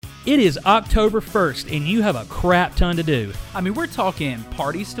It is October 1st, and you have a crap ton to do. I mean, we're talking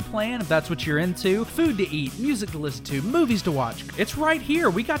parties to plan, if that's what you're into, food to eat, music to listen to, movies to watch. It's right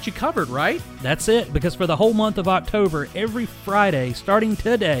here. We got you covered, right? That's it, because for the whole month of October, every Friday, starting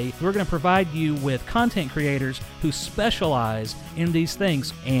today, we're going to provide you with content creators who specialize in these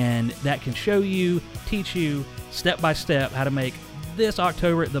things, and that can show you, teach you, step by step, how to make this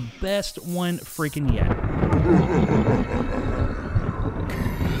October the best one freaking yet.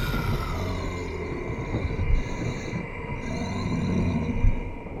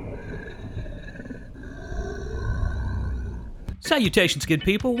 Salutations, good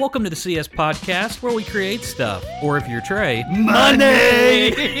people. Welcome to the CS Podcast, where we create stuff. Or if you're Trey,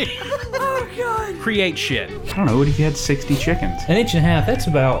 money! Oh, God. Create shit. I don't know, what if you had 60 chickens? An inch and a half, that's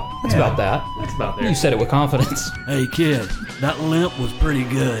about that. That's about there. You said it with confidence. Hey kid, that limp was pretty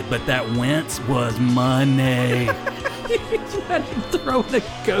good, but that wince was money. Had him throwing a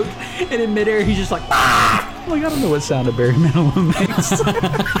Coke, and in midair he's just like, ah! Like, I don't know what sound a Barry Manilow makes.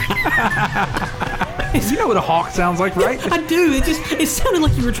 You know what a hawk sounds like, right? I do. It sounded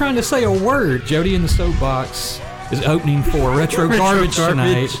like you were trying to say a word. Jody in the Soapbox is opening for Retro Garbage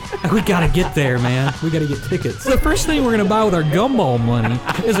tonight. We gotta get there, man. We gotta get tickets. The first thing we're gonna buy with our gumball money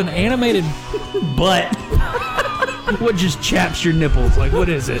is an animated butt. What just chaps your nipples? Like, what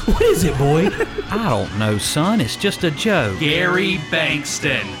is it? What is it, boy? I don't know, son. It's just a joke. Gary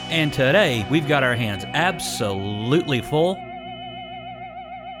Bankston. And today, we've got our hands absolutely full.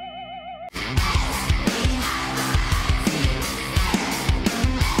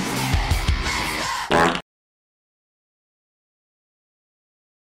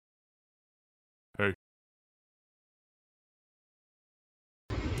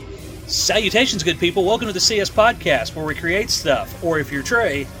 Salutations, good people. Welcome to the CS Podcast, where we create stuff. Or if you're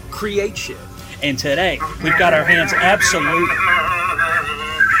Trey, Create shit. and today, we've got our hands absolutely...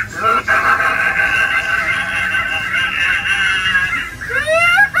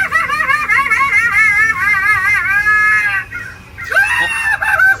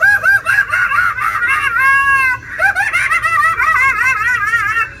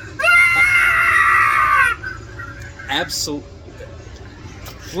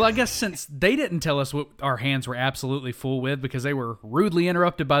 Well, I guess since they didn't tell us what our hands were absolutely full with because they were rudely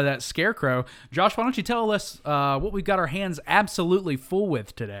interrupted by that scarecrow, Josh, why don't you tell us what we've got our hands absolutely full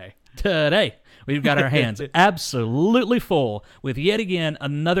with today? Today, we've got our hands absolutely full with yet again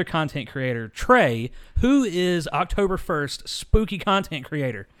another content creator, Trey, who is October 1st spooky content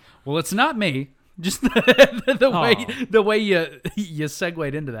creator. Well, it's not me. Just the way you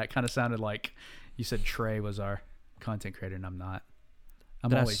segued into that kind of sounded like you said Trey was our content creator, and I'm not.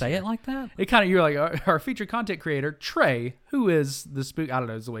 Did I say it like that? It kind of, you're like our featured content creator, Trey, who is the spook. I don't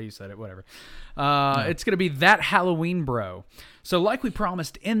know, it's the way you said it, whatever. It's going to be That Halloween Bro. So like we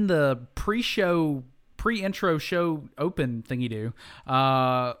promised in the pre-intro show open thing you do,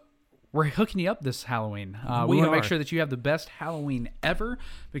 we're hooking you up this Halloween. We want to make sure that you have the best Halloween ever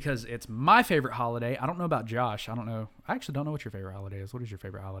because it's my favorite holiday. I don't know about Josh. I actually don't know what your favorite holiday is. What is your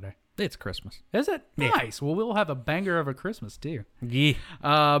favorite holiday? It's Christmas. Is it? Yeah. Nice. Well, we'll have a banger of a Christmas, too. Yeah.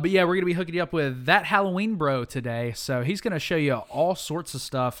 But yeah, we're going to be hooking you up with That Halloween Bro today. So he's going to show you all sorts of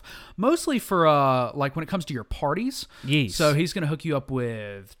stuff, mostly for like when it comes to your parties. Yes. So he's going to hook you up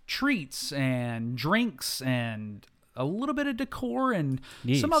with treats and drinks and a little bit of decor and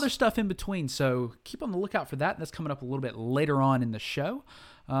some other stuff in between. So keep on the lookout for that. That's coming up a little bit later on in the show.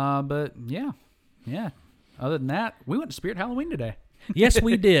 But yeah. Other than that, we went to Spirit Halloween today. Yes,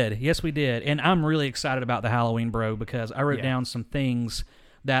 we did. And I'm really excited about the Halloween Bro because I wrote down some things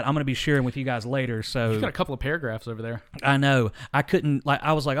that I'm going to be sharing with you guys later. So You've got a couple of paragraphs over there. I know. I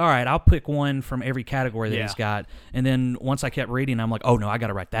was like, all right, I'll pick one from every category that he's got. And then once I kept reading, I'm like, oh no, I got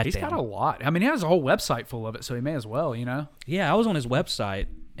to write that down. He's got a lot. I mean, he has a whole website full of it, so he may as well, you know? Yeah, I was on his website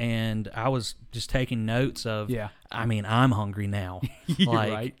and I was just taking notes of, I mean, I'm hungry now. You're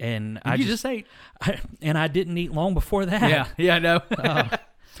right. And you just ate. And I didn't eat long before that. Yeah, I know.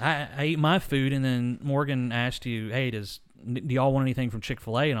 I ate my food, and then Morgan asked you, hey, do y'all want anything from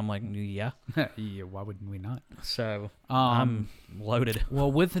Chick-fil-A? And I'm like, yeah. Yeah, why wouldn't we not? So I'm loaded.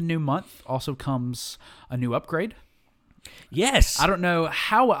 Well, with the new month also comes a new upgrade. Yes. I don't know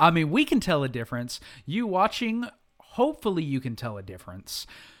how, I mean, we can tell a difference. You watching, hopefully you can tell a difference.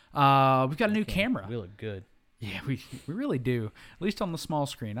 We've got a new camera. We look good. Yeah, we really do. At least on the small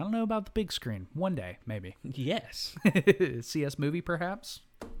screen. I don't know about the big screen. One day, maybe. Yes. CS movie, perhaps?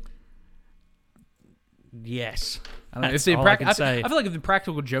 Yes. I don't know. That's all I can say. I feel like if the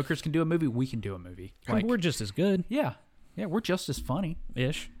Practical Jokers can do a movie, we can do a movie. Like, we're just as good. Yeah, we're just as funny.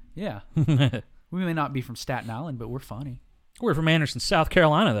 Ish. Yeah. We may not be from Staten Island, but we're funny. We're from Anderson, South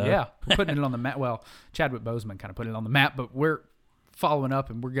Carolina, though. Yeah, we're putting it on the map. Well, Chadwick Boseman kind of put it on the map, but we're following up,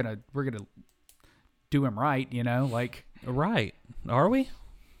 and we're gonna do him right. You know, like Right. Are we?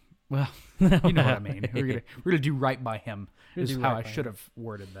 well, you know what I mean. We're gonna do right by him. Is do how right I by should have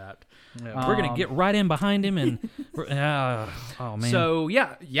worded that. We're going to get right in behind him and... oh, man. So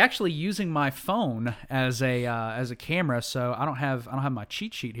yeah, actually using my phone as a camera. So I don't have my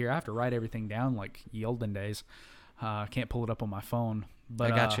cheat sheet here. I have to write everything down like ye olden days. I can't pull it up on my phone.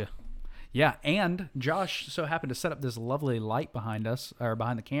 But I got you. Yeah, and Josh so happened to set up this lovely light behind us, or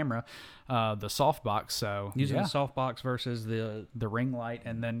behind the camera, the softbox. So Using yeah, the softbox versus the... the ring light,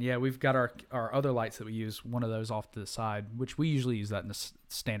 and then we've got our other lights that we use. One of those off to the side, which we usually use that in the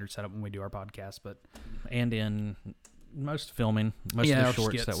standard setup when we do our podcast. But And in most filming, most of Yeah, the our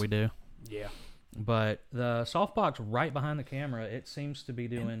shorts skits. that we do. yeah, But the softbox right behind the camera, it seems to be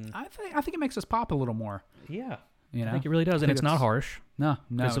doing... I think it makes us pop a little more. yeah. You know, I think it really does, I and think it's not harsh. No,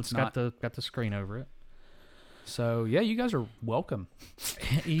 Because it's got not. got the screen over it. So yeah, you guys are welcome.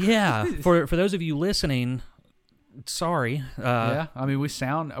 Yeah. For those of you listening, sorry. Yeah, I mean we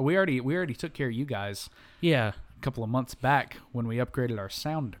already took care of you guys Yeah. a couple of months back when we upgraded our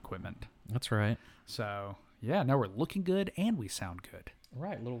sound equipment. That's right. So yeah, now we're looking good and we sound good.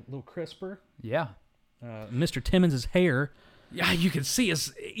 Right. Little crisper. Yeah. Mr. Timmons' hair. Yeah, you can see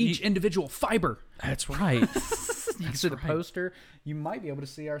each individual fiber. That's right. You can see the poster. You might be able to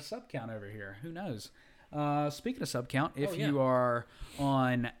see our sub count over here. Who knows? Speaking of sub count, if you are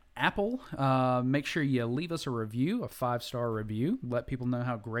on Apple, make sure you leave us a review, a 5-star review. Let people know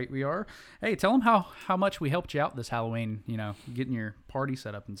how great we are. Hey, tell them how much we helped you out this Halloween, getting your party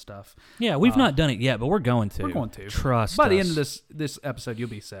set up and stuff. Yeah, we've not done it yet, but we're going to. We're going to. Trust By the us. end of this episode, you'll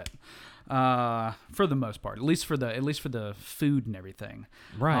be set. For the most part, at least for the food and everything.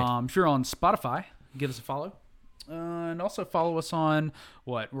 Right. If you're on Spotify, give us a follow. And also follow us on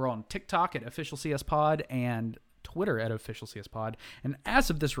we're on TikTok at Official CS Pod and Twitter at Official CS Pod. And as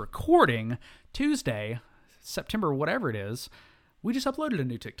of this recording, Tuesday, September whatever it is, we just uploaded a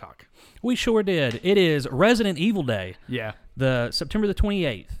new TikTok. We sure did. It is Resident Evil Day. Yeah, The September the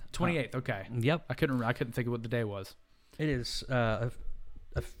 28th. 28th. Okay. Yep. I couldn't think of what the day was. It is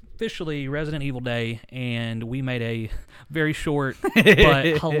officially Resident Evil Day, and we made a very short but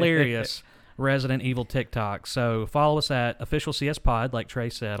hilarious Resident Evil TikTok. So follow us at Official CS Pod, like Trey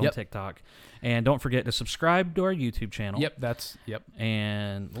said, on Yep. TikTok. And don't forget to subscribe to our YouTube channel. Yep.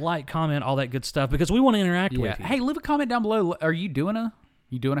 And like, comment, all that good stuff, because we want to interact with you. Hey, leave a comment down below. Are you doing a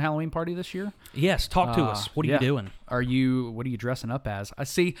Halloween party this year? Yes, talk to us. What are you doing? What are you dressing up as? I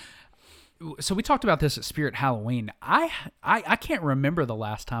see. So we talked about this at Spirit Halloween. I can't remember the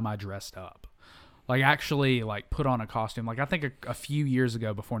last time I dressed up. Like actually put on a costume. Like I think a few years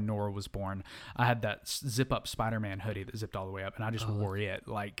ago before Nora was born, I had that zip up Spider-Man hoodie that zipped all the way up and I just wore it.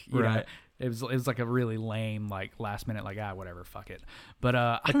 Like, you know, it was like a really lame, last minute, whatever, fuck it. But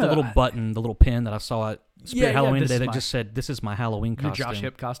I Like don't the know, little button, the little pin that I saw at Spirit Halloween this today is that my- just said, "This is my Halloween your costume." Josh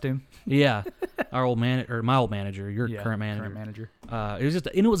Hip costume. Yeah, my old manager, your Yeah, current manager. Current manager. It was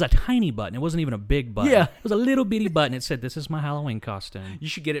and it was a tiny button. It wasn't even a big button. Yeah. It was a little bitty button. It said, "This is my Halloween costume." You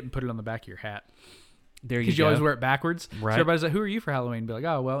should get it and put it on the back of your hat. There you Because go. you always wear it backwards. Right. So everybody's like, who are you for Halloween? Be like,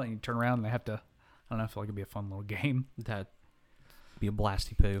 oh, well, and you turn around and they have to, I don't know, I feel like it'd be a fun little game. That'd be a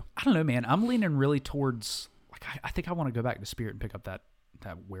blasty poo. I don't know, man. I'm leaning really towards, I think I want to go back to Spirit and pick up that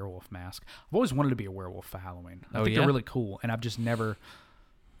werewolf mask. I've always wanted to be a werewolf for Halloween. I think yeah? they're really cool, and I've just never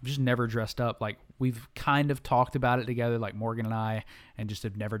dressed up. Like, we've kind of talked about it together, like Morgan and I, and just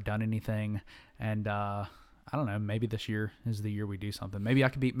have never done anything. And, I don't know. Maybe this year is the year we do something. Maybe I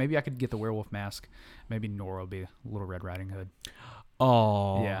could get the werewolf mask. Maybe Nora will be Little Red Riding Hood.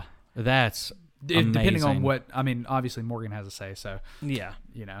 Oh, Yeah. That's Depending on amazing. what, I mean, obviously Morgan has a say, so Yeah,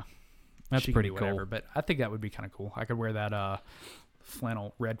 that's she can pretty do cool. whatever. But I think that would be kind of cool. I could wear that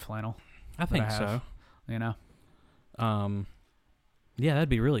red flannel. I think have, so. You know. Yeah, that'd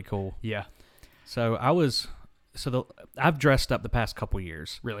be really cool. Yeah. So I've dressed up the past couple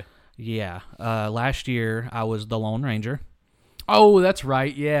years. Really. Yeah. Last year I was the Lone Ranger. Oh, that's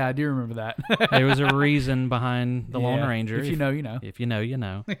right. Yeah, I do remember that. There was a reason behind the Lone Yeah. Ranger. If you know, you know. If you know, you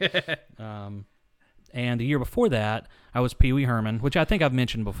know. And the year before that, I was Pee Wee Herman, which I think I've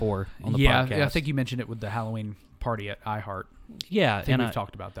mentioned before on the podcast. Yeah, I think you mentioned it with the Halloween party at iHeart. Yeah, I think and we've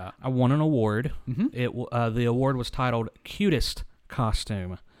talked about that. I won an award. Mm-hmm. The award was titled Cutest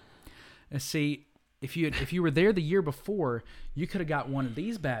Costume. See, if you were there the year before, you could have got one of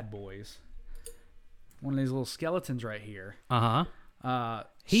these bad boys. One of these little skeletons right here. Uh-huh.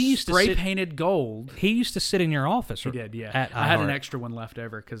 He used to spray sit- painted gold. He used to sit in your office. He did, yeah. At I had an iHeart. extra one left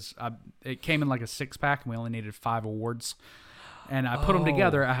over because it came in like a 6-pack and we only needed 5 awards. and I put them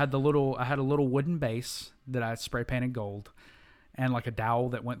together. I had a little wooden base that I spray painted gold, and like a dowel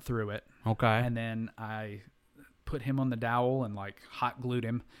that went through it. Okay. And then I put him on the dowel and like hot glued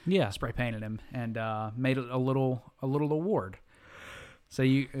him. Yeah. Spray painted him and made it a little award. So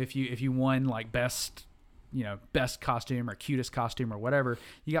if you won like best costume or cutest costume or whatever,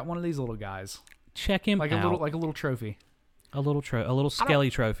 you got one of these little guys. Check him like out. a little trophy. A little skelly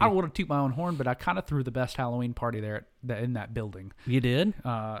trophy. I don't want to toot my own horn, but I kind of threw the best Halloween party there in that building. You did?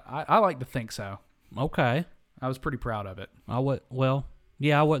 I like to think so. Okay. I was pretty proud of it. I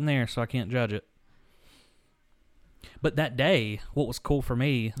wasn't there, so I can't judge it. But that day, what was cool for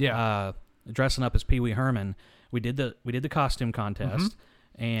me, dressing up as Pee Wee Herman, we did the costume contest,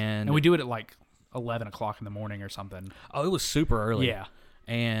 and we do it at like 11 o'clock in the morning or something. Oh, it was super early. Yeah.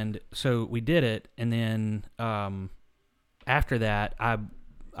 And so we did it, and then after that, I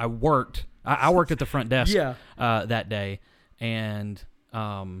worked at the front desk that day, and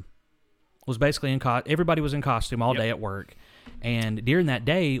was basically everybody was in costume all day at work, and during that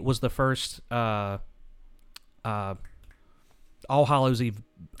day was the first All Hallows Eve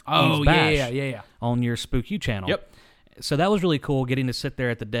bash on your Spook You channel. Yep. So that was really cool, getting to sit there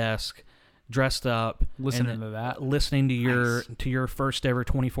at the desk, dressed up, listening to that, listening to your first ever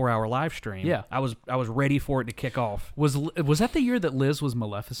 24-hour live stream. Yeah, I was ready for it to kick off. Was that the year that Liz was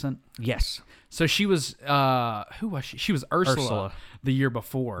Maleficent? Yes. So she was who was she? She was Ursula the year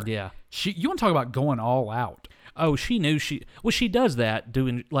before. Yeah. You want to talk about going all out? Oh, she knew she does that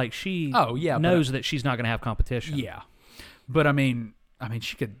doing like she knows that she's not going to have competition. Yeah. But I mean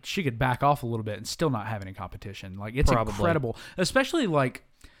she could back off a little bit and still not have any competition. Like it's incredible, especially like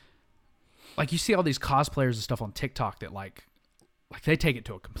you see all these cosplayers and stuff on TikTok that like they take it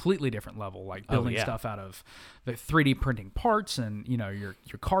to a completely different level, like building stuff out of the 3D printing parts and your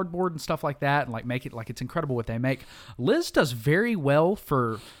cardboard and stuff like that, and like make it like it's incredible what they make. Liz does very well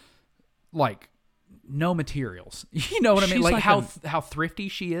for like no materials. You know what I mean? Like how thrifty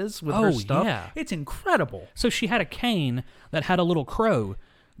she is with her stuff. Yeah. It's incredible. So she had a cane that had a little crow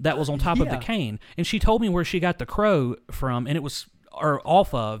that was on top of the cane, and she told me where she got the crow from, and it was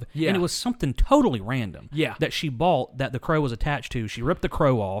off of, and it was something totally random. Yeah. That she bought that the crow was attached to. She ripped the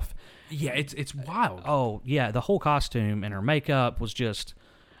crow off. Yeah, it's wild. Oh, yeah, the whole costume and her makeup was just,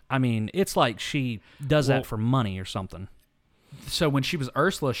 I mean, it's like she does that for money or something. So when she was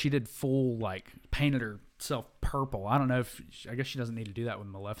Ursula, she did full, like, painted herself purple. I don't know I guess she doesn't need to do that with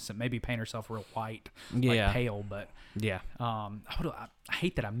Maleficent. Maybe paint herself real white, like pale, but I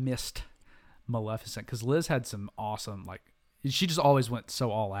hate that I missed Maleficent because Liz had some awesome, like, she just always went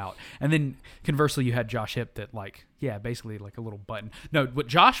so all out. And then conversely, you had Josh Hip that basically like a little button. No, what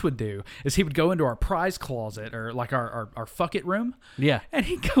Josh would do is he would go into our prize closet or like our fuck it room. Yeah. And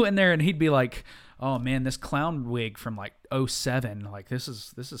he'd go in there and he'd be like, oh man, this clown wig from like 2007, like this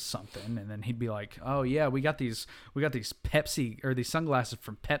is something. And then he'd be like, oh yeah, we got these Pepsi or these sunglasses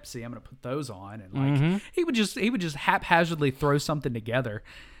from Pepsi. I'm going to put those on. And like he would just haphazardly throw something together.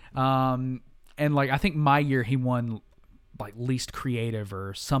 And like I think my year he won like least creative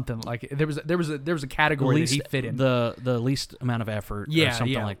or something, like there was a category that he fit in, the least amount of effort or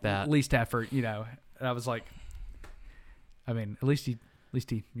something like that. Least effort, and I was like, I mean, at least he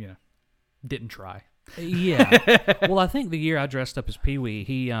didn't try. Yeah. Well, I think the year I dressed up as Pee-wee,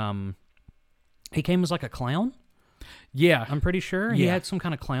 he came as like a clown. Yeah, I'm pretty sure he had some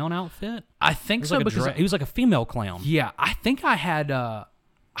kind of clown outfit. I think so, like because he was like a female clown. Yeah, I think I had. I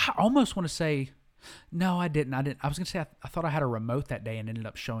almost want to say. No, I didn't. I was going to say I thought I had a remote that day and ended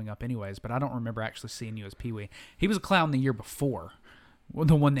up showing up anyways, but I don't remember actually seeing you as Pee-wee. He was a clown the year before,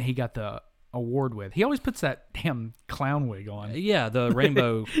 the one that he got the award with. He always puts that damn clown wig on. Yeah, the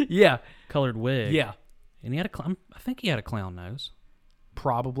rainbow colored wig. Yeah. And he had I think he had a clown nose.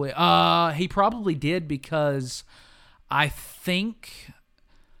 Probably. He probably did because I think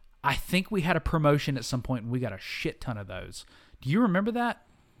we had a promotion at some point and we got a shit ton of those. Do you remember that?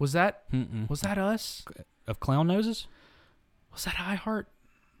 Was that us? Of clown noses? Was that iHeart?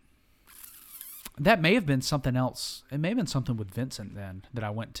 That may have been something else. It may have been something with Vincent then that I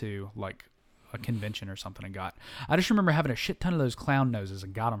went to, like a convention or something and got. I just remember having a shit ton of those clown noses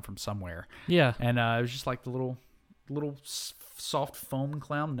and got them from somewhere. Yeah. And it was just like the little soft foam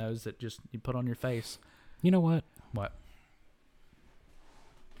clown nose that just you put on your face. You know what? What?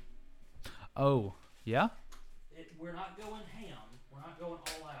 Oh, yeah? We're not going ham. We're not going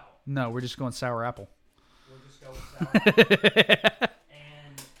all out. No, we're just going sour apple. We're just going sour.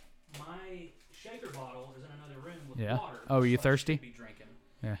 And my shaker bottle is in another room with water. Oh, are you so thirsty? I should be drinking.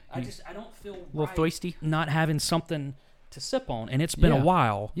 Yeah. I don't feel a little thirsty. Not having something to sip on, and it's been a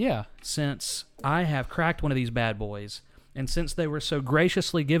while. Yeah. Since I have cracked one of these bad boys And since they were so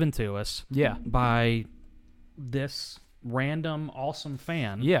graciously given to us Yeah. by this random awesome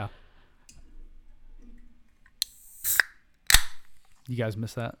fan, Yeah. You guys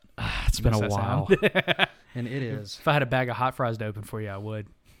miss that? it's been a Miss that while. sound? And it is. If I had a bag of hot fries to open for you, I would.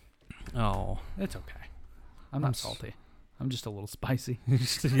 Oh. It's okay. I'm not salty. I'm just a little spicy. You're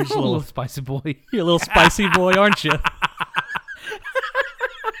just a I'm a little little, spicy boy. you're a little spicy boy, aren't you?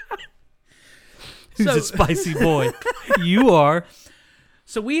 Who's So- a spicy boy? You are.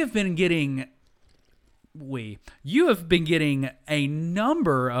 So you have been getting a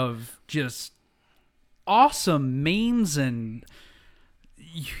number of just awesome memes, and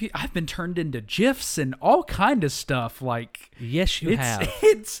I've been turned into GIFs and all kind of stuff. Like Yes, you have.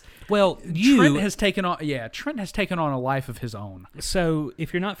 It's Well, Trent has taken on a life of his own. So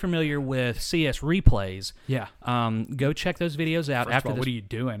if you're not familiar with CS replays, Yeah. go check those videos out First after of all, this. what are you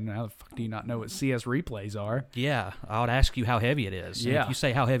doing? How the fuck do you not know what CS replays are? Yeah, I would ask you how heavy it is. And Yeah. if you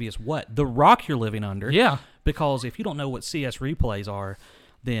say how heavy is what? The rock you're living under. Yeah. Because if you don't know what CS replays are,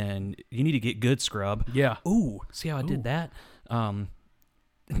 then you need to get good, scrub. Yeah. Ooh, see how I did that?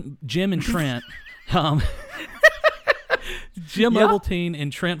 Jim and Trent. Jim Yeah. Ovaltine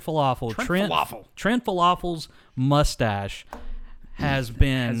and Trent Falafel. Falafel. Trent Falafel's mustache has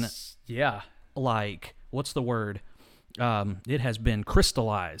been Yeah. like, what's the word? It has been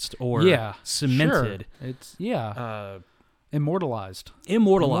crystallized or Yeah. cemented. Sure. It's immortalized.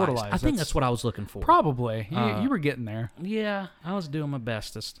 Immortalized. I think That's- that's what I was looking for. Probably. You were getting there. Yeah, I was doing my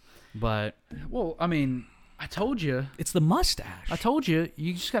bestest. But Well, I mean, I told you. it's the mustache. I told you.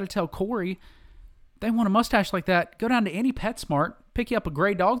 You just got to tell Corey. They want a mustache like that. Go down to any PetSmart, pick you up a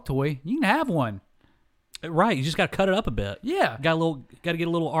gray dog toy. You can have one. Right, you just got to cut it up a bit. Yeah. Got to get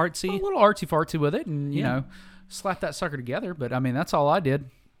a little artsy. A little artsy fartsy with it, and you Yeah. know, slap that sucker together. But I mean, that's all I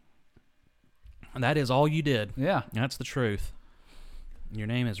did. And that is all you did. Yeah. That's the truth. Your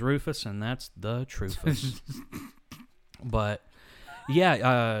name is Rufus, and that's the Trufus. But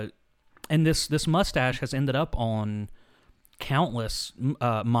yeah, and this mustache has ended up on countless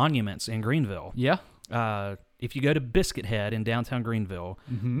monuments in Greenville. Yeah. If you go to Biscuit Head in downtown Greenville,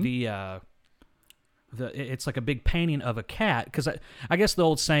 it's like a big painting of a cat. Because I guess the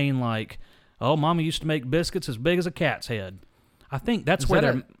old saying like, "Oh, Mama used to make biscuits as big as a cat's head." I think that's where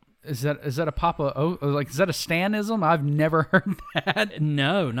they're. Is that a Papa? Oh, like is that a Stanism? I've never heard that.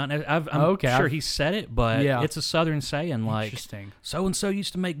 No, not. I'm Okay, sure I've- he said it, but Yeah. it's a Southern saying like, Interesting. "So and so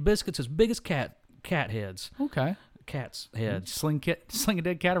used to make biscuits as big as cat heads, Okay. cats heads." Sling a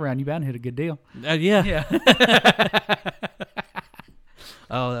dead cat around. You bound to hit a good deal. Yeah. Yeah.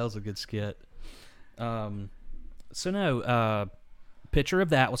 Oh, that was a good skit. So no, picture of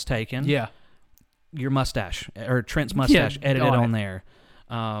that was taken. Yeah. Your mustache or Trent's mustache edited on on it. there.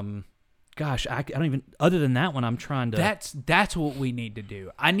 Gosh, I don't even. Other than that one, I'm trying to. That's what we need to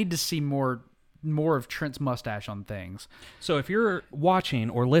do. I need to see more of Trent's mustache on things. So if you're watching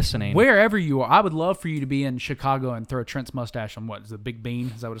or listening, Wherever you are, I would love for you to be in Chicago and throw Trent's mustache on what is the Big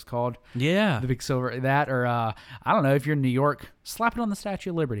Bean? Is that what it's called? yeah, The big silver that, or I don't know. If you're in New York, slap it on the Statue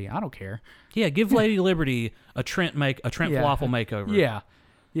of Liberty. I don't care. yeah, give Lady Liberty a Trent falafel makeover. Yeah,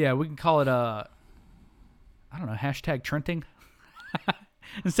 yeah. We can call it I don't know, hashtag Trenting.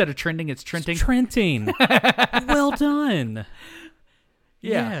 Instead of trending, it's Trenting. Trenting. Well done.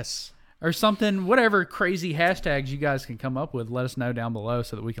 Yeah. Yes. Or something, whatever crazy hashtags you guys can come up with, let us know down below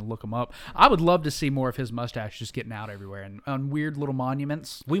so that we can look them up. I would love to see more of his mustache just getting out everywhere and on weird little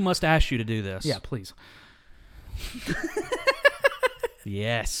monuments. We must ask you to do this. Yeah, please.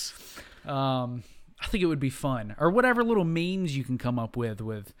 Yes. I think it would be fun. Or whatever little memes you can come up with.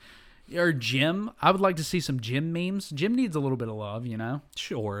 Or Jim. I would like to see some Jim memes. Jim needs a little bit of love, you know?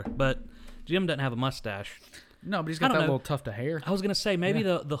 Sure, but Jim doesn't have a mustache. No, but he's I got don't that know. little tuft of hair. I was gonna say maybe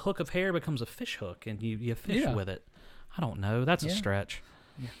the hook of hair becomes a fish hook and you fish Yeah. with it. I don't know. That's a Yeah. stretch.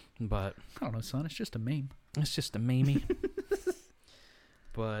 Yeah. But I don't know, son. It's just a meme. it's just a meme.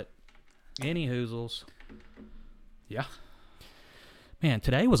 But any hoozles. Yeah. Man,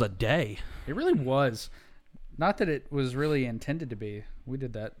 today was a day. It really was. Not that it was really intended to be. We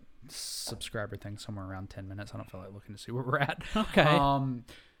did that subscriber thing somewhere around 10 minutes. I don't feel like looking to see where we're at. Okay.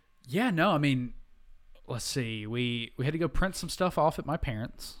 Yeah, no, I mean, let's see. We had to go print some stuff off at my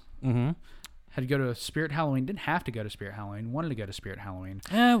parents'. Mm-hmm. Had to go to Spirit Halloween. Didn't have to go to Spirit Halloween. Wanted to go to Spirit Halloween.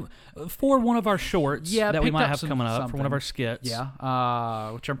 For one of our shorts Yeah, that we picked might up have coming up, for one something. of our skits.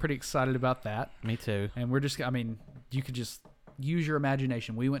 Yeah, which I'm pretty excited about that. Me too. And we're just, I mean, you could just use your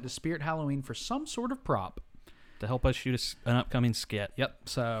imagination. We went to Spirit Halloween for some sort of prop. To help us shoot an upcoming skit. Yep.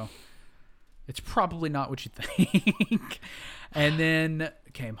 So it's probably not what you think. And then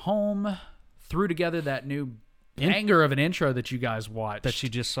came home, threw together that new banger of an intro that you guys watched. that you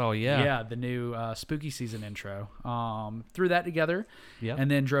just saw. Yeah. Yeah, the new spooky season intro. Threw that together, Yep.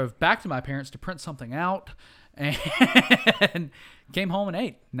 and then drove back to my parents to print something out, and came home and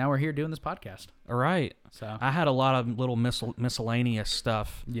ate. Now we're here doing this podcast. All right. So I had a lot of little miscellaneous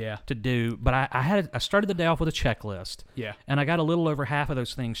stuff yeah, to do, but I started the day off with a checklist, yeah, and I got a little over half of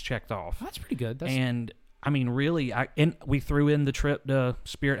those things checked off. that's pretty good. That's, And I mean, really, we threw in the trip to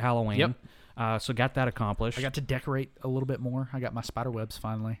Spirit Halloween. Yep. So got that accomplished. I got to decorate a little bit more. I got my spider webs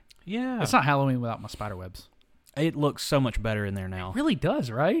finally. yeah. It's not Halloween without my spider webs. It looks so much better in there now. It really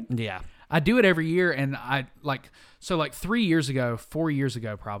does, right? Yeah. I do it every year, and I like 4 years ago,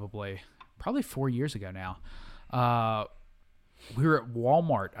 probably 4 years ago now. We were at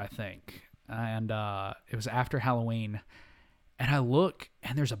Walmart, I think, and it was after Halloween, and I look,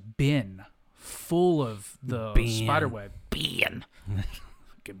 and there's a bin full of the spider web. Bin.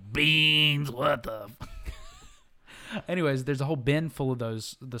 Fucking beans. What the? Anyways, there's a whole bin full of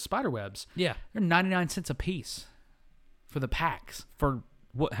the spider webs. Yeah. They're 99 cents a piece for the packs. For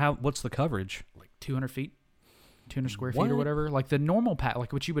what's the coverage? Like 200 feet, 200 square feet What? or whatever. Like the normal pack,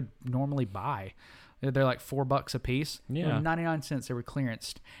 like what you would normally buy. They're like $4 a piece. They were Yeah. 99 cents. They were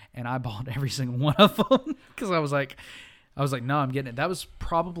clearanced, and I bought every single one of them because I was like, no, I'm getting it. That was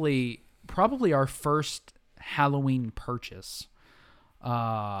probably our first Halloween purchase.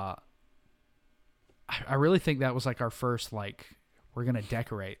 I really think that was like our first, like, we're going to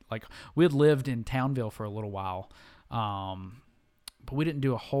decorate. Like, we had lived in Townville for a little while, but we didn't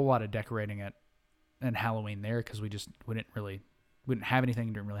do a whole lot of decorating it in Halloween there because we didn't have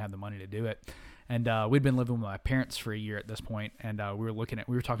anything, didn't really have the money to do it. And we'd been living with my parents for a year at this point, and we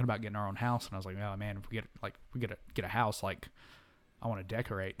were talking about getting our own house, and I was like, oh man, if we get a house, like, I want to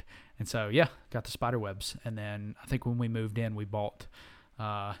decorate. And so, yeah, got the spider webs. And then I think when we moved in, we bought,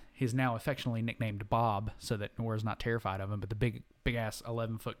 he's now affectionately nicknamed Bob so that Nora's not terrified of him, but the big ass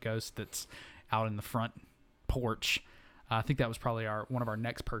 11-foot ghost that's out in the front porch. I think that was probably one of our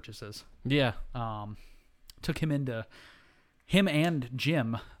next purchases. Yeah. Took him and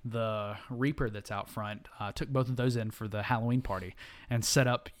Jim, the Reaper that's out front, took both of those in for the Halloween party and set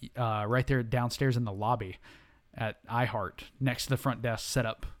up right there downstairs in the lobby at iHeart next to the front desk. Set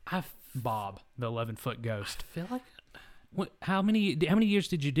up Bob, the 11-foot ghost. I feel like how many years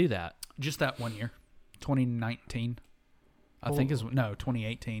did you do that? Just that 1 year, 2019. I think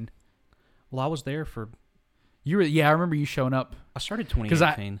 2018. Well, I was there for. You were, yeah, I remember you showing up. I started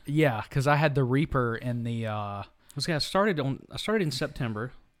 2018. Because I had the Reaper in the. I started in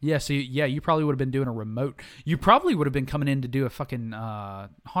September. Yeah, so you probably would have been doing a remote. You probably would have been coming in to do a fucking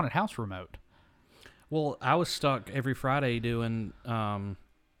haunted house remote. Well, I was stuck every Friday doing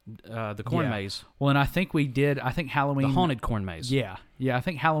the corn maze. Well, and I think we did. I think Halloween, The haunted corn maze. Yeah. I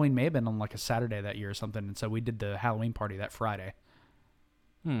think Halloween may have been on like a Saturday that year or something, and so we did the Halloween party that Friday.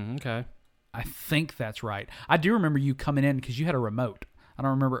 Okay. I think that's right. I do remember you coming in because you had a remote. I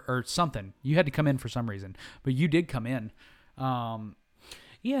don't remember, or something. You had to come in for some reason, but you did come in.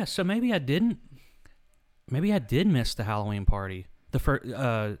 Yeah, so maybe I didn't. Maybe I did miss the Halloween party.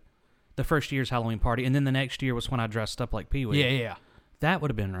 The first year's Halloween party, and then the next year was when I dressed up like Pee-wee. Yeah. That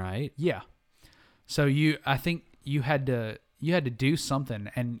would have been right. Yeah. So I think you had to do something,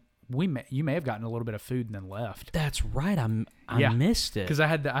 and you may have gotten a little bit of food and then left. That's right. I missed it because I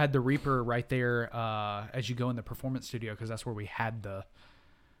had the Reaper right there as you go in the performance studio, because that's where we had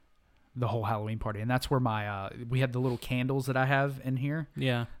the whole Halloween party, and that's where we had the little candles that I have in here.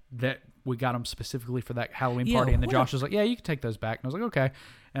 Yeah. That we got them specifically for that Halloween party, and then Josh was like, "Yeah, you can take those back," and I was like, "Okay,"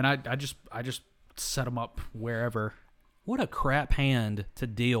 and I just set them up wherever. What a crap hand to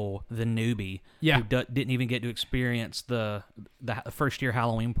deal the newbie who didn't even get to experience the first year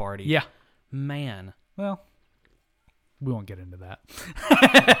Halloween party. Yeah. Man. Well, we won't get into that.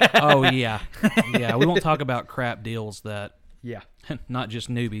 Oh, yeah. Yeah, we won't talk about crap deals that, yeah, not just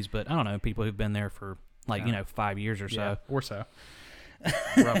newbies, but I don't know, people who've been there for 5 years or so. Yeah, or so.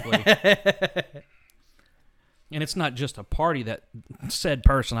 Roughly. And it's not just a party that said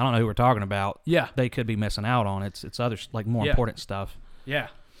person, I don't know who we're talking about. Yeah. They could be missing out on. It's other, like, more important stuff. Yeah.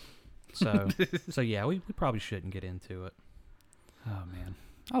 So yeah, we probably shouldn't get into it. Oh, man.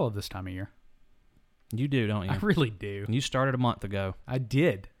 I love this time of year. You do, don't you? I really do. You started a month ago. I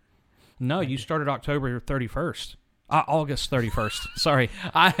did. No, you started October 31st. August 31st. Sorry.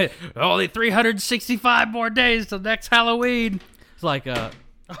 Only 365 more days till next Halloween. It's like,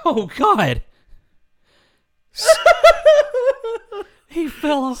 oh, God. He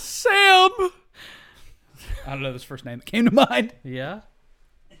fell off. Sam! I don't know his first name that came to mind. Yeah?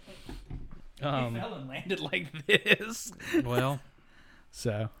 He fell and landed like this. Well,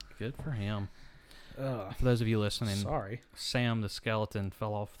 So. good for him. For those of you listening, Sorry. Sam the skeleton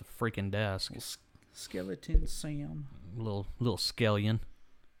fell off the freaking desk. Skeleton Sam. Little scallion.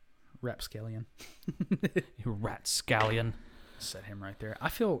 Rapscallion. You rat scallion. Set him right there. I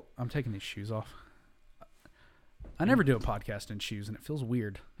feel I'm taking these shoes off. I never do a podcast in shoes, and it feels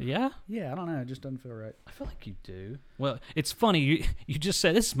weird. Yeah? Yeah, I don't know. It just doesn't feel right. I feel like you do. Well, it's funny. You just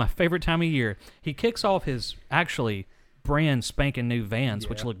said this is my favorite time of year. He kicks off his actually brand spanking new Vans,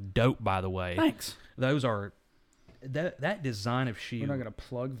 which look dope, by the way. Thanks. Those are that design of shoe. We're not gonna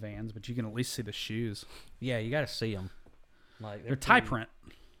plug Vans, but you can at least see the shoes. Yeah, you got to see them. Like They're tie print.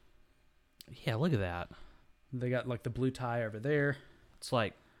 Yeah, look at that. They got like the blue tie over there. It's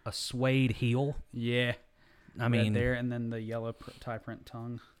like a suede heel. Yeah. I mean, there, and then the yellow tie print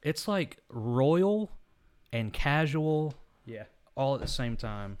tongue. it's like royal and casual Yeah. all at the same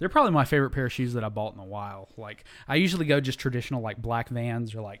time. They're probably my favorite pair of shoes that I bought in a while. Like, I usually go just traditional, like, black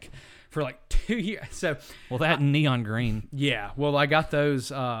Vans or, like, for, like, 2 years. So, Well, that and neon green. yeah. Well, I got those.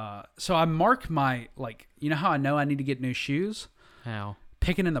 So, I mark my, like, you know how I know I need to get new shoes? How?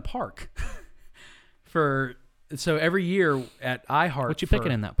 Picking in the park. So, every year at iHeart. What you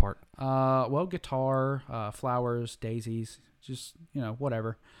picking in that park? Well, guitar, flowers, daisies, just,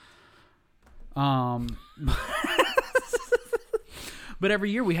 whatever. But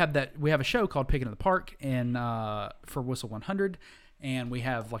every year we have a show called Picking in the Park for Whistle 100, and we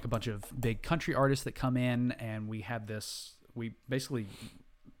have like a bunch of big country artists that come in, and we basically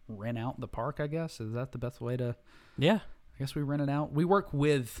rent out the park, I guess. Is that the best way to? Yeah. I guess we rent it out. We work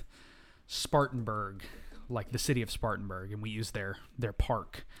with Spartanburg, like the city of Spartanburg, and we use their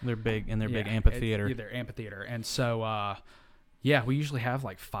park. They're big in their big amphitheater. Their amphitheater. And so, we usually have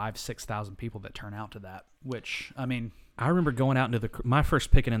like 5,000-6,000 people that turn out to that, which, I mean... I remember going out into my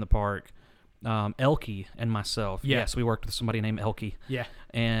first picking in the park, Elkie and myself. Yeah. Yes, we worked with somebody named Elkie. Yeah.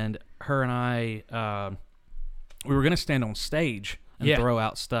 And her and I, we were going to stand on stage and throw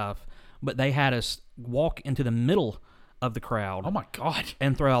out stuff, but they had us walk into the middle of the crowd. Oh, my God.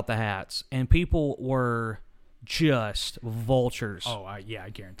 And throw out the hats. And people were just vultures. Oh, I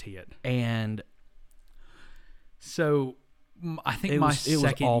guarantee it. And so I think it my was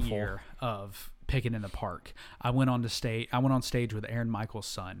second awful. year of picking in the park, I went on stage with Aaron Michael's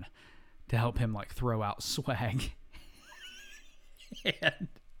son to help him like throw out swag. And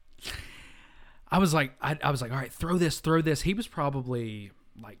I was like, all right, throw this. He was probably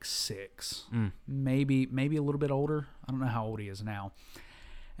like 6, maybe a little bit older. I don't know how old he is now.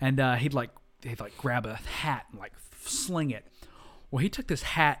 And he'd grab a hat and like sling it. Well, he took this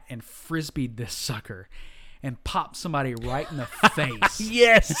hat and frisbeed this sucker and popped somebody right in the face.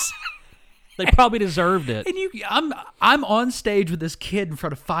 yes. They probably deserved it. And I'm on stage with this kid in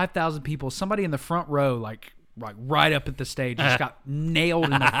front of 5,000 people. Somebody in the front row, like right up at the stage, just got nailed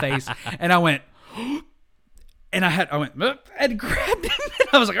in the face. And I went, and I went and grabbed him. And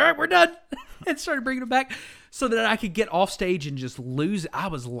I was like, all right, we're done. And started bringing him back so that I could get off stage and just lose it. I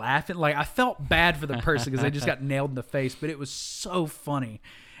was laughing. Like, I felt bad for the person because they just got nailed in the face, but it was so funny.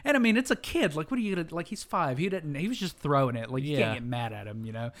 And I mean, it's a kid. Like, what are you gonna like? He's 5. He was just throwing it. Like, you can't get mad at him,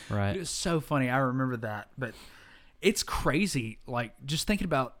 Right. It was so funny. I remember that. But it's crazy. Like, just thinking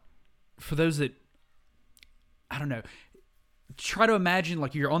about, for those that, I don't know, try to imagine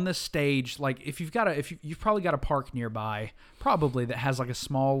like you're on this stage. Like, if you've probably got a park nearby, probably that has like a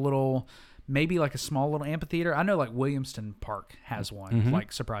small little amphitheater. I know like Williamston Park has one.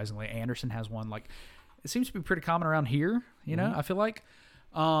 Like, surprisingly, Anderson has one. Like, it seems to be pretty common around here. I feel like.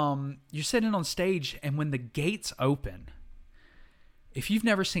 You're sitting on stage, and when the gates open, if you've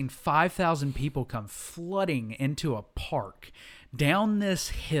never seen 5,000 people come flooding into a park down this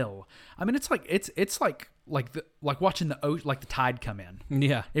hill, I mean, it's like watching the ocean, like the tide come in.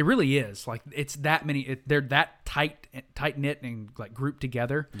 Yeah. It really is. Like, it's that many. They're that tight knit and like grouped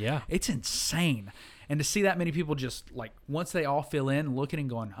together. Yeah. It's insane. And to see that many people just like once they all fill in, looking and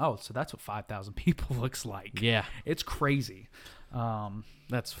going, oh, so that's what 5,000 people looks like. Yeah. It's crazy.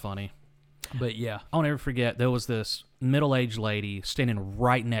 That's funny. But yeah. I'll never forget, there was this middle-aged lady standing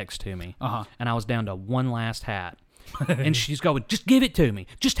right next to me, and I was down to one last hat. And she's going, just give it to me.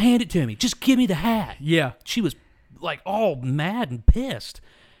 Just hand it to me. Just give me the hat. Yeah. She was like all mad and pissed.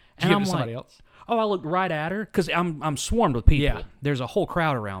 Did you give it to somebody else? Oh, I looked right at her because I'm swarmed with people. Yeah. There's a whole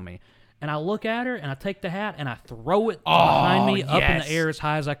crowd around me. And I look at her, and I take the hat, and I throw it behind me up in the air as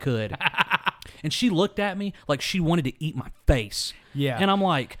high as I could. And she looked at me like she wanted to eat my face. Yeah. And I'm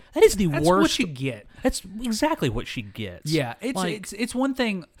like, that is the That's worst. what you get. That's exactly what she gets. Yeah. It's one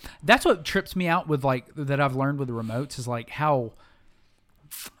thing. That's what trips me out with like that I've learned with the remotes is like how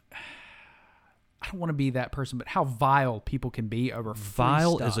I don't want to be that person, but how vile people can be over free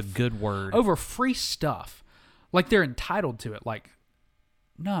Vile stuff. is a good word. Over free stuff. Like they're entitled to it. Like,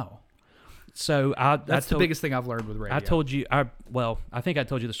 no. So That's the biggest thing I've learned with radio. I told you. I think I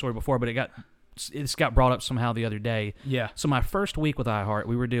told you the story before, but it's got brought up somehow the other day. Yeah. So my first week with iHeart,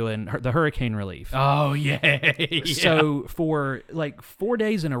 we were doing the hurricane relief. Oh, yeah. So for like 4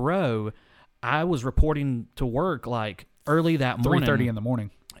 days in a row, I was reporting to work like early that morning. 3:30 in the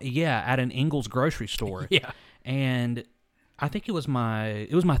morning. Yeah, at an Ingles grocery store. Yeah. And I think it was my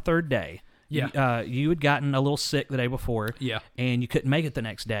third day. Yeah. You had gotten a little sick the day before. Yeah. And you couldn't make it the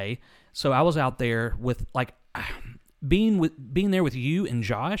next day. So I was out there with like being there with you and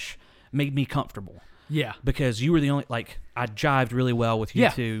Josh made me comfortable. Yeah. Because you were the only, like, I jived really well with you Yeah.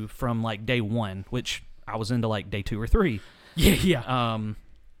 two from like day one, which I was into like day 2 or 3. Yeah. Yeah.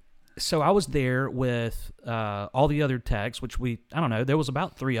 So I was there with all the other techs, which I don't know, there was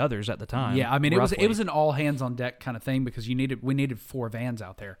about 3 others at the time. Yeah, I mean, roughly. it was an all hands on deck kind of thing because we needed 4 vans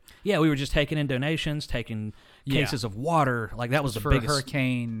out there. Yeah, we were just taking in donations, taking cases of water. Like that was the for biggest.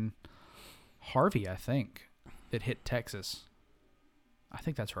 Hurricane Harvey, I think, that hit Texas. I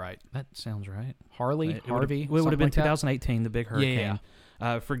think that's right. That sounds right. Harvey. It would have been like that? 2018, the big hurricane.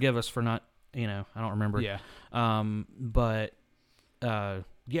 Yeah. Forgive us for not, I don't remember. Yeah. But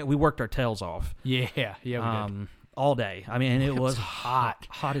yeah, we worked our tails off. Yeah, we did. All day. I mean, it was hot.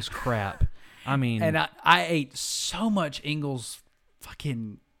 hot as crap. I mean, And I ate so much Ingles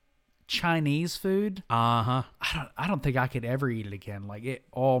fucking Chinese food. I I don't think I could ever eat it again. Like it.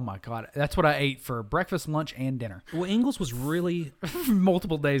 Oh my god, that's what I ate for breakfast, lunch, and dinner. Well, Ingles was really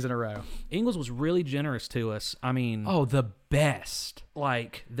Multiple days in a row. Ingles was really generous to us. I mean, Oh, the best.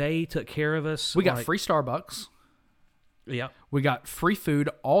 like they took care of us. We got like, free Starbucks. Yeah. We got free food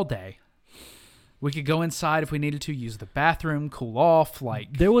all day. We could go inside if we needed to, use the bathroom, cool off.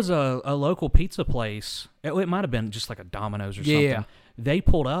 Like There was a local pizza place. It might have been just like a Domino's or something. Yeah. They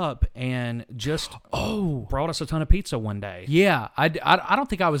pulled up and just brought us a ton of pizza one day. yeah, I don't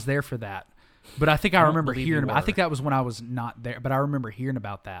think I was there for that, but I think I don't remember believe hearing you about. I were. think that was when I was not there, but I remember hearing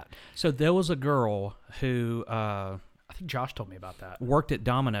about that. So there was a girl who I think Josh told me about that. worked at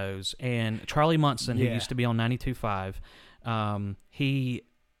Domino's, and Charlie Munson, who Yeah. used to be on 92.5,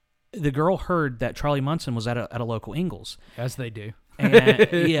 the girl heard that Charlie Munson was at a local Ingles. As they do.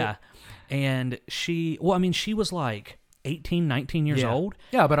 And, yeah. And she was like 18, 19 years old.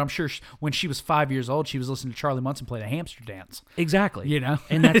 Yeah, but I'm sure when she was 5 years old, she was listening to Charlie Munson play the hamster dance. Exactly. You know?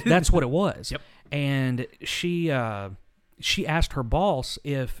 And that's what it was. Yep. And she asked her boss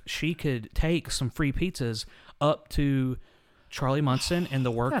if she could take some free pizzas up to Charlie Munson and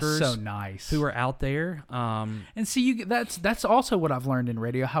the workers That's so nice. who are out there. And see, that's also what I've learned in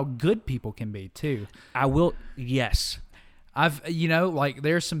radio, how good people can be too. Yes. I've like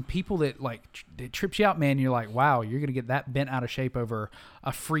there's some people that like it trips you out, man. You're like, wow, you're gonna get that bent out of shape over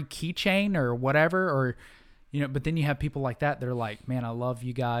a free keychain or whatever, or But then you have people like that. They're like, man, I love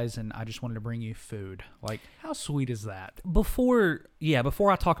you guys, and I just wanted to bring you food. Like, how sweet is that? Before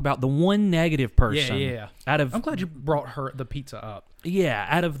I talk about the one negative person, Yeah. out of I'm glad you brought the pizza up.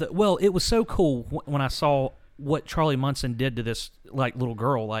 it was so cool when I saw what Charlie Munson did to this like little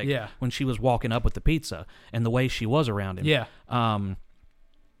girl, like when she was walking up with the pizza and the way she was around him.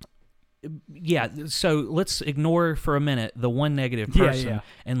 So let's ignore for a minute the one negative person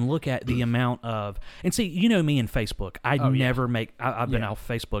and look at the amount of, and see, me and Facebook, I've been off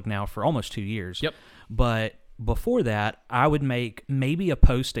Facebook now for almost 2 years. Yep. But before that, I would make maybe a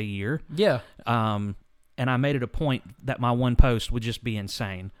post a year. Yeah. And I made it a point that my one post would just be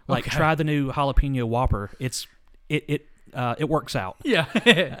insane. Like, try the new jalapeno Whopper. It works out. Yeah.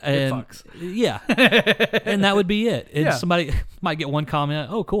 And, fucks. Yeah. And that would be it. And somebody might get one comment,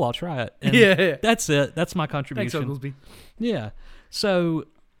 oh, cool, I'll try it. And that's it. That's my contribution. Thanks, Oglesby. Yeah. So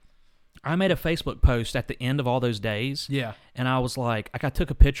I made a Facebook post at the end of all those days. Yeah. And I was like, I took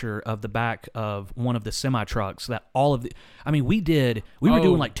a picture of the back of one of the semi trucks that we were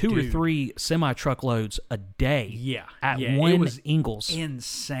doing like 2 or 3 semi truck loads a day. Yeah. At It one was Ingles.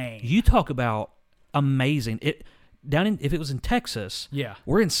 insane. You talk about amazing. If it was in Texas,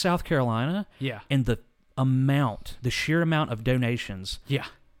 we're in South Carolina. Yeah. And the sheer amount of donations. Yeah.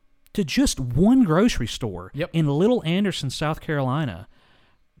 To just one grocery store in Little Anderson, South Carolina,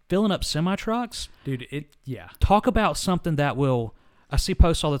 filling up semi-trucks. Dude, Talk about something that will, I see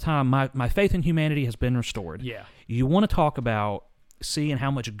posts all the time, my faith in humanity has been restored. Yeah. You want to talk about seeing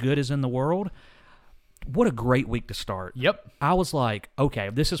how much good is in the world? What a great week to start. Yep. I was like, okay,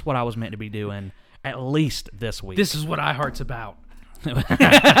 this is what I was meant to be doing at least this week. This is what iHeart's about.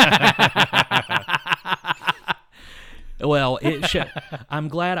 Well, I'm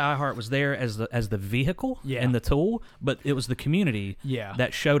glad iHeart was there as the vehicle and the tool, but it was the community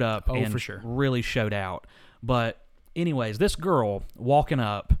that showed up and for sure. really showed out. But anyways, this girl walking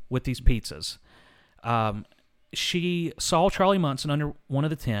up with these pizzas, she saw Charlie Munson under one of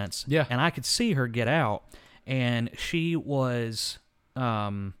the tents, and I could see her get out, and she was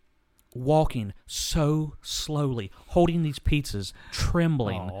walking so slowly, holding these pizzas,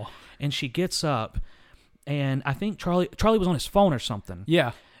 trembling. Aww. And she gets up, and I think Charlie was on his phone or something.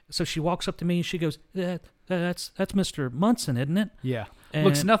 Yeah. So she walks up to me and she goes, "That's Mr. Munson, isn't it?" Yeah. And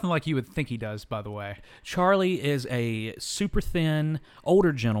looks nothing like you would think he does, by the way. Charlie is a super thin,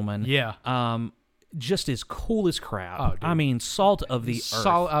 older gentleman. Yeah. Just as cool as crap. Oh, dude. I mean, salt of the earth.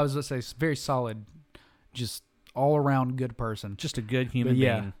 I was going to say, very solid, just all around good person. Just a good human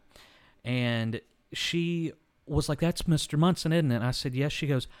being. And she was like, "That's Mr. Munson, isn't it?" And I said, "Yes." She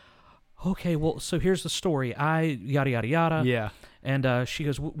goes, "Okay, well, so here's the story. Yada, yada, yada." Yeah. And she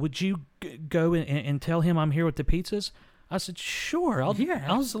goes, "Would you go and tell him I'm here with the pizzas?" I said, "Sure, I'll do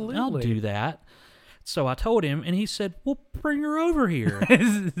that." So I told him, and he said, "Well, bring her over here."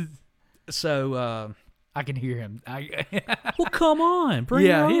 So I can hear him. well, come on, bring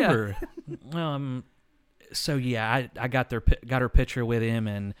her over. So yeah, I got her picture with him,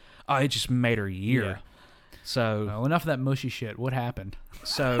 and it just made her year. Yeah. So well, enough of that mushy shit. What happened?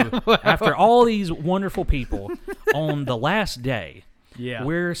 So after all these wonderful people, on the last day,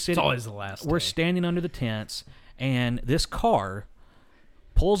 we're sitting. It's always the last. We're standing under the tents, and this car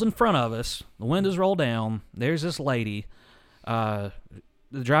pulls in front of us. The windows roll down. There's this lady. The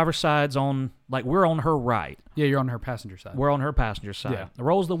driver's side's on, like, we're on her right. Yeah, you're on her passenger side. We're on her passenger side. Yeah.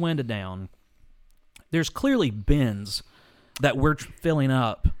 Rolls the window down. There's clearly bins that we're filling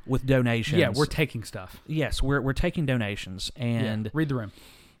up with donations. Yeah, we're taking stuff. Yes, we're taking donations. And read the room.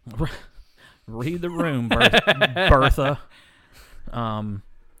 Read the room, Bertha.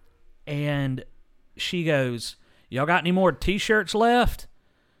 And she goes, "Y'all got any more T-shirts left?"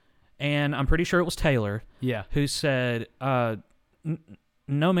 And I'm pretty sure it was Taylor. Yeah. Who said,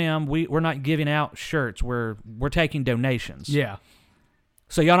 "No, ma'am, we're not giving out shirts. We're taking donations." Yeah.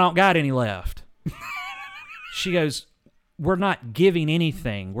 "So y'all don't got any left?" She goes, "We're not giving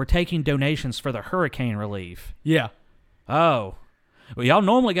anything. We're taking donations for the hurricane relief." Yeah. "Oh. Well, y'all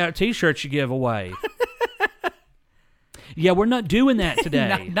normally got T-shirts you give away." "Yeah, we're not doing that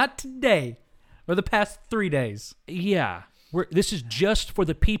today." Not today. Or the past 3 days. "Yeah. This is just for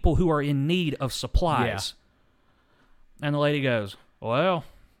the people who are in need of supplies." Yeah. And the lady goes, "Well,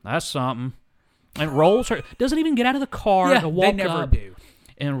 that's something." And rolls her, doesn't even get out of the car to walk up. They never do.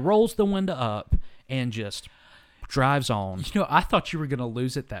 And rolls the window up and just drives on. You know, I thought you were going to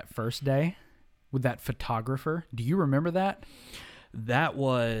lose it that first day with that photographer. Do you remember that? That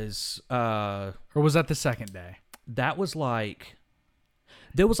was... or was that the second day? That was like...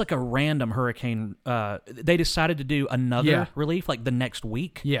 There was like a random hurricane. They decided to do another relief like the next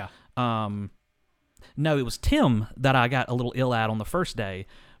week. Yeah. No, it was Tim that I got a little ill at on the first day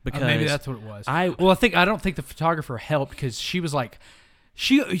because maybe that's what it was. I don't think the photographer helped because she was like,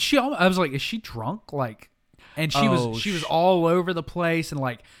 I was like, is she drunk? Like, and she was all over the place and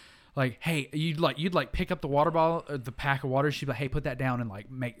like, hey, you'd pick up the water bottle or the pack of water. She'd be like, hey, put that down and like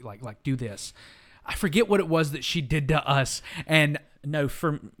make like do this. I forget what it was that she did to us, and no,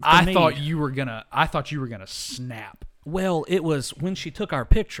 for I me, thought you were gonna snap. Well, it was when she took our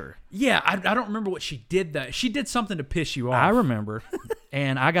picture. Yeah, I don't remember what she did. That she did something to piss you off. I remember,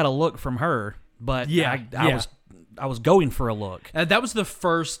 and I got a look from her, but I was going for a look. That was the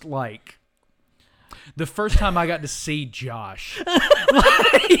first time I got to see Josh.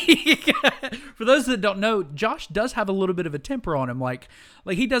 For those that don't know, Josh does have a little bit of a temper on him. Like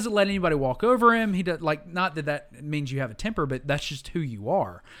he doesn't let anybody walk over him. He does not that means you have a temper, but that's just who you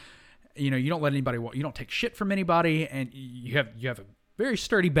are. You know, you don't let anybody walk. You don't take shit from anybody, and you have a very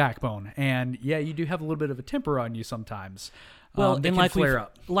sturdy backbone. And yeah, you do have a little bit of a temper on you sometimes. Well, and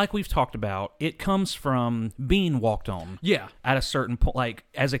like we've talked about, it comes from being walked on. Yeah. At a certain point, like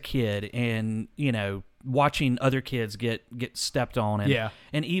as a kid, and watching other kids get stepped on,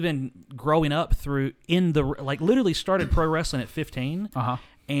 and even growing up literally started pro wrestling at 15,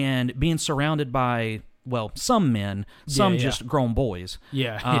 and being surrounded by some men, some just grown boys.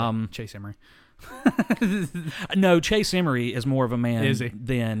 Yeah. Chase Emery. No, Chase Emery is more of a man is he?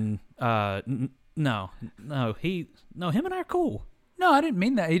 than No, him and I are cool. No, I didn't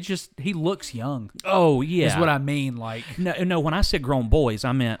mean that. He looks young. Oh, yeah. Is what I mean. Like no. When I said grown boys,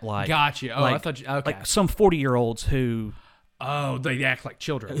 I meant like. Gotcha. Oh, I thought you. Okay. Like some 40-year-olds who. Oh, they act like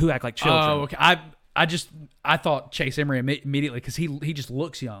children. Who act like children. Oh, okay. I thought Chase Emery immediately because he just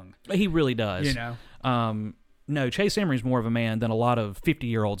looks young. He really does. No, Chase Emery's more of a man than a lot of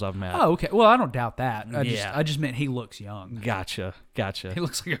 50-year-olds I've met. Oh, okay. Well, I don't doubt that. Yeah. I just meant he looks young. Gotcha. He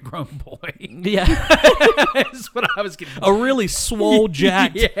looks like a grown boy. Yeah. That's what I was getting. A really swole,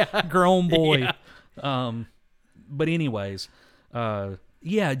 jacked, Yeah. grown boy. Yeah. But anyways,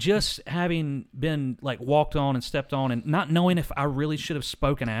 yeah, just having been like walked on and stepped on and not knowing if I really should have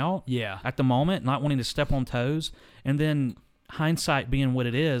spoken out Yeah. at the moment, not wanting to step on toes, and then hindsight being what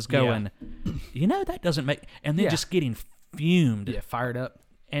it is, going, that doesn't make, and then Yeah. just getting fumed. Yeah, fired up.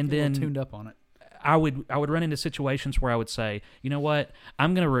 And A little then tuned up on it. I would run into situations where I would say, you know what,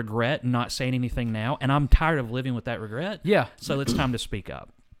 I'm going to regret not saying anything now, and I'm tired of living with that regret. Yeah. So it's time to speak up.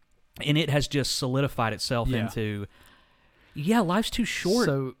 And it has just solidified itself Yeah. into, life's too short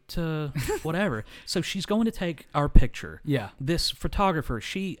to whatever. So she's going to take our picture. Yeah. This photographer,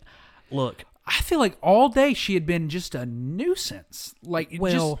 look, I feel like all day she had been just a nuisance. Like,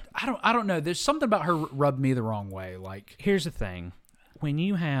 Well- I don't know. There's something about her rubbed me the wrong way. Like, here's the thing. When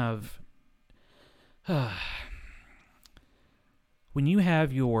you have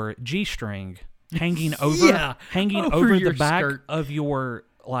your G-string hanging over Yeah, over the your back skirt. of your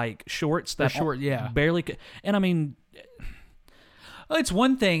like shorts that short, yeah. barely and I mean it's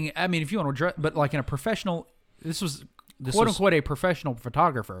one thing. I mean, if you want to dress, but like in a professional, this was quote unquote a professional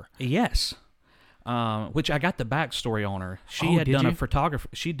photographer. yes. Which I got the backstory on her. She Oh, had did done you? a photography.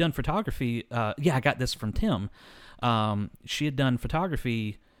 She'd done photography. I got this from Tim. She had done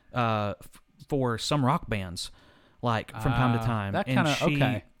photography for some rock bands, like from time to time. That And kind of she-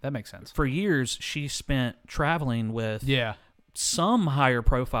 okay. That makes sense. For years, she spent traveling with Yeah. some higher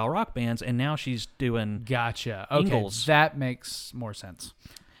profile rock bands, and now she's doing. Gotcha. Okay, Ingalls. that makes more sense.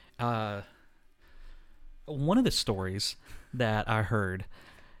 One of the stories that I heard.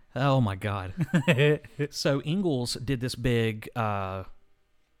 Oh my God! So Ingalls did this big,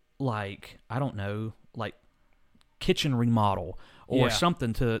 like I don't know, like kitchen remodel or Yeah.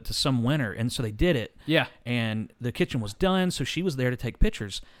 something to some winter, and so they did it. Yeah. And the kitchen was done, so she was there to take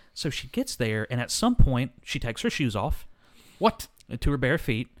pictures. So she gets there, and at some point, she takes her shoes off What? to her bare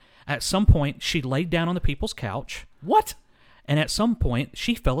feet. At some point, she laid down on the people's couch, What? and at some point,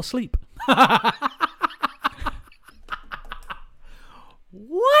 she fell asleep.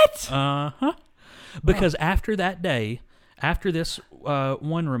 What? Because after that day, after this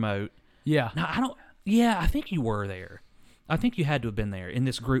one remote, Yeah. now I don't. Yeah, I think you were there. I think you had to have been there in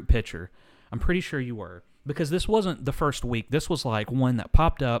this group picture. I'm pretty sure you were, because this wasn't the first week. This was like one that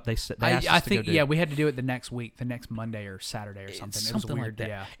popped up. They said they asked us I to think go do. we had to do it the next week, the next Monday or Saturday or something. It was something weird. like that.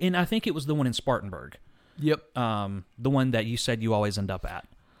 Yeah. And I think it was the one in Spartanburg. Yep. The one that you said you always end up at.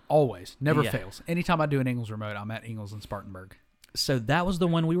 Always. Never Yeah. fails. Anytime I do an Ingalls remote, I'm at Ingalls in Spartanburg. So that was the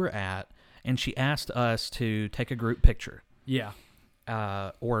one we were at, and she asked us to take a group picture. Yeah.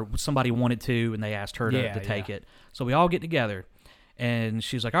 Or somebody wanted to, and they asked her to Yeah, take yeah. it. So we all get together, and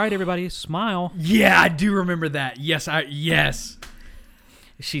she's like, all right, everybody, smile. Yeah, I do remember that. Yes.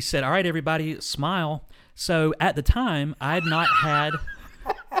 She said, all right, everybody, smile. So at the time, I had not had...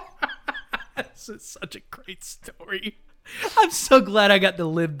 This is such a great story. I'm so glad I got to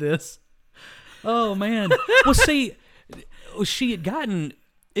live this. Oh, man. Well, see, she had gotten...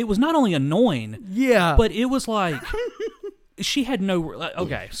 It was not only annoying, Yeah. but it was like... She had no...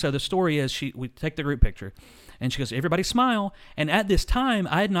 Okay, so the story is we take the group picture, and she goes, everybody smile. And at this time,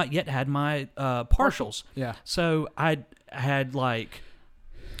 I had not yet had my partials. Yeah. So I had like...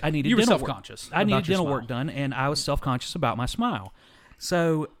 I needed You were dental work. self-conscious I needed about your dental smile. work done, and I was self-conscious about my smile.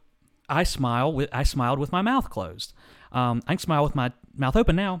 So I smiled with my mouth closed. I can smile with my mouth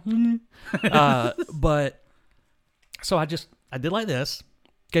open now. But so I did like this,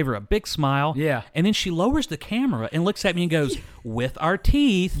 gave her a big smile. Yeah. And then she lowers the camera and looks at me and goes, with our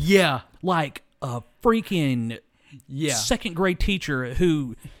teeth, Yeah. like a freaking Yeah. second grade teacher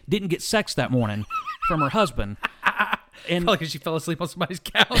who didn't get sex that morning from her husband. And Probably because she fell asleep on somebody's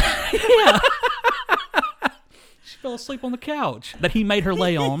couch. she fell asleep on the couch that he made her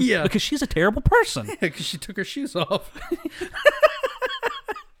lay on Yeah. because she's a terrible person. Because she took her shoes off.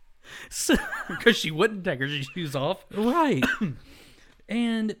 So, Because she wouldn't take her shoes off. right.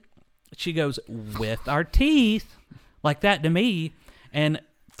 And she goes, with our teeth, like that to me. And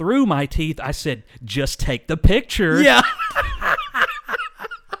through my teeth, I said, just take the picture. Yeah.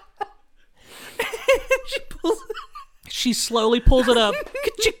 She slowly pulls it up.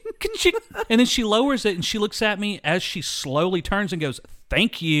 Ka-chick, ka-chick. And then she lowers it and she looks at me as she slowly turns and goes,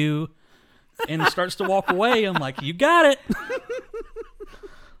 thank you. And starts to walk away. I'm like, you got it.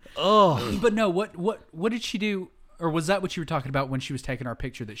 Oh. But no, what did she do? Or was that what you were talking about when she was taking our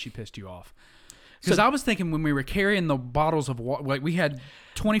picture that she pissed you off? Because I was thinking when we were carrying the bottles of water, like we had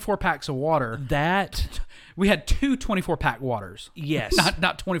 24 packs of water. We had 2 24-pack waters. Yes.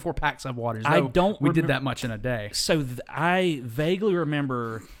 Not 24 packs of waters. We did that much in a day. So I vaguely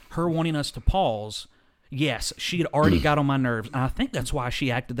remember her wanting us to pause. Yes, she had already got on my nerves. And I think that's why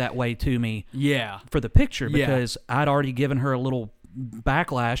she acted that way to me for the picture, because I'd already given her a little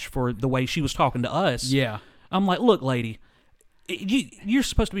backlash for the way she was talking to us. Yeah. I'm like, look, lady, you're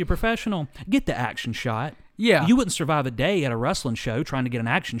supposed to be a professional. Get the action shot. Yeah. You wouldn't survive a day at a wrestling show trying to get an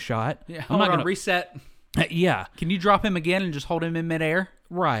action shot. Yeah. I'm not going to reset. Yeah. Can you drop him again and just hold him in midair?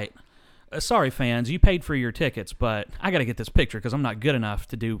 Right. Sorry, fans, you paid for your tickets, but I got to get this picture because I'm not good enough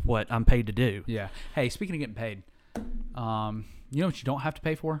to do what I'm paid to do. Yeah. Hey, speaking of getting paid, you know what you don't have to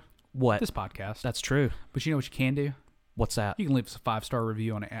pay for? What? This podcast. That's true. But you know what you can do? What's that? You can leave us a 5-star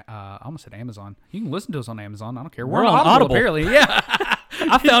review on, I almost said Amazon. You can listen to us on Amazon. I don't care. We're on Audible. Apparently. Yeah.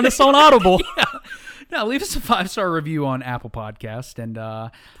 I found us on Audible. Yeah. No, leave us a 5-star review on Apple Podcast. And,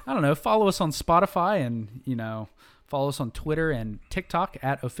 I don't know, follow us on Spotify and, follow us on Twitter and TikTok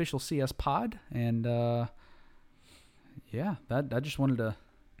at OfficialCSPod. And, yeah, I just wanted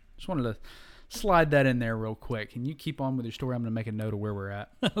to slide that in there real quick. And you keep on with your story. I'm going to make a note of where we're at.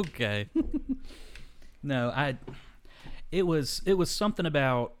 Okay. No, it was something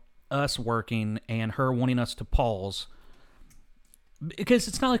about us working and her wanting us to pause. Because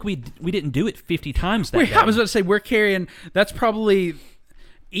it's not like we didn't do it 50 times that day. I was about to say, we're carrying, that's probably,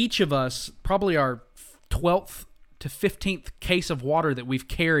 each of us, probably our 12th to 15th case of water that we've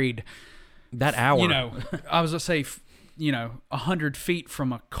carried. That hour. I was going to say, 100 feet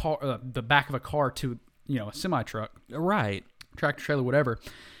from a car, the back of a car to, a semi-truck. Right. Tractor trailer, whatever.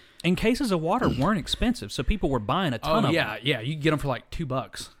 And cases of water weren't expensive, so people were buying a ton of them. Yeah. You can get them for like $2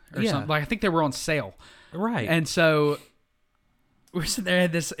 or something. Like, I think they were on sale. Right. And so we're sitting there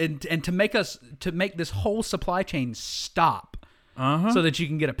at this, and to make this whole supply chain stop so that you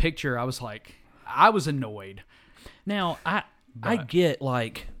can get a picture, I was annoyed. Now, I get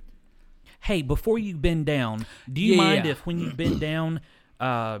like, hey, before you bend down, do you mind if when you bend down,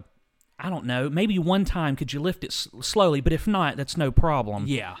 I don't know, maybe one time could you lift it slowly, but if not, that's no problem.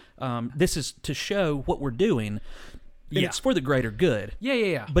 Yeah. This is to show what we're doing. And it's for the greater good.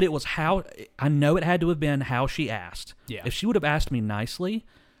 Yeah. But it was I know it had to have been how she asked. Yeah. If she would have asked me nicely,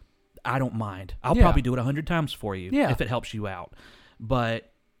 I don't mind. I'll probably do it 100 times for you if it helps you out.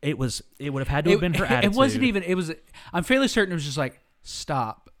 But it would have had to have been her attitude. It wasn't even, I'm fairly certain it was just like,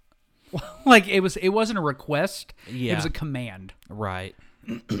 stop. Like, it wasn't a request. Yeah. It was a command. Right.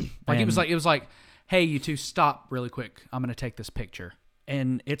 Like, it was like, hey, you two, stop really quick. I'm going to take this picture.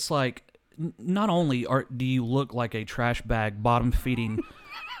 And it's like, not only do you look like a trash bag, bottom feeding,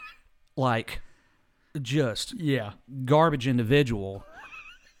 like just garbage individual,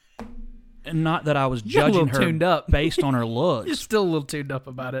 and not that I was judging her tuned up. based on her looks. You're still a little tuned up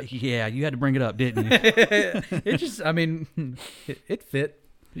about it. Yeah, you had to bring it up, didn't you? It just, it fit.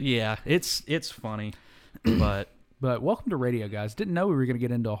 Yeah, it's funny, but welcome to radio, guys. Didn't know we were going to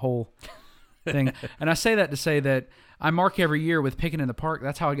get into a whole thing. And I say that to say that I mark every year with picking in the park.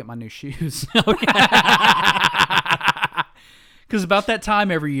 That's how I get my new shoes. Because about that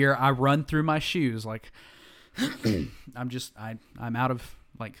time every year, I run through my shoes. Like, I'm out of,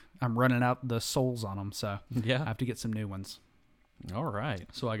 like, I'm running out the soles on them. So I have to get some new ones. All right.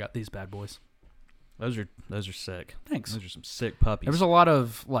 So I got these bad boys. Those are sick. Thanks. Those are some sick puppies. There was a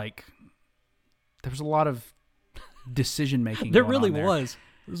lot of decision making. There really was.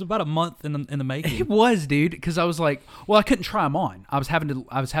 It was about a month in the making. It was, dude, because I was like, well, I couldn't try them on. I was having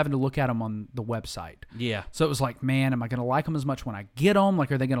to look at them on the website. Yeah. So it was like, man, am I going to like them as much when I get them?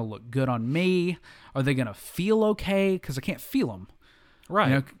 Like, are they going to look good on me? Are they going to feel okay? Because I can't feel them.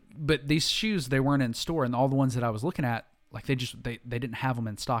 Right. But these shoes, they weren't in store, and all the ones that I was looking at, like, they didn't have them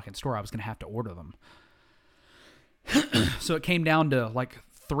in stock in store. I was going to have to order them. So it came down to like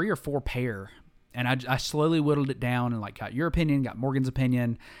 3 or 4 pair. And I slowly whittled it down and like got your opinion, got Morgan's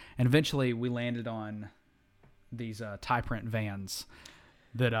opinion, and eventually we landed on these tie print Vans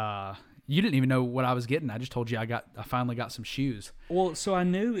that you didn't even know what I was getting. I just told you I finally got some shoes. Well, so I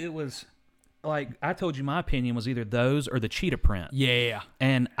knew it was like I told you my opinion was either those or the cheetah print. Yeah.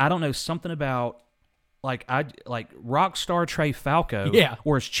 And I don't know, something about like Rockstar Trey Falco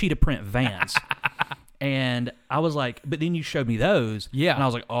or his cheetah print Vans. And I was like, but then you showed me those. Yeah. And I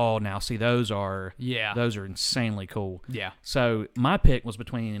was like, oh, now see, those are insanely cool. Yeah. So my pick was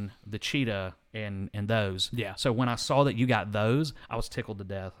between the cheetah and those. Yeah. So when I saw that you got those, I was tickled to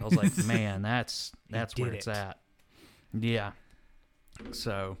death. I was like, man, that's where it's at. Yeah.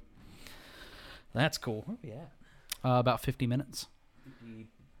 So that's cool. Where are we at? About 50 minutes.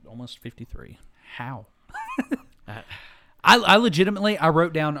 Almost 53. how? I legitimately, I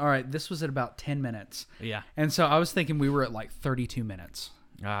wrote down, all right, this was at about 10 minutes. Yeah. And so I was thinking we were at like 32 minutes.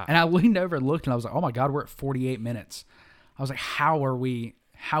 Ah. And I leaned over and looked, and I was like, oh my God, we're at 48 minutes. I was like, how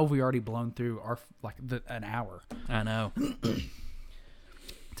have we already blown through an hour? I know.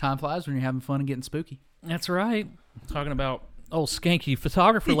 Time flies when you're having fun and getting spooky. That's right. Talking about old skanky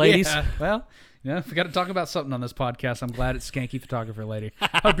photographer ladies. Yeah. Well, if we got to talk about something on this podcast, I'm glad it's Skanky Photographer Lady.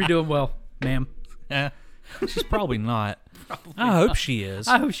 Hope you're doing well, ma'am. She's probably not. I hope she is.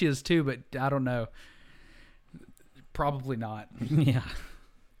 I hope she is too, but I don't know. Probably not. Yeah.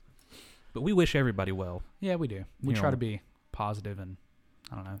 But we wish everybody well. Yeah, we do. We try to be positive, and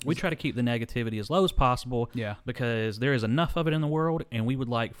I don't know. We try to keep the negativity as low as possible. Yeah. Because there is enough of it in the world, and we would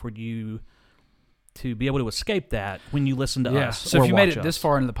like for you to be able to escape that when you listen to us. So or if you made watch it us. this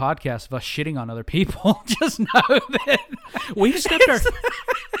far into the podcast of us shitting on other people, just know that we've stepped our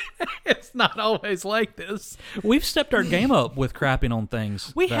it's not always like this. we've stepped our game up with crapping on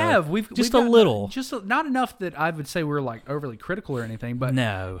things. We though. have. We've just we've a got- little. just not enough that I would say we're like overly critical or anything. But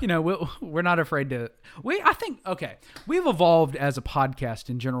No. we're not afraid to. I think we've evolved as a podcast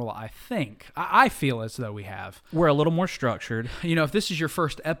in general. I think I feel as though we have. We're a little more structured. If this is your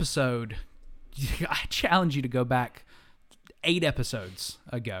first episode, I challenge you to go back 8 episodes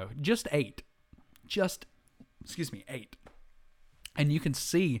ago. Just 8. Excuse me, 8. And you can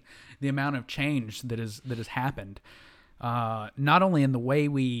see the amount of change that has happened. Not only in the way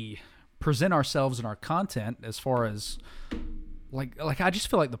we present ourselves and our content, as far as like I just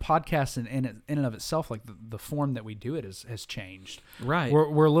feel like the podcast in and of itself, like the form that we do it has changed. Right.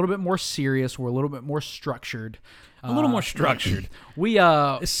 We're a little bit more serious. We're a little bit more structured. A little more structured.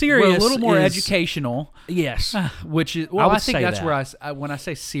 Serious. We're a little more is- educational. Yes. Which is I would I think say that's that. where when I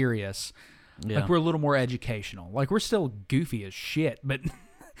say serious, Yeah. like we're a little more educational. Like we're still goofy as shit, but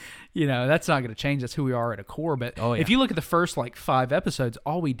that's not going to change. That's who we are at a core. But Oh, yeah. if you look at the first 5 episodes,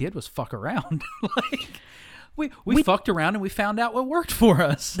 all we did was fuck around. we fucked around and we found out what worked for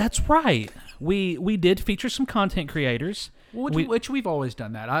us. That's right. We did feature some content creators. Which we've always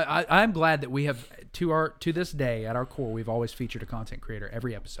done that. I'm glad that we have to this day at our core we've always featured a content creator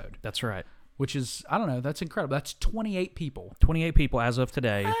every episode. That's right. Which is, I don't know, that's incredible. That's 28 people. 28 people as of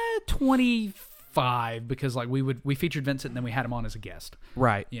today. 25 because we featured Vincent and then we had him on as a guest.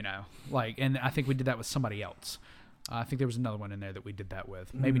 Right. And I think we did that with somebody else. I think there was another one in there that we did that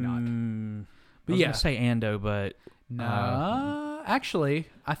with. Maybe not. But I was gonna say Ando, but No, actually,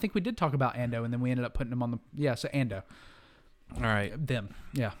 I think we did talk about Ando and then we ended up putting him on so Ando. all right. Them.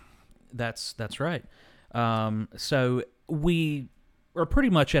 Yeah. That's right. So we are pretty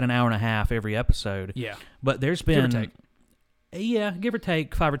much at an hour and a half every episode. Yeah. But there's Give or been take. Yeah, give or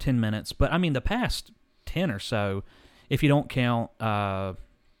take 5 or 10 minutes. But I mean, the past 10 or so, if you don't count when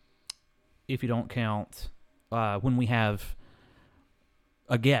we have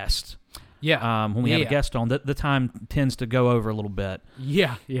a guest. Yeah. When we have a guest on, the time tends to go over a little bit.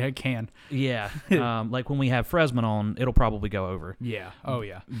 Yeah, it can. Yeah. Like when we have Fresman on, it'll probably go over. Yeah. Oh,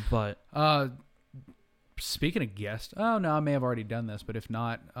 yeah. But Speaking of guests, oh, no, I may have already done this, but if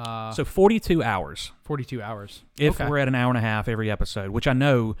not... so 42 hours. 42 hours. If Okay. we're at an hour and a half every episode, which I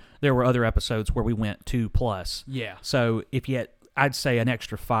know there were other episodes where we went 2+. Yeah. So if you had, I'd say an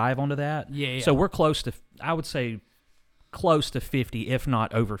extra 5 onto that. Yeah. So we're close to, I would say, close to 50, if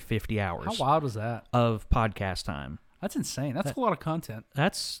not over 50 hours How wild was that? of podcast time. That's insane. That's a lot of content.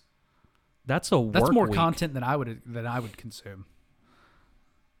 That's That's work more week. content than I would consume.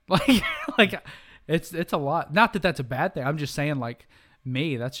 Like it's a lot. Not that that's a bad thing. I'm just saying,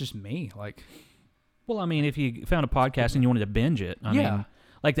 me. That's just me. Well, I mean, if you found a podcast and you wanted to binge it, I Yeah. mean,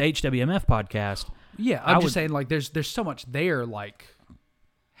 like the HWMF podcast. Yeah, I'm just saying, there's so much there.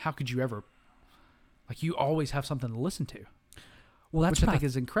 How could you ever? You always have something to listen to, Well, that's which I what think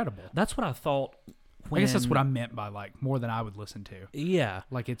is incredible. that's what I thought. I guess that's what I meant by more than I would listen to. Yeah.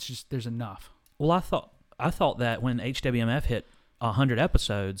 It's just there's enough. Well, I thought that when HWMF hit 100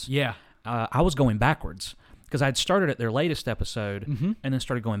 episodes, Yeah. I was going backwards because I'd started at their latest episode Mm-hmm. and then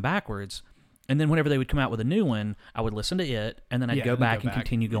started going backwards. And then whenever they would come out with a new one, I would listen to it, and then I'd Yeah, go and then back go and back.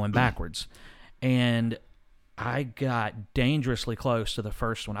 continue going backwards. And I got dangerously close to the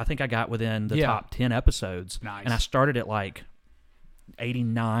first one. I think I got within the Yeah. top 10 episodes. Nice. And I started at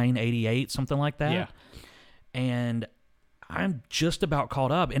 89, 88, something like that. Yeah. And I'm just about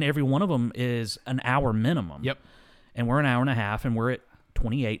caught up, and every one of them is an hour minimum. Yep. And we're an hour and a half, and we're at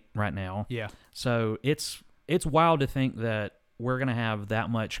 28 right now. Yeah. So it's wild to think that we're going to have that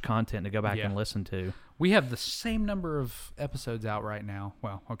much content to go back Yeah. and listen to. We have the same number of episodes out right now.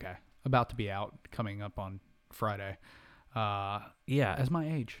 Well, okay, about to be out, coming up on Friday. Yeah. As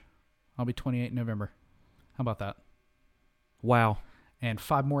my age. I'll be 28 in November. How about that? Wow. And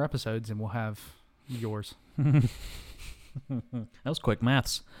 5 more episodes, and we'll have yours. That was quick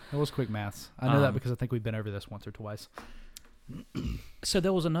maths. That was quick maths. I know that because I think we've been over this once or twice. So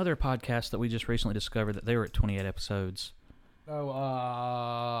there was another podcast that we just recently discovered that they were at 28 episodes. Oh,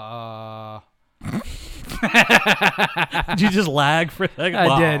 Did you just lag for a second?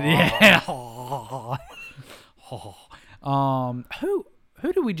 I did, yeah.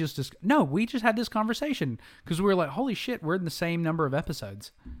 Who did we just No, we just had this conversation because we were like, holy shit, we're in the same number of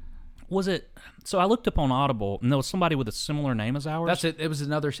episodes. Was it? So I looked up on Audible, and there was somebody with a similar name as ours. That's it. It was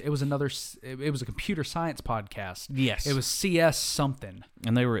a computer science podcast. Yes. It was CS something.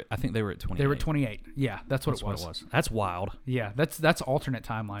 And I think they were at 28. They were at 28. Yeah, that's what it was. That's wild. Yeah, that's alternate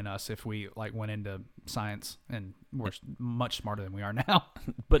timeline us if we like went into science and we're much smarter than we are now.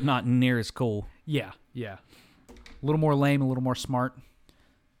 But not near as cool. Yeah. A little more lame, a little more smart.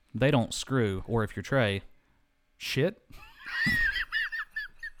 They don't screw, or if you're Trey. Shit.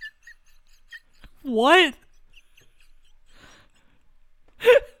 What?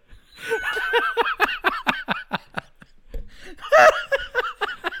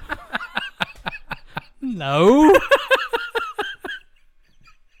 No.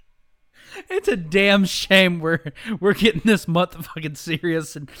 It's a damn shame we're getting this month fucking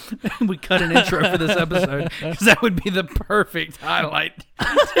serious and we cut an intro for this episode because that would be the perfect highlight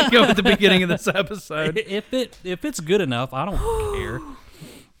to go at the beginning of this episode. If it's good enough, I don't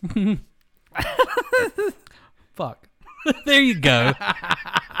care. Fuck. There you go.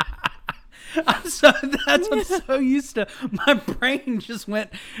 I'm so used to. My brain just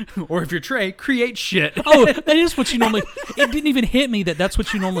went, or if you're Trey, create shit. Oh, that is what you normally. It didn't even hit me that that's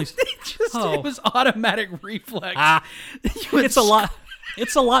what you normally. It was automatic reflex. It's a lot.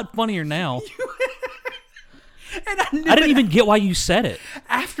 It's a lot funnier now. And I didn't even get why you said it.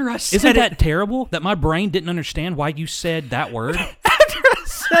 After I said Isn't it, that terrible that my brain didn't understand why you said that word? after I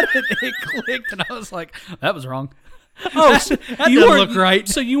said it clicked, and I was like, that was wrong. Oh, so that you doesn't weren't look right.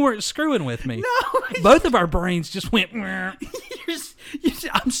 So you weren't screwing with me. No, Both of our brains just went. "Meh."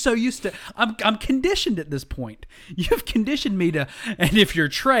 I'm so used to. I'm conditioned at this point. You've conditioned me to. And if you're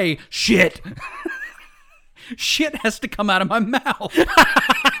Trey, shit, shit has to come out of my mouth.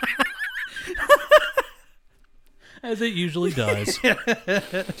 As it usually does.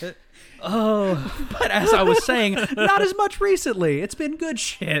 Oh, but as I was saying, not as much recently. It's been good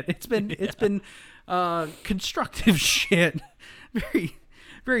shit. It's been constructive shit. Very,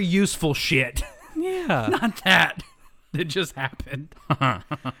 very useful shit. Yeah. Not that just happened.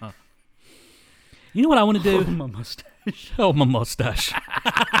 You know what I want to do? Oh, my mustache. Oh, my mustache.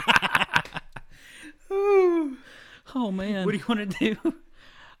 Oh, man. What do you want to do?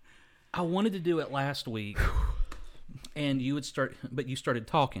 I wanted to do it last week. And you would start, but you started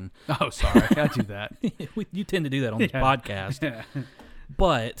talking. Oh, sorry. I do that. You tend to do that on this podcast. Yeah.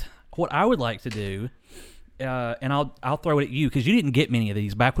 But what I would like to do, and I'll throw it at you because you didn't get many of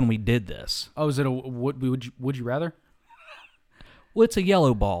these back when we did this. Oh, is it a would you rather? Well, it's a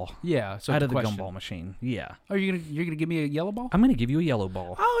yellow ball. Yeah. So out it's of a the question. gumball machine. Yeah. Oh, you're gonna give me a yellow ball? I'm going to give you a yellow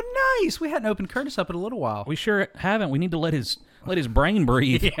ball. Oh, nice. We hadn't opened Curtis up in a little while. We sure haven't. We need to let his brain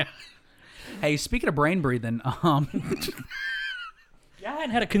breathe. Yeah. Hey, speaking of brain breathing, Yeah, I hadn't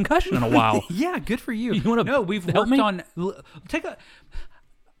had a concussion in a while. yeah, good for you. You wanna No, we've help worked me? on.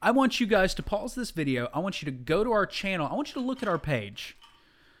 I want you guys to pause this video. I want you to go to our channel. I want you to look at our page.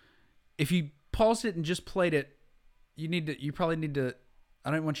 If you paused it and just played it, you probably need to.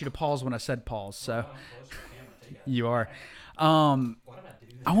 I don't want you to pause when I said pause. So you are. I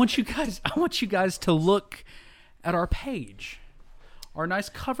want you guys to look at our page. Our nice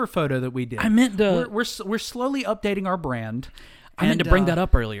cover photo that we did. I meant to. We're slowly updating our brand. I meant to bring that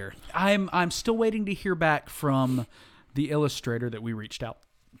up earlier. I'm still waiting to hear back from the illustrator that we reached out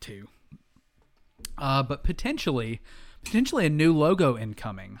to. But potentially a new logo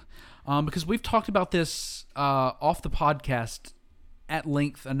incoming. Because we've talked about this off the podcast at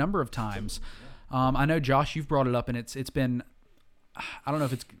length a number of times. I know, Josh, you've brought it up, and it's been, I don't know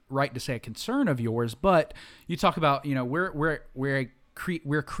if it's right to say a concern of yours, but you talk about, we're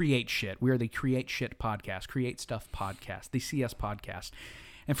Create Shit. We are the Create Shit podcast, Create Stuff podcast, the CS podcast.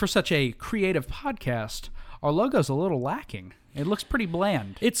 And for such a creative podcast, our logo's a little lacking. It looks pretty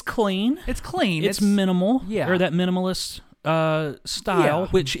bland. It's clean. It's clean. It's minimal. Yeah. Or that minimalist style, Yeah.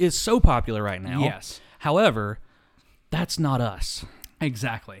 which is so popular right now. Yes. However, that's not us.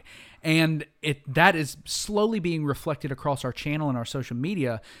 Exactly. And that is slowly being reflected across our channel and our social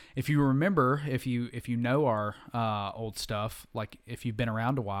media. If you remember, if you know our old stuff, like if you've been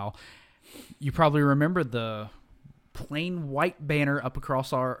around a while, you probably remember the plain white banner up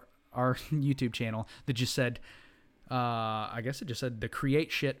across our our YouTube channel that just said, I guess it just said the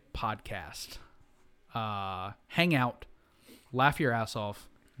Create Shit Podcast. Hang out, laugh your ass off,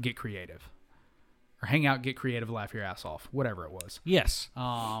 get creative. Or hang out, get creative, laugh your ass off. Whatever it was. Yes.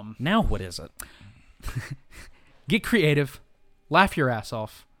 Now what is it? Get creative, laugh your ass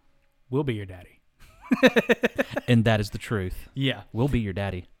off. We'll be your daddy. And that is the truth. Yeah. We'll be your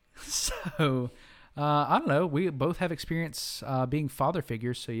daddy. So, I don't know. We both have experience being father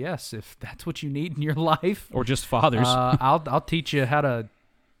figures. So yes, if that's what you need in your life, Or just fathers. I'll teach you how to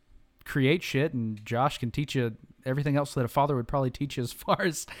create shit, and Josh can teach you everything else that a father would probably teach you as far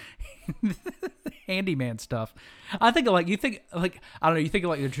as handyman stuff. I think you think like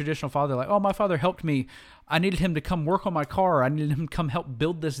the traditional father, like, oh, my father helped me. I needed him to come work on my car. I needed him to come help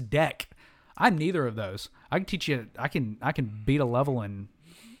build this deck. I'm neither of those. I can teach you. I can beat a level in,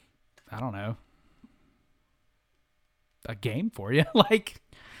 I don't know, a game for you. Like,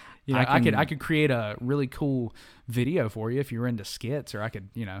 you know, I could create a really cool video for you if you're into skits, or I could,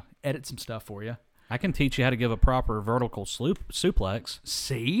 you know, edit some stuff for you. I can teach you how to give a proper vertical suplex.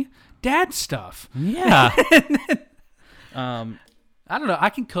 See? Dad stuff. Yeah. I don't know. I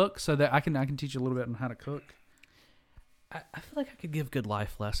can cook, so that I can teach you a little bit on how to cook. I feel like I could give good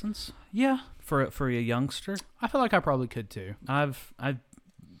life lessons Yeah. for a youngster. I feel like I probably could too. I've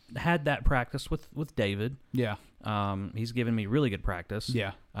had that practice with David. Yeah. He's given me really good practice.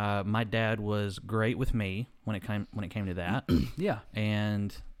 Yeah. My dad was great with me when it came to that. Yeah.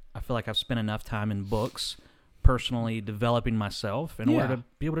 And I feel like I've spent enough time in books personally developing myself in order to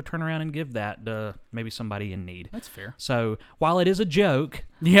be able to turn around and give that to maybe somebody in need. That's fair. So while it is a joke,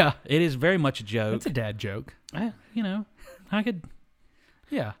 Yeah. it is very much a joke. It's a dad joke. You know, I could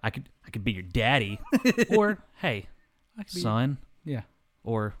be your daddy, or hey, I could be son, Yeah.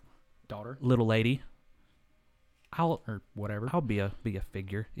 or Daughter. little lady. Or whatever. I'll be a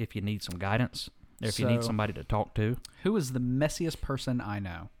figure if you need some guidance, or if you need So- somebody to talk to. Who is the messiest person I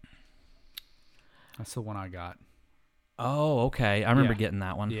know? That's the one I got. Oh, okay. I remember Yeah. getting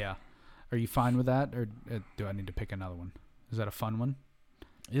that one. Yeah. Are you fine with that, or do I need to pick another one? Is that a fun one?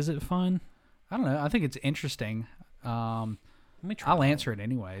 Is it fun? I don't know. I think it's interesting. Let me try. I'll answer it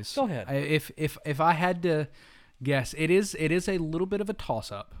anyways. Go ahead. If I had to guess, it is a little bit of a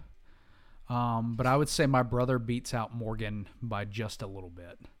toss up. But I would say my brother beats out Morgan by just a little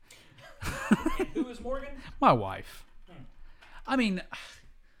bit. Who is Morgan? My wife. I mean,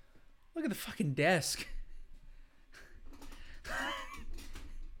 look at the fucking desk.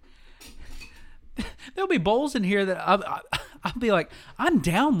 There'll be bowls in here that I'll be like, I'm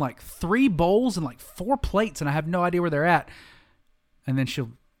down like 3 bowls and like 4 plates, and I have no idea where they're at. And then she'll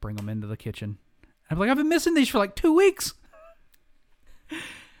bring them into the kitchen. I'm like, I've been missing these for like 2 weeks.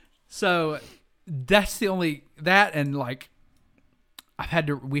 So that's the only that, and like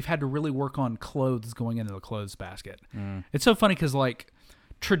we've had to really work on clothes going into the clothes basket. It's so funny because like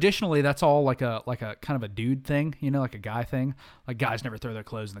traditionally that's all like a kind of a dude thing, you know, like a guy thing. Like guys never throw their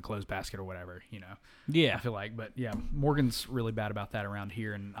clothes in the clothes basket or whatever, you know. Yeah. I feel like, but yeah, Morgan's really bad about that around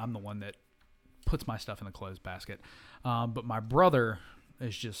here, and I'm the one that puts my stuff in the clothes basket. But my brother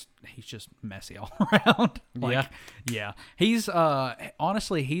is he's just messy all around. Like, yeah. He's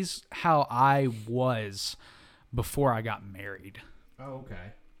honestly, he's how I was before I got married. Oh,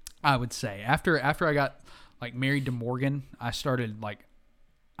 okay. I would say after I got like married to Morgan, I started like,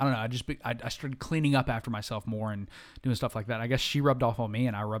 I don't know, I started cleaning up after myself more and doing stuff like that. I guess she rubbed off on me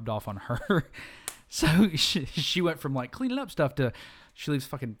and I rubbed off on her. So she went from like cleaning up stuff to she leaves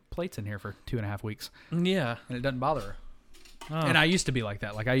fucking plates in here for 2.5 weeks. Yeah. And it doesn't bother her. Oh. And I used to be like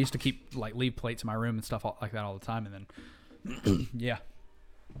that. Like I used to leave plates in my room and stuff like that all the time. And then, yeah.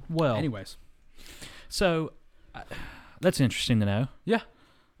 Well. Anyways. So that's interesting to know. Yeah.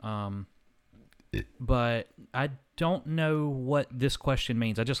 But I don't know what this question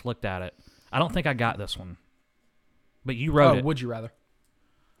means. I just looked at it. I don't think I got this one. But you wrote it. Would you rather?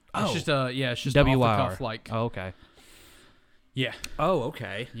 Oh. It's just it's just WIR. off the cuff, like. Oh, okay. Yeah. Oh,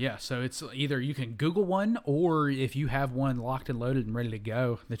 okay. Yeah, so it's either you can Google one, or if you have one locked and loaded and ready to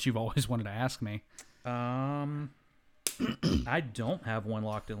go that you've always wanted to ask me. I don't have one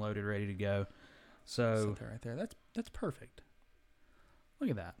locked and loaded ready to go. So right there. That's perfect. Look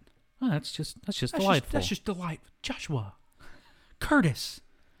at that. oh, that's just delightful. That's just delightful. Joshua. Curtis,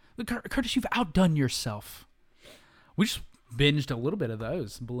 you've outdone yourself. We just binged a little bit of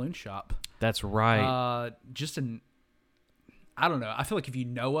those. Balloon Shop. That's right. I don't know. I feel like if you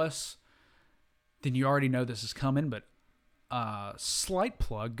know us, then you already know this is coming, but slight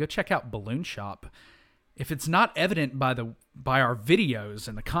plug, go check out Balloon Shop. If it's not evident by our videos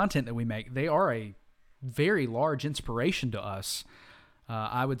and the content that we make, they are a very large inspiration to us.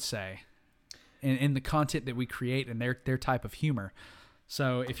 I would say, in the content that we create and their type of humor.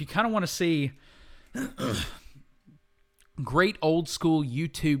 So if you kind of want to see great old school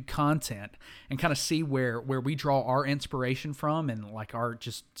YouTube content and kind of see where we draw our inspiration from and like our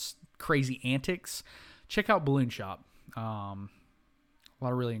just crazy antics, check out Balloon Shop. A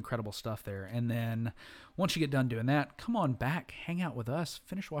lot of really incredible stuff there. And then once you get done doing that, come on back, hang out with us,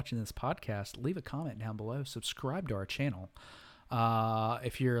 finish watching this podcast, leave a comment down below, subscribe to our channel.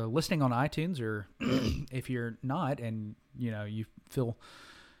 If you're listening on iTunes, or if you're not and you feel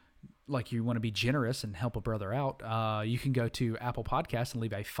like you want to be generous and help a brother out, you can go to Apple Podcasts and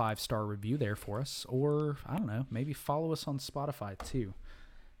leave a 5-star review there for us, or I don't know, maybe follow us on Spotify too.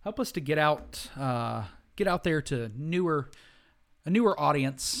 Help us to get out there to a newer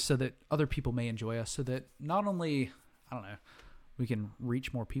audience, so that other people may enjoy us, so that not only, I don't know, we can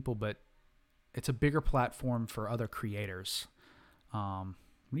reach more people, but it's a bigger platform for other creators. What are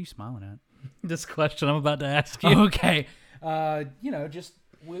you smiling at? This question I'm about to ask you. Okay. Just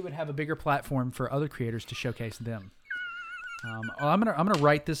we would have a bigger platform for other creators to showcase them. I'm gonna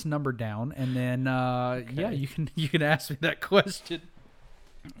write this number down, and then yeah, you can ask me that question.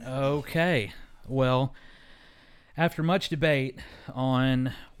 Okay. Well, after much debate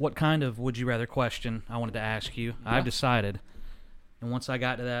on what kind of would you rather question I wanted to ask you, Yeah. I've decided. And once I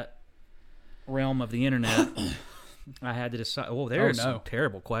got to that realm of the internet, I had to decide. Oh, there's some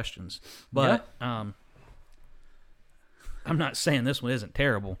terrible questions. But I'm not saying this one isn't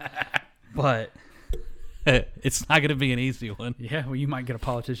terrible, but it's not going to be an easy one. Yeah, well, you might get a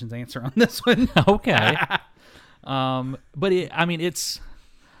politician's answer on this one. Okay. But it's...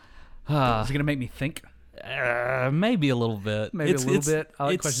 Is it going to make me think? Maybe a little bit. Maybe a little bit. I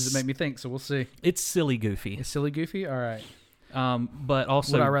like questions that make me think, so we'll see. It's silly goofy. It's silly goofy? All right. But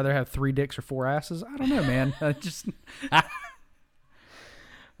also... Would I rather have 3 dicks or 4 asses? I don't know, man.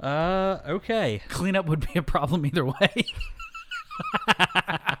 Okay. Cleanup would be a problem either way.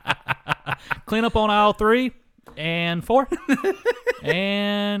 Clean up on aisle 3 and 4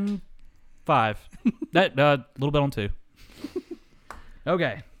 and 5. That a little bit on 2.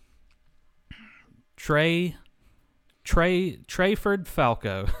 Okay. Trayford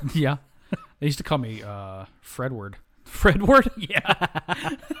Falco. Yeah. They used to call me Fredward. Fredward?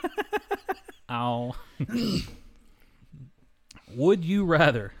 Yeah. Ow. Would you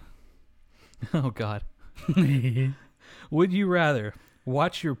rather... Oh, God. Would you rather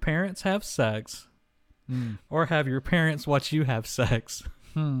watch your parents have sex or have your parents watch you have sex?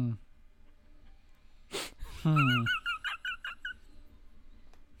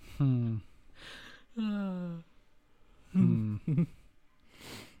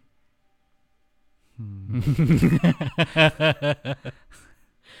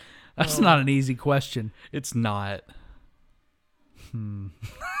 That's not an easy question. It's not.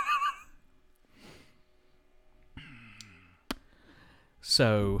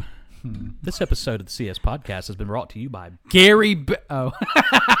 So, this episode of the CS Podcast has been brought to you by... Gary... I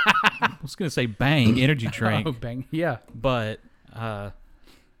was going to say Bang Energy Drink. Oh, Bang. Yeah. But while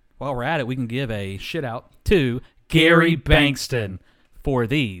we're at it, we can give a Shit out. to Gary Bankston for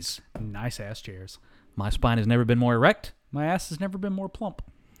these. Nice ass chairs. My spine has never been more erect. My ass has never been more plump.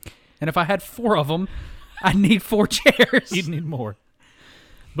 And if I had 4 of them, I'd need 4 chairs. You'd need more.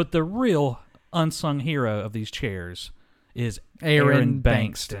 But the real unsung hero of these chairs is Erin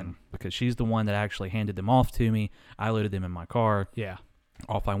Bankston, because she's the one that actually handed them off to me. I loaded them in my car. Yeah.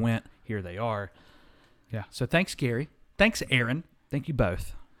 Off I went. Here they are. Yeah. So thanks, Gary. Thanks, Erin. Thank you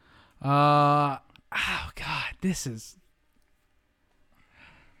both. Oh, God. This is...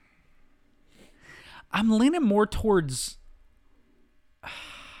 I'm leaning more towards...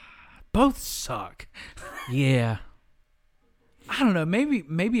 Both suck. Yeah. I don't know.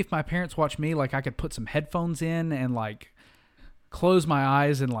 Maybe if my parents watch me, like, I could put some headphones in and, like, close my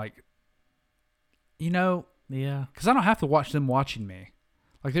eyes and, like, Yeah. because I don't have to watch them watching me.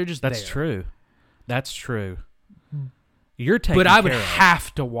 Like, they're just That's there. true. That's true. You're taking But I would care of.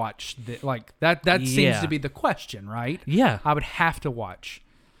 have to watch like that. That seems Yeah. to be the question, right? Yeah. I would have to watch.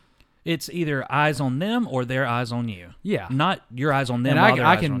 It's either eyes on them or their eyes on you. Yeah. Not your eyes on them. And while their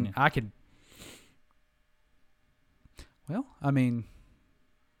I eyes are on you. could. Well, I mean,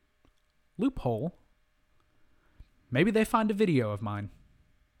 loophole. Maybe they find a video of mine.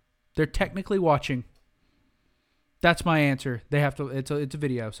 They're technically watching. That's my answer. They have to. It's a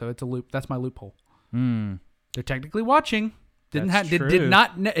video, so it's a loop. That's my loophole. They're technically watching. That's true. Did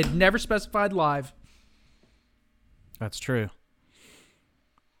not. It never specified live. That's true.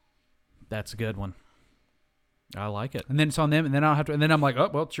 That's a good one. I like it. And then it's on them, and then I don't have to. And then I'm like, oh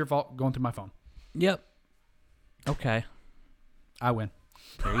well, it's your fault. Going through my phone. Yep. Okay. I win.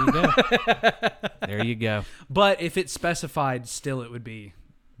 There you go. There you go. But if it's specified, still it would be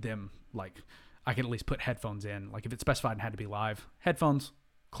them. Like, I could at least put headphones in. Like, if it's specified and had to be live, headphones,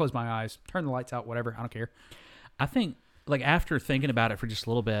 close my eyes, turn the lights out, whatever. I don't care. I think, like, after thinking about it for just a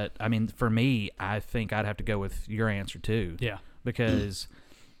little bit, I mean, for me, I think I'd have to go with your answer too. Yeah. Because,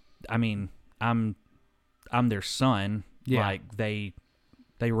 I mean, I'm their son. Yeah. Like, they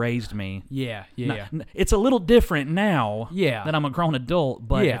raised me. Yeah. It's a little different now. Yeah. That I'm a grown adult,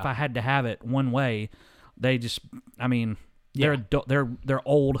 but Yeah. if I had to have it one way, they just, I mean, Yeah. they're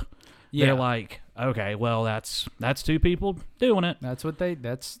old. Yeah. They're like, okay, well, that's two people doing it. That's what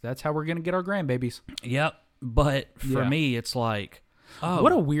that's how we're gonna get our grandbabies. Yep. But for Yeah. me, it's like, oh,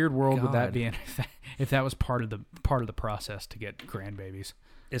 What a weird world would that God. be in if that was part of the process to get grandbabies.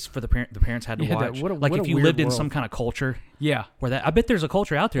 it's for the parents had to Yeah, watch. what a like if you weird lived in world. some kind of culture Yeah. where that, I bet there's a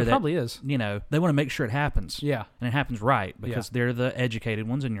culture out there There that probably is. you know, they want to make sure it happens. Yeah. And it happens right because they're the educated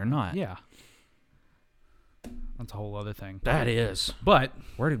ones and you're not. Yeah. That's a whole other thing. That is. But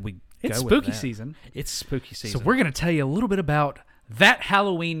Where did we it's go with spooky that? season. It's spooky season. So we're gonna tell you a little bit about that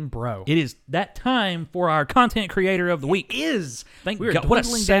Halloween bro. It is that time for our content creator of the week. is. Thank We're God. What a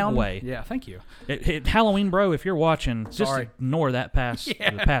dwindling down. segue. Yeah, thank you. Halloween, bro, if you're watching, just Sorry. ignore that past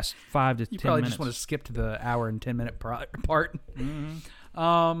the past 5 to 10 You probably minutes. just want to skip to the hour and 10-minute part.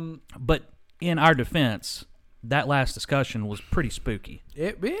 But in our defense, that last discussion was pretty spooky.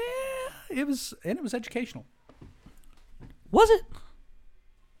 It was educational. Was it?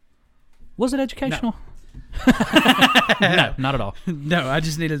 Was it educational? No, not at all. No, I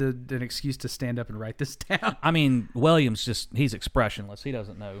just needed an excuse to stand up and write this down. I mean, Williams he's expressionless. He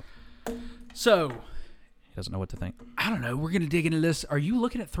doesn't know. So, He doesn't know what to think. I don't know. We're going to dig into this. Are you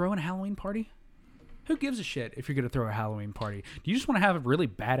looking at throwing a Halloween party? Who gives a shit if you're going to throw a Halloween party? Do you just want to have really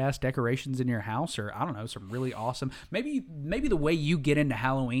badass decorations in your house, or I don't know, some really awesome? Maybe the way you get into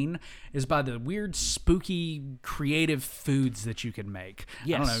Halloween is by the weird, spooky, creative foods that you can make. I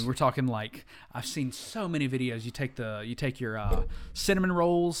Yes. don't know. We're talking like I've seen so many videos. You take your cinnamon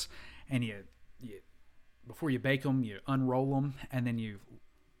rolls and you before you bake them, you unroll them and then you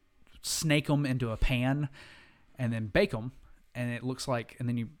snake them into a pan and then bake them, and it looks like, and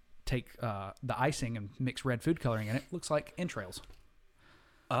then you take the icing and mix red food coloring in it. Looks like entrails.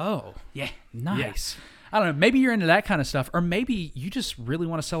 Oh, Yeah. nice. I don't know. Maybe you're into that kind of stuff, or maybe you just really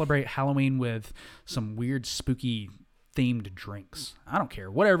want to celebrate Halloween with some weird, spooky themed drinks. I don't care.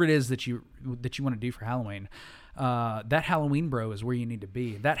 Whatever it is that you want to do for Halloween, that Halloween Bro is where you need to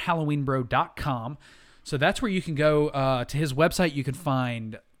be. ThatHalloweenBro.com. So that's where you can go to his website. You can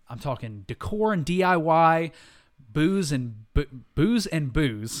find, I'm talking decor and DIY, booze and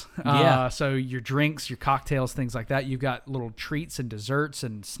booze. Yeah. So your drinks, your cocktails, things like that. You've got little treats and desserts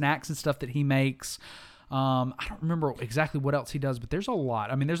and snacks and stuff that he makes. I don't remember exactly what else he does, but there's a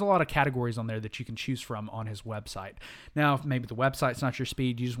lot. I mean, there's a lot of categories on there that you can choose from on his website. Now, if maybe the website's not your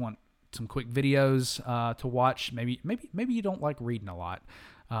speed, you just want some quick videos to watch. Maybe you don't like reading a lot.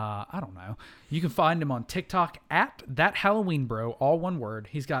 I don't know. You can find him on TikTok at That Halloween Bro, all one word.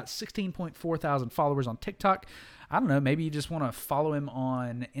 He's got 16.4 thousand followers on TikTok. I don't know. Maybe you just want to follow him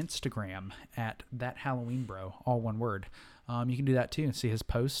on Instagram at That Halloween Bro, all one word. You can do that too and see his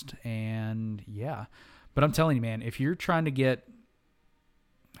post. And yeah, but I'm telling you, man, if you're trying to get,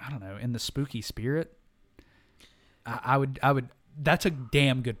 I don't know, in the spooky spirit, I would. That's a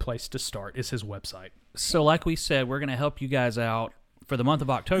damn good place to start. Is his website. So, like we said, we're going to help you guys out for the month of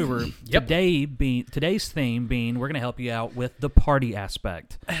October. Yep. Today's theme being, we're going to help you out with the party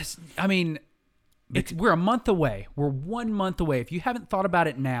aspect. I mean, we're a month away. We're 1 month away. If you haven't thought about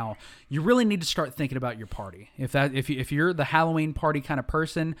it now, you really need to start thinking about your party. If you're the Halloween party kind of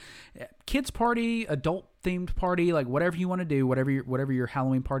person, kids party, adult themed party, like whatever you want to do, whatever your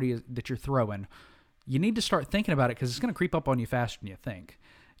Halloween party is that you're throwing, you need to start thinking about it because it's going to creep up on you faster than you think.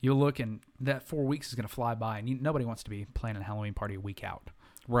 You'll look and that 4 weeks is going to fly by, and nobody wants to be planning a Halloween party a week out.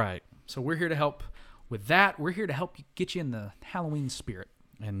 Right. So we're here to help with that. We're here to help you get you in the Halloween spirit.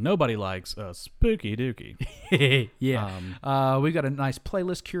 And nobody likes a spooky dookie. Yeah. We've got a nice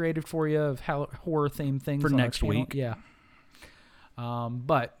playlist curated for you of horror themed things For on our next channel. week. Yeah.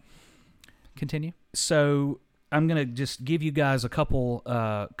 But continue. So I'm gonna just give you guys a couple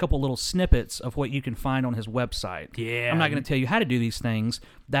little snippets of what you can find on his website. Yeah. I'm not gonna tell you how to do these things.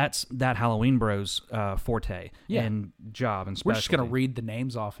 That's that Halloween Bros forte and job and specialty. We're just gonna read the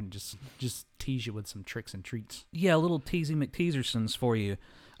names off and just tease you with some tricks and treats. Yeah, little teasy McTeasersons for you.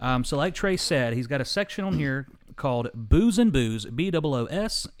 So like Trey said, he's got a section on here called Booze and Booze,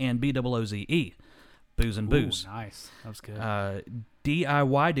 BOOS and BOOZE. Booze and Booze. Ooh, nice. That was good.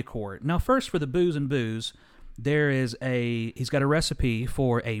 DIY decor. Now, first for the Booze and Booze, he's got a recipe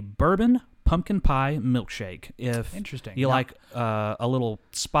for a bourbon pumpkin pie milkshake. If Interesting. you Now- like a little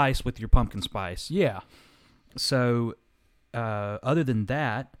spice with your pumpkin spice. Yeah. So, other than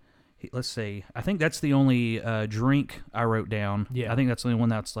that, let's see. I think that's the only drink I wrote down. Yeah. I think that's the only one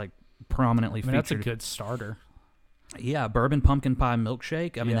that's like prominently I mean, that's a featured. good starter. Yeah, bourbon pumpkin pie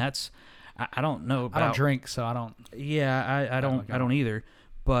milkshake. I mean, Yeah. that's I don't know about. I don't drink, so I don't. Yeah, I don't. okay. I don't either.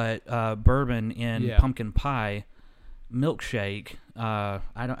 But bourbon in Yeah. pumpkin pie milkshake. I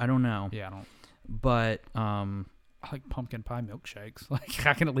don't know. Yeah, I don't. But I like pumpkin pie milkshakes. Like,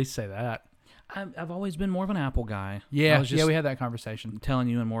 I can at least say that. I've always been more of an apple guy. I Yeah, was just we had that conversation. telling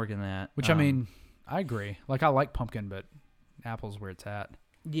you and Morgan that. Which I mean, I agree. Like, I like pumpkin, but apple's where it's at.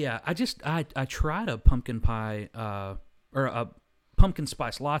 Yeah, I tried a pumpkin pie or a pumpkin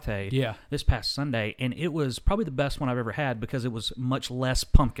spice latte Yeah. this past Sunday, and it was probably the best one I've ever had because it was much less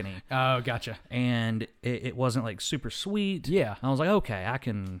pumpkiny, Oh, gotcha. and it wasn't like super sweet. Yeah. I was like, okay,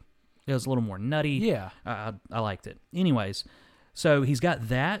 it was a little more nutty. Yeah. I liked it. Anyways, so he's got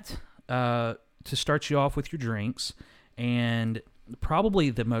that to start you off with your drinks, and probably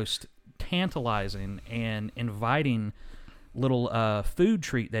the most tantalizing and inviting little food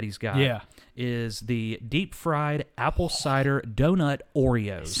treat that he's got Yeah. is the deep fried apple cider donut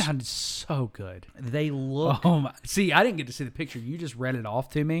Oreos. Sounded so good. They look Oh my! See, I didn't get to see the picture. You just read it off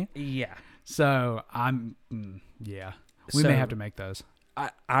to me. yeah. So yeah. We So- may have to make those.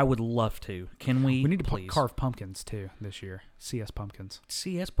 I would love to. Can we? We need to please carve pumpkins too this year. CS pumpkins.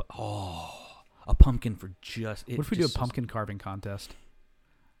 CS. A pumpkin for just. What if we do a pumpkin carving contest?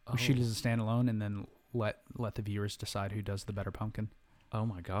 We shoot Oh. as a standalone and then let the viewers decide who does the better pumpkin. Oh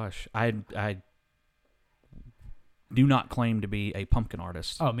my gosh, I do not claim to be a pumpkin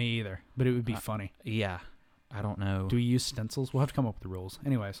artist. Oh, me either. But it would be funny. Yeah, I don't know. Do we use stencils? We'll have to come up with the rules.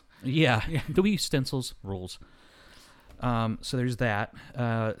 Anyways. Yeah. Do we use stencils? Rules. So there's that.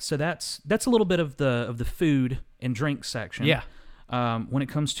 So that's a little bit of the food and drink section. Yeah. When it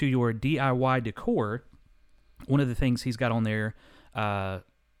comes to your DIY decor, one of the things he's got on there to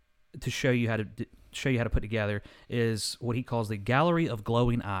show you how to put together is what he calls the Gallery of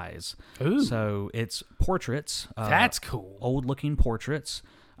Glowing Eyes. Ooh. So it's portraits. That's cool. Old-looking portraits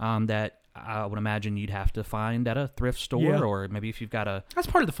that I would imagine you'd have to find at a thrift store, Yeah. or maybe if you've got a That's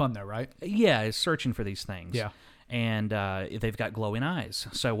part of the fun though, right? is searching for these things. Yeah. And they've got glowing eyes.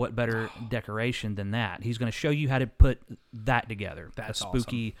 So what better decoration than that? He's going to show you how to put that together. That's a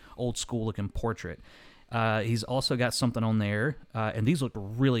spooky, old school looking portrait. He's also got something on there, and these look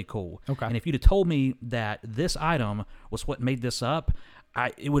really cool. Okay. And if you'd have told me that this item was what made this up,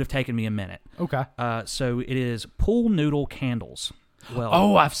 it would have taken me a minute. Okay. So it is pool noodle candles. Well,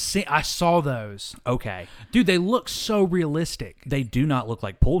 Oh, I saw those. okay. Dude, they look so realistic. They do not look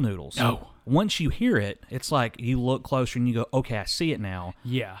like pool noodles. No. Once you hear it, it's like you look closer and you go, okay, I see it now.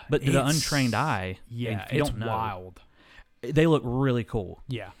 Yeah. But to the it's- untrained eye, yeah, if you it's don't know, wild. they look really cool.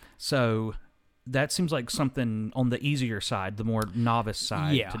 Yeah. So that seems like something on the easier side, the more novice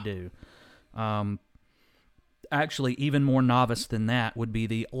side Yeah. to do. Actually, even more novice than that would be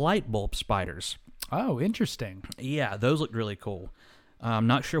the light bulb spiders. Oh, interesting. Yeah, those look really cool. I'm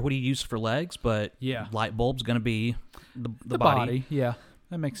not sure what he used for legs, but Yeah. light bulb's going to be the The body. Yeah.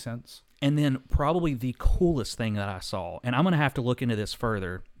 That makes sense. And then probably the coolest thing that I saw, and I'm going to have to look into this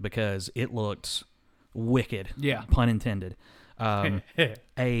further because it looked wicked. Yeah. Pun intended.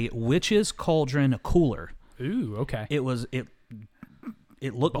 A witch's cauldron cooler. Ooh, okay. It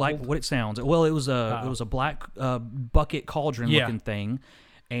looked like what it sounds. Well, it was a black bucket cauldron Yeah. looking thing,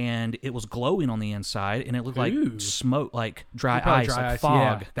 and it was glowing on the inside, and it looked like Ooh. smoke, like dry Probably ice, dry like ice.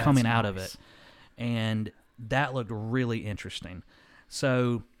 fog Yeah, that's coming out of nice. it, and that looked really interesting.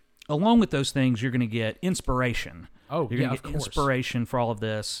 So, along with those things, you're going to get inspiration. Oh, you're yeah, gonna of get course. inspiration for all of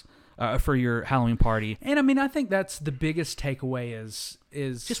this for your Halloween party. And I mean, I think that's the biggest takeaway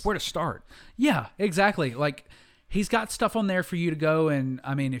is Just where to start. yeah, exactly. Like he's got stuff on there for you to go, and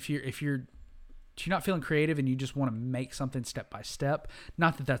I mean, if you're not feeling creative and you just want to make something step by step,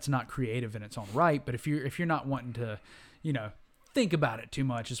 not that that's not creative in its own right, but if you're not wanting to, think about it too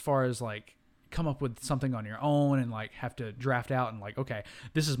much as far as like come up with something on your own and like have to draft out and like, okay,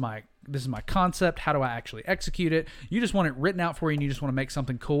 this is my concept. How do I actually execute it? You just want it written out for you and you just want to make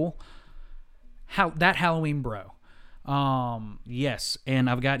something cool. That Halloween bro. Yes, and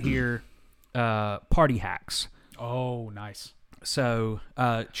I've got here party hacks. Oh, nice. So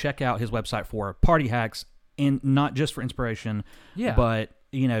check out his website for party hacks, and not just for inspiration, Yeah. but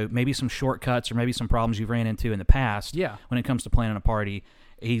maybe some shortcuts or maybe some problems you've ran into in the past. Yeah. When it comes to planning a party,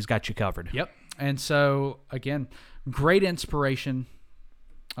 he's got you covered. Yep. And so again, great inspiration.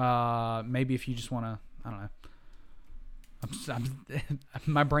 Maybe if you just want to, I don't know.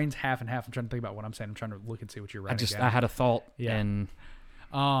 My brain's half and half. I'm trying to think about what I'm saying. I'm trying to look and see what you're writing down. I had a thought, Yeah. and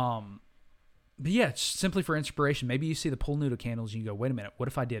But yeah, it's simply for inspiration. Maybe you see the pool noodle candles and you go, wait a minute, what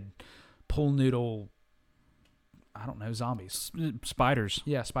if I did pool noodle, I don't know, zombies? spiders.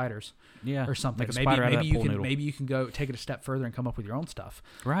 Yeah, spiders. Yeah, Or something. Make a spider out of that pool noodle. Maybe you can go take it a step further and come up with your own stuff.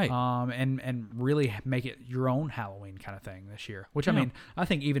 Right. And really make it your own Halloween kind of thing this year. Which, I Yeah. mean, I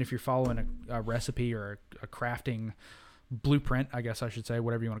think even if you're following a recipe or a crafting blueprint, I guess I should say,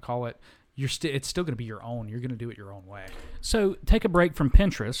 whatever you want to call it, it's still going to be your own. You're going to do it your own way. So take a break from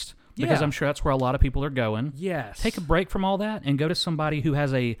Pinterest, because Yeah. I'm sure that's where a lot of people are going. Yes. Take a break from all that and go to somebody who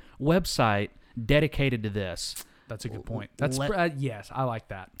has a website dedicated to this. That's a good point. That's yes, I like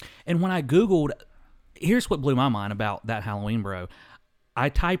that. And when I Googled, here's what blew my mind about that Halloween bro. I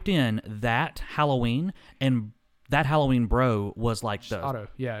typed in that Halloween, and that Halloween bro was like the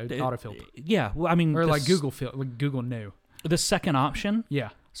autofilled. Yeah, well, I mean, Or like Google knew. the second option. Yeah.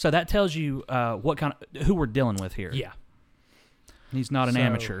 So that tells you what kind of who we're dealing with here. Yeah. He's not an So,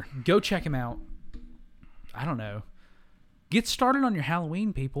 amateur. Go check him out. I don't know. Get started on your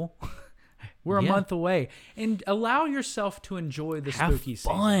Halloween, people. We're a Yeah. month away, and allow yourself to enjoy the Have spooky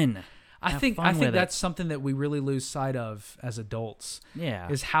season. fun. I Have think fun with it. that's something that we really lose sight of as adults. Yeah.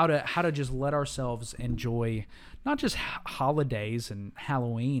 Is how to just let ourselves enjoy not just holidays and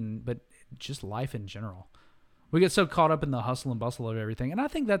Halloween, but just life in general. We get so caught up in the hustle and bustle of everything, and I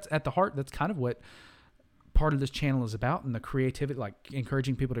think that's at the heart. That's kind of what part of this channel is about, and the creativity, like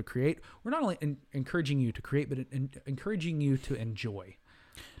encouraging people to create. We're not only encouraging you to create, but encouraging you to enjoy,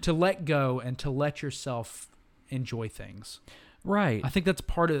 to let go, and to let yourself enjoy things. Right. I think that's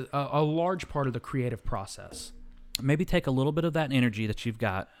part of a large part of the creative process. Maybe take a little bit of that energy that you've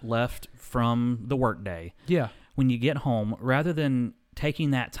got left from the workday Yeah. when you get home, rather than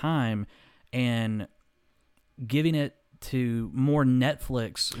taking that time and giving it to more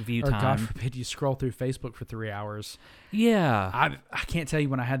Netflix view Or time. God forbid you scroll through Facebook for 3 hours. Yeah. I can't tell you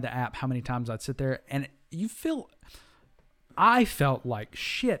when I had the app how many times I'd sit there and I felt like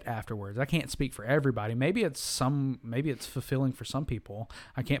shit afterwards. I can't speak for everybody. Maybe it's fulfilling for some people.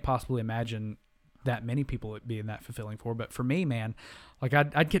 I can't possibly imagine that many people it being that fulfilling for. But for me, man, like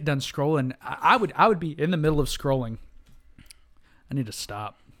I'd get done scrolling. I would be in the middle of scrolling. I need to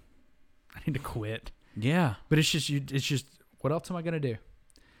stop. I need to quit. Yeah. But it's just what else am I gonna do?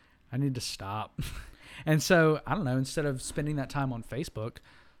 I need to stop. And so I don't know. Instead of spending that time on Facebook,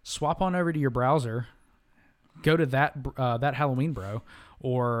 swap on over to your browser. Go to that Halloween bro,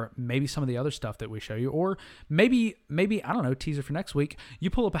 or maybe some of the other stuff that we show you, or maybe I don't know. Teaser for next week. You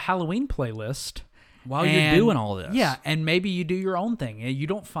pull up a Halloween playlist While you're doing all this. Yeah, and maybe you do your own thing. You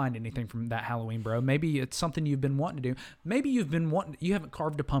don't find anything from that Halloween bro. Maybe it's something you've been wanting to do. Maybe you haven't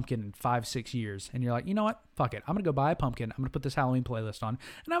carved a pumpkin in 5-6 years, and you're like, you know what? Fuck it. I'm gonna go buy a pumpkin. I'm gonna put this Halloween playlist on,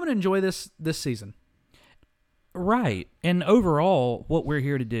 and I'm gonna enjoy this season. Right. And overall, what we're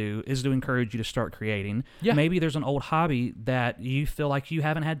here to do is to encourage you to start creating. Yeah. Maybe there's an old hobby that you feel like you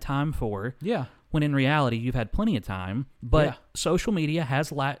haven't had time for. Yeah. When in reality, you've had plenty of time. But Yeah. social media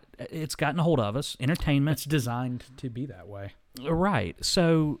it's gotten a hold of us. Entertainment. It's designed to be that way. Right.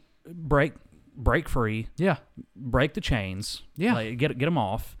 So break free. Yeah. Break the chains. Yeah. Like, get them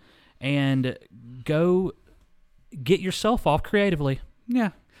off. And go get yourself off creatively. Yeah.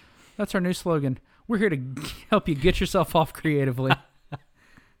 That's our new slogan. We're here to help you get yourself off creatively.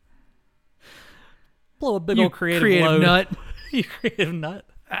 Blow a big You old creative load. nut. You creative nut.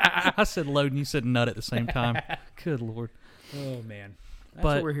 I said load and you said nut at the same time. Good Lord. Oh, man. That's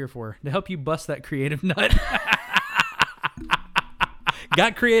But- what we're here for. To help you bust that creative nut.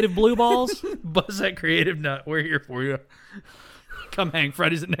 Got creative blue balls? Bust that creative nut. We're here for you. Come hang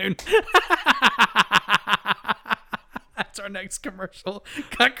Fridays at noon. That's our next commercial.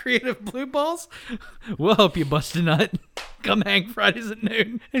 Got creative blue balls? We'll help you bust a nut. Come hang Fridays at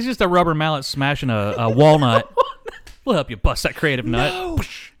noon. It's just a rubber mallet smashing a walnut. We'll help you bust that creative nut.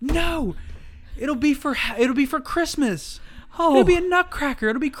 No. It'll be for Christmas. Oh. It'll be a nutcracker.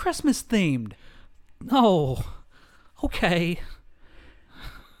 It'll be Christmas themed. Oh. Okay.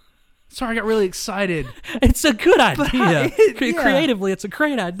 Sorry, I got really excited. It's a good idea. Yeah. Creatively, it's a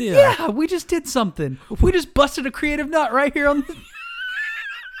great idea. Yeah, we just did something. We just busted a creative nut right here on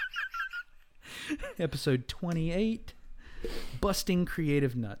episode 28. Busting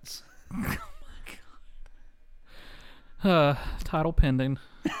creative nuts. Title pending.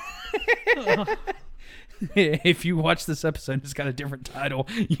 If you watch this episode, it's got a different title.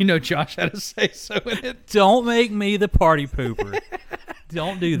 You know Josh had to say so in it. Don't make me the party pooper.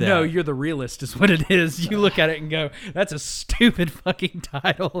 Don't do that. No, you're the realist is what it is. You look at it and go, that's a stupid fucking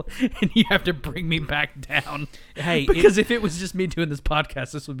title, and you have to bring me back down. Hey, because if it was just me doing this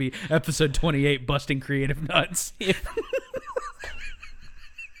podcast, this would be episode 28, Busting Creative Nuts.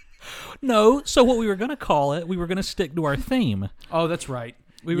 No, so what we were going to call it, we were going to stick to our theme. Oh, that's right.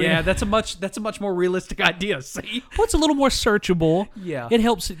 Yeah, that's a much more realistic idea. See, What's a little more searchable? Yeah. It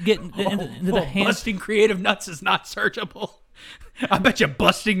helps get into the hands. Busting Creative Nuts is not searchable. I bet you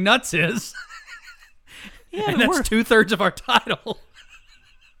Busting Nuts is. Yeah, And that's 2/3 of our title.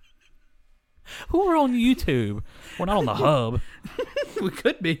 who are on YouTube? We're not on the hub. We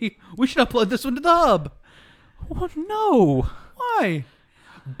could be. We should upload this one to the hub. Oh, no. Why?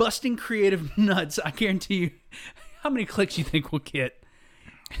 Busting Creative Nuts. I guarantee you. How many clicks you think we'll get?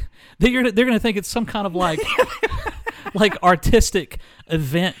 They're gonna think it's some kind of like artistic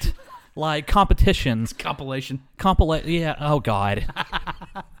event, like competitions. Compilation. Yeah. Oh God.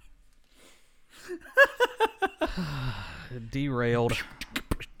 Derailed.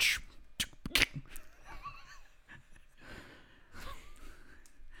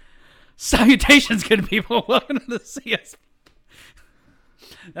 Salutations, good people. Welcome to the CS.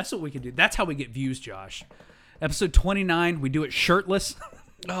 That's what we can do. That's how we get views, Josh. Episode 29, we do it shirtless.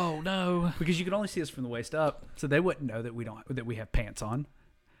 Oh no. Because you can only see us from the waist up, so they wouldn't know that we have pants on.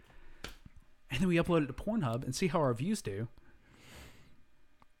 And then we upload it to Pornhub and see how our views do.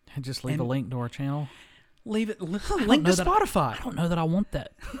 And just leave a link to our channel. Leave it. Link to Spotify. I don't know that I want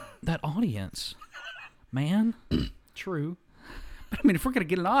that audience, man. True. But I mean, if we're gonna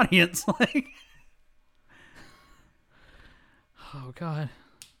get an audience, like, Oh God.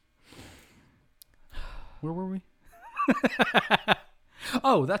 where were we?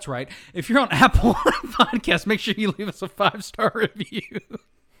 Oh, that's right. If you're on Apple Podcast, make sure you leave us a 5-star review.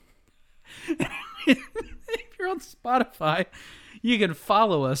 If you're on Spotify, you can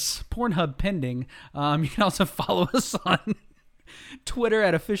follow us, Pornhub pending. You can also follow us on Twitter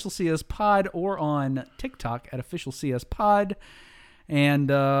at OfficialCSPod or on TikTok at OfficialCSPod. And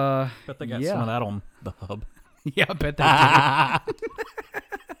But they got some of that on the hub. yeah, I bet they do.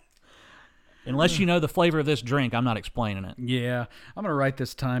 Unless you know the flavor of this drink, I'm not explaining it. Yeah, I'm gonna write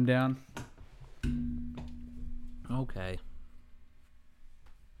this time down. Okay.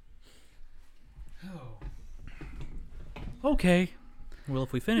 Okay, Well,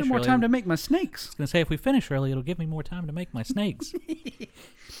 if we finish more early, time to make my snakes. I was gonna say if we finish early, it'll give me more time to make my snakes.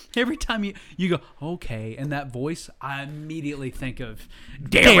 Every time you go, okay, and that voice, I immediately think of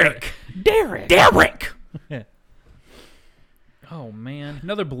Derek. Derek. Oh man.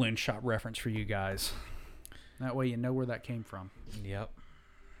 Another balloon shot reference for you guys. That way you know where that came from. Yep.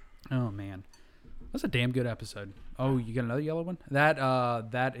 Oh man, that's a damn good episode. Oh, you got another yellow one?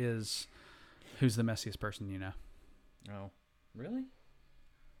 That is who's the messiest person you know. Oh, really?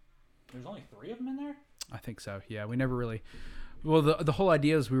 There's only 3 of them in there? I think so. Yeah, we never really. Well, the whole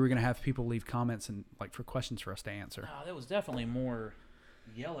idea is we were gonna have people leave comments and like for questions for us to answer. Oh, that was definitely more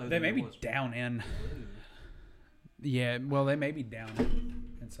yellow. They than may it be was down in. blue. Yeah, well, they may be down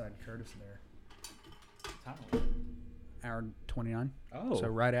inside Curtis there. Hour 29. Oh. So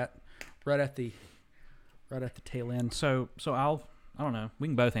right at the tail end. So I don't know. We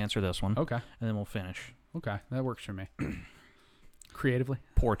can both answer this one. Okay. And then we'll finish. Okay, that works for me. Creatively.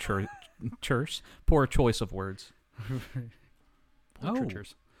 Poor choice of words.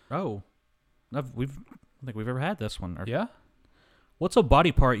 Portraitures. Oh. I don't think we've ever had this one. Yeah. What's a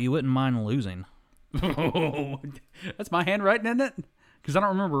body part you wouldn't mind losing? Oh, that's my handwriting, isn't it? Because I don't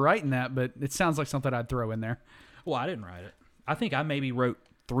remember writing that, but it sounds like something I'd throw in there. Well, I didn't write it. I think I maybe wrote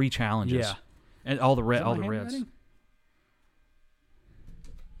 3 challenges. Yeah. And all the Is that all my the reds. handwriting?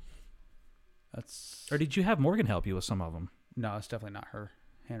 That's Or did you have Morgan help you with some of them? no, it's definitely not her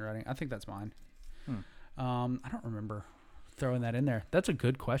handwriting. I think that's mine. I don't remember throwing that in there. That's a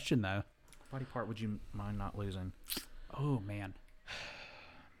good question, though. Body part would you mind not losing? Oh man.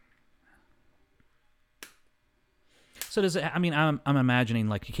 So does it? I mean, I'm imagining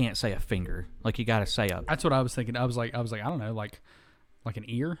like you can't say a finger. Like you got to say a. That's what I was thinking. I was like, I don't know, like an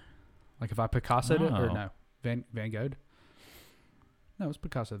ear, like if I Picasso'd it or Oh. no, Van Gogh. No, it's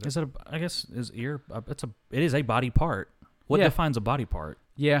Picasso. Is it? I guess is ear. It is a body part. What Yeah. defines a body part?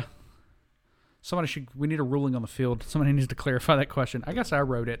 Yeah. We need a ruling on the field. Somebody needs to clarify that question. I guess I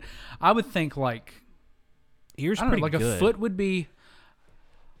wrote it. I would think like Ears I don't know, pretty like good. a foot would be.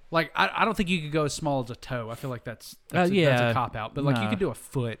 Like I don't think you could go as small as a toe. I feel like that's a yeah. cop out. But like you Nah. could do a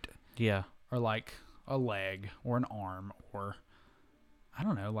foot Yeah. or like a leg or an arm or I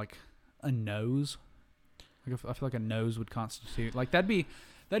don't know, like a nose. Like I feel like a nose would constitute like that'd be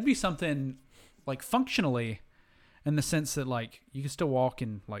something like functionally. in the sense that like you can still walk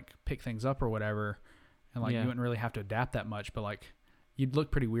and like pick things up or whatever, and like Yeah. you wouldn't really have to adapt that much, but like you'd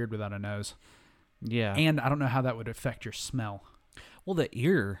look pretty weird without a nose. Yeah. And I don't know how that would affect your smell. Well, the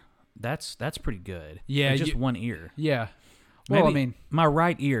ear, that's pretty good. Yeah, Like, just you- one ear. Yeah. Well, Maybe I mean, my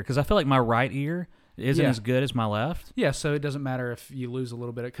right ear, because I feel like my right ear isn't Yeah. as good as my left. yeah. So it doesn't matter if you lose a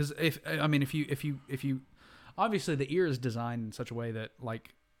little bit, because if you, obviously the ear is designed in such a way that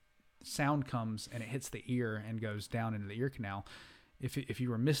like sound comes and it hits the ear and goes down into the ear canal. If you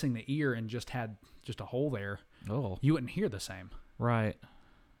were missing the ear and just had just a hole there, Oh, you wouldn't hear the same. right.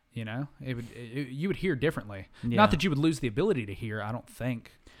 You know, you would hear differently. Yeah. Not that you would lose the ability to hear. I don't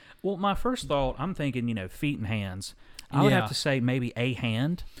think. Well, my first thought, I'm thinking, feet and hands. I would Yeah. have to say maybe a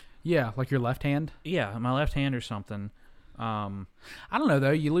hand. Yeah, like your left hand. Yeah, my left hand or something. I don't know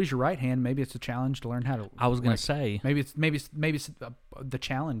though. You lose your right hand. Maybe it's a challenge to learn how to. I was gonna like, say maybe it's the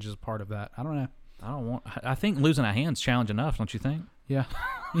challenge is part of that. I don't know. I think losing a hand's challenge enough, don't you think? Yeah,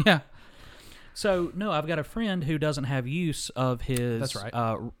 yeah. So no, I've got a friend who doesn't have use of his. That's right.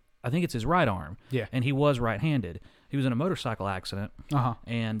 I think it's his right arm. Yeah. And he was right-handed. He was in a motorcycle accident, Uh huh.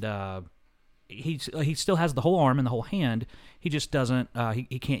 and he still has the whole arm and the whole hand. He just doesn't.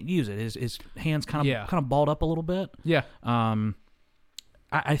 He can't use it. His hands kind of balled up a little bit. Yeah.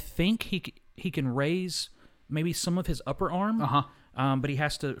 I think he can raise maybe some of his upper arm. Uh huh. But he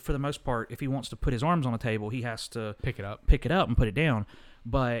has to, for the most part, if he wants to put his arms on the table, he has to Pick it up. pick it up and put it down.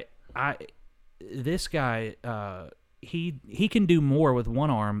 But this guy, he can do more with one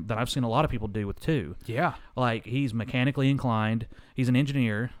arm than I've seen a lot of people do with two. Yeah. Like he's mechanically inclined. He's an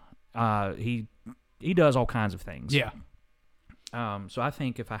engineer. He does all kinds of things. Yeah. So I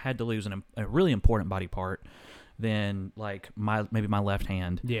think if I had to lose a really important body part, then like maybe my left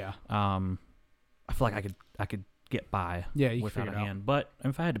hand. Yeah. I feel like I could get by. Yeah, you can without figure a it out. hand. But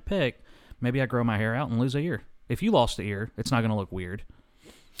if I had to pick, maybe I grow my hair out and lose a ear. If you lost the ear, it's not going to look weird.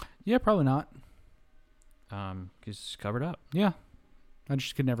 Yeah. Probably not. Because it's covered up. Yeah. I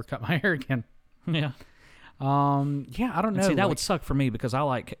just could never cut my hair again. Yeah. Yeah. I don't know. And see, that like- would suck for me because I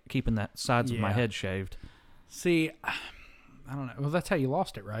like keeping the sides of my Yeah. head shaved. See, I don't know. Well, that's how you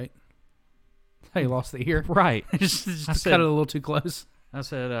lost it, right? That's how you lost the ear. Right. just I cut said- it a little too close. I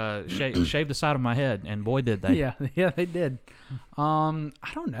said, shave the side of my head, and boy, did they. Yeah, they did. I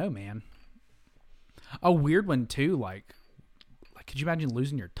don't know, man. A weird one too. Like, could you imagine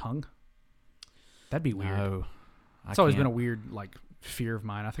losing your tongue? That'd be weird. No. It's always been a weird like fear of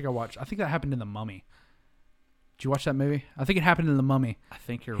mine. I think that happened in The Mummy. Did you watch that movie? I think it happened in The Mummy. I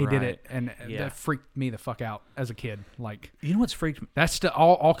think you're He right. did it, and Yeah. that freaked me the fuck out as a kid. Like You know what's freaked me? that's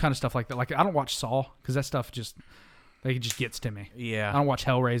all kind of stuff like that. Like I don't watch Saw because that stuff just it just gets to me. I Yeah. don't watch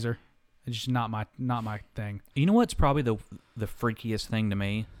Hellraiser. It's just not my thing. You know what's probably the freakiest thing to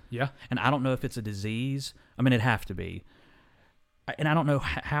me? Yeah. And I don't know if it's a disease. I mean, it'd have to be. And I don't know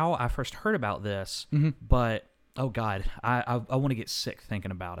how I first heard about this, but oh god, I want to get sick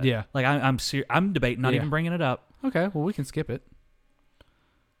thinking about it. Yeah. Like I'm debating not Yeah. even bringing it up. Okay, well we can skip it.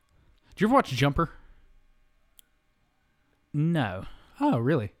 Did you ever watch Jumper? No. Oh,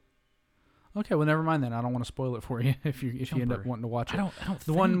 really? Okay, well never mind then. I don't want to spoil it for you if you end up Jumper. wanting to watch it. I don't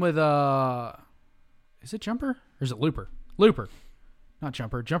The one with is it Jumper or is it Looper? Looper. Not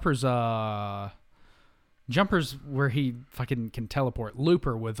Jumper. Jumper's where he fucking can teleport.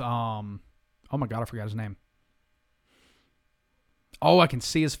 Looper with oh my god, I forgot his name. Oh, I can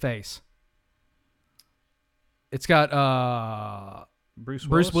see his face. It's got Bruce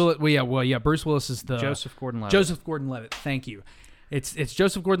Bruce Willis. Well, yeah. Bruce Willis is the Joseph Gordon-Levitt. Joseph Gordon-Levitt. Thank you. It's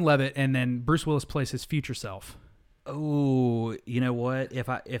Joseph Gordon-Levitt, and then Bruce Willis plays his future self. Oh, you know what?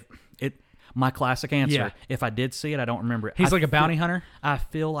 My classic answer. Yeah. If I did see it, I don't remember it. He's I like a bounty hunter. I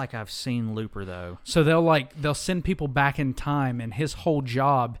feel like I've seen Looper though. So they'll send people back in time, and his whole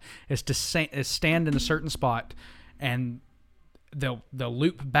job is to stand in a certain spot, and they'll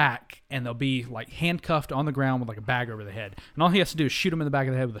loop back, and they'll be like handcuffed on the ground with like a bag over the head, and all he has to do is shoot him in the back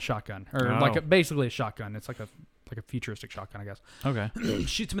of the head with a shotgun, or Oh. basically a shotgun. It's like a futuristic shotgun, I guess. Okay.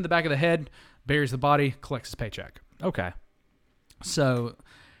 Shoots him in the back of the head, buries the body, collects his paycheck. Okay. So,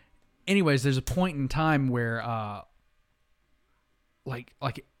 anyways, there's a point in time where, like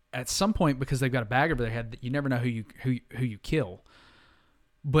at some point, because they've got a bag over their head, that you never know who you kill,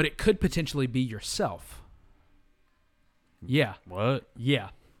 but it could potentially be yourself. Yeah, What? yeah.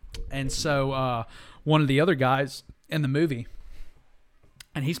 And so, one of the other guys in the movie,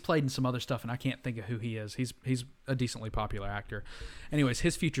 and he's played in some other stuff, and I can't think of who he is. He's a decently popular actor. Anyways,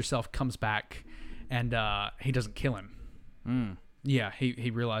 his future self comes back, and he doesn't kill him. Yeah,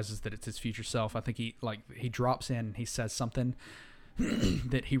 he realizes that it's his future self. I think he drops in and he says something,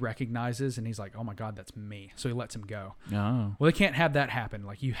 that he recognizes, and he's like, "Oh my God, that's me!" So he lets him go. Oh. Well, they can't have that happen.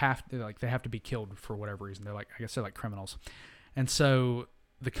 Like you have to, like they have to be killed for whatever reason. They're like, I guess they're like criminals, and so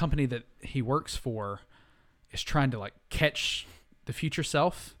the company that he works for is trying to like catch the future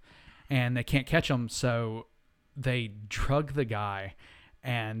self, and they can't catch him, so they drug the guy,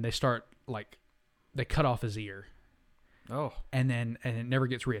 and they start like they cut off his ear. Oh. And it never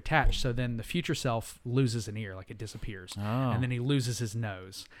gets reattached. So then the future self loses an ear, like it disappears. Oh. And then he loses his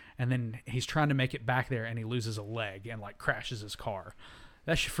nose. And then he's trying to make it back there, and he loses a leg and like crashes his car.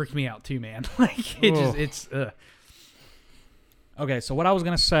 That should freak me out too, man. Like it's Okay, so what I was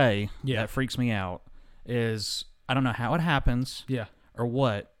gonna say Yeah. that freaks me out is I don't know how it happens yeah. or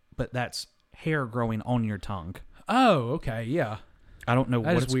what, but that's hair growing on your tongue. Oh, okay, yeah. I don't know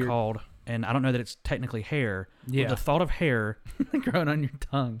That what is it's weird. called, and I don't know that it's technically hair. Yeah. But the thought of hair. Growing on your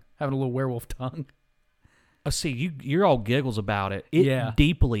tongue, having a little werewolf tongue. See, you're all giggles about it. It Yeah.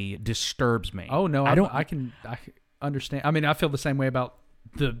 deeply disturbs me. Oh no, I don't. I can understand. I mean, I feel the same way about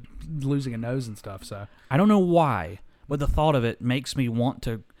the losing a nose and stuff. So I don't know why, but the thought of it makes me want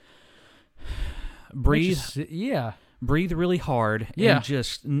to breathe, yeah. breathe really hard, Yeah. and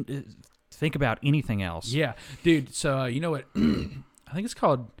just think about anything else. Yeah, dude. So you know what? I think it's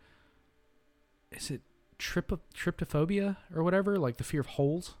called. Is it trypophobia or whatever? Like the fear of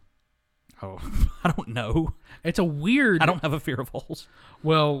holes. Oh, I don't know. It's a weird. I don't have a fear of holes.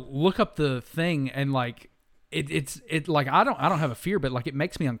 Well, look up the thing and like it's like I don't have a fear, but like it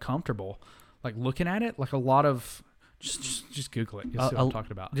makes me uncomfortable. Like looking at it, like a lot of just Google it. You'll see what I'm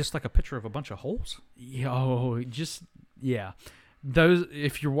talking about. Just like a picture of a bunch of holes. Yeah. Those,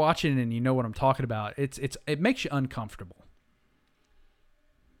 if you're watching and you know what I'm talking about, it makes you uncomfortable.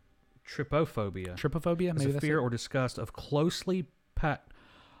 Trypophobia. Trypophobia, It's maybe a that's fear it? or disgust of closely packed.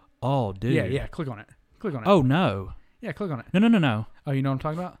 Oh, dude. Yeah. Click on it. Oh no. Yeah, click on it. No. Oh, you know what I'm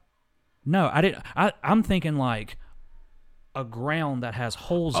talking about? No, I didn't. I'm thinking like a ground that has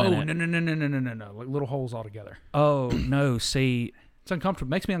holes in it. No. Like little holes all together. Oh no. See. It's uncomfortable.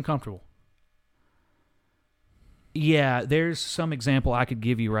 Makes me uncomfortable. Yeah, there's some example I could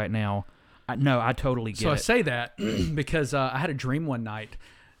give you right now. I totally get So I it. say that because I had a dream one night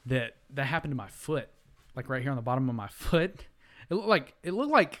that happened to my foot, like right here on the bottom of my foot. It looked like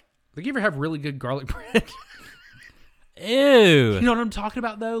you ever have really good garlic bread? Ew. You know what I'm talking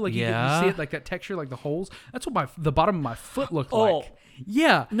about though? Like you Yeah. see it like that texture, like the holes. That's what the bottom of my foot looked Oh. like.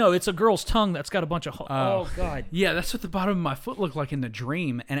 Yeah. No, it's a girl's tongue that's got a bunch of holes. Oh God. Yeah, that's what the bottom of my foot looked like in the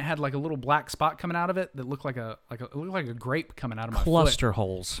dream, and it had like a little black spot coming out of it that looked like it looked like a grape coming out of my foot. Cluster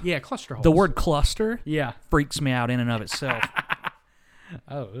holes. Yeah, cluster holes. The word cluster Yeah. freaks me out in and of itself.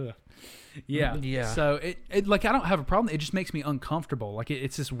 Oh. Ugh. Yeah. Yeah. So it like I don't have a problem. It just makes me uncomfortable. Like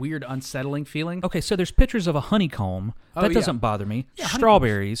it's this weird unsettling feeling. Okay, so there's pictures of a honeycomb. Oh, That yeah. doesn't bother me. Yeah, honeycombs.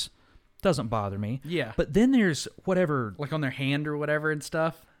 Strawberries doesn't bother me. Yeah. But then there's whatever. Like on their hand or whatever and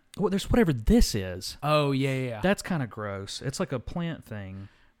stuff. Well, there's whatever this is. Oh yeah. That's kind of gross. It's like a plant thing.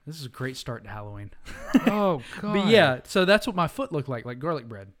 This is a great start to Halloween. Oh God. But yeah, so that's what my foot looked like garlic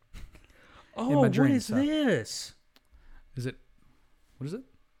bread. Oh, my what dreams, is so. this? Is it? What is it?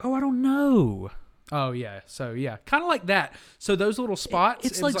 Oh, I don't know. Oh yeah. So yeah, kind of like that. So those little spots.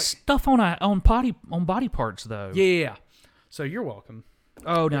 It's it was like stuff on body parts though. yeah. So you're welcome.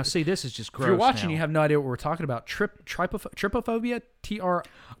 Oh, now see, this is just gross. If you're watching, now. you have no idea what we're talking about. Trypophobia. TR.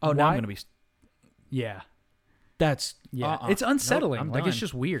 Oh, now I'm gonna be. Yeah. That's Yeah. It's unsettling. Nope, I'm like it's done.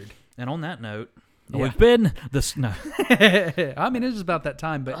 just weird. And on that note, Yeah. we've been this. No, I mean, it is about that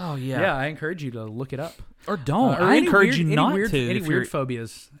time, but Oh, yeah. yeah, I encourage you to look it up. or don't. Or I any encourage weird- you not weird, to. Any If weird you're,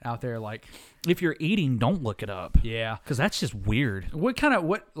 phobias out there, like if you're eating, don't look it up. yeah. Because that's just weird. What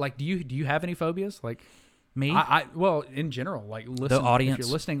like do you have any phobias? Like Me? well, in general, like listen, audience? if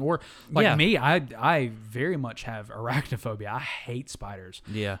you're listening, or like Yeah. me, I very much have arachnophobia. I hate spiders.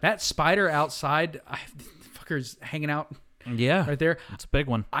 Yeah. That spider outside, fucker's hanging out Yeah. right there. It's a big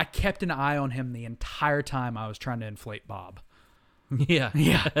one. I kept an eye on him the entire time I was trying to inflate Bob. Yeah.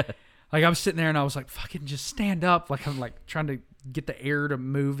 Yeah. Like I was sitting there and I was like, fucking just stand up. Like I'm like trying to get the air to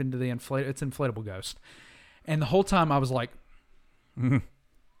move into the it's inflatable ghost. And the whole time I was like, to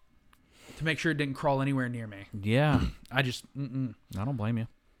make sure it didn't crawl anywhere near me. Yeah. I just, I don't blame you.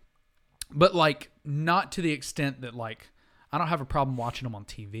 but like not to the extent that like, I don't have a problem watching them on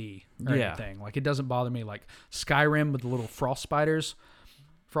TV or Yeah. anything. Like it doesn't bother me. Like Skyrim with the little frostbite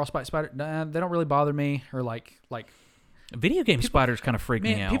spider, they don't really bother me. Or like Video game spiders kind of freak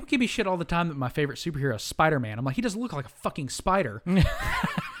me man, out. people give me shit all the time that my favorite superhero is Spider-Man. I'm like, he doesn't look like a fucking spider.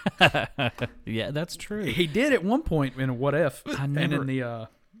 Yeah, that's true. He did at one point in What If, and never- in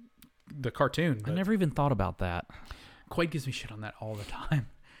the cartoon. I never even thought about that. Quaid gives me shit on that all the time.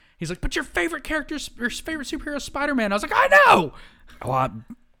 He's like, but your favorite superhero is Spider-Man. I was like, I know. Well,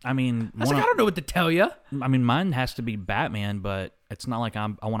 I mean, I don't know what to tell you. I mean, mine has to be Batman, but it's not like I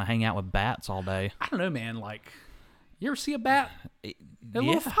want to hang out with bats all day. I don't know, man. Like, you ever see a bat? They're Yeah.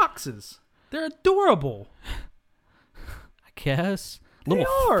 little foxes. They're adorable. I guess They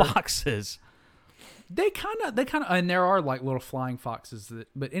little are. foxes. They kind of, and there are like little flying foxes.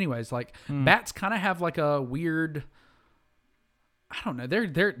 But anyways, like bats kind of have like a weird. I don't know.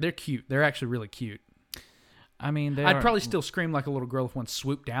 They're cute. They're actually really cute. I mean, I'd probably still scream like a little girl if one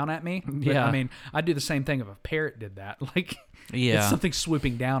swooped down at me. But, Yeah. I mean, I'd do the same thing if a parrot did that. Like, Yeah. it's something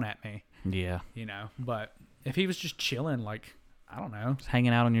swooping down at me, Yeah, you know. But if he was just chilling, like, I don't know. just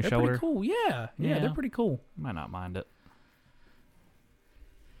hanging out on your They're shoulder. pretty cool. Yeah, Yeah. they're pretty cool. Might not mind it.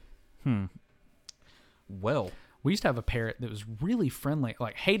 Well, We used to have a parrot that was really friendly,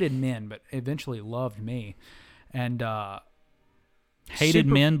 like hated men, but eventually loved me. And hated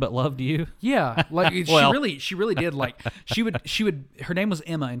super- men but loved you. Yeah, like Well. she really did. Like she would. Her name was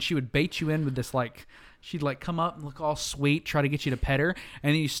Emma, and she would bait you in with this like. She'd like come up and look all sweet, try to get you to pet her,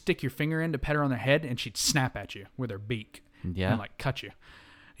 and then you stick your finger in to pet her on the head, and she'd snap at you with her beak. Yeah. and like cut you.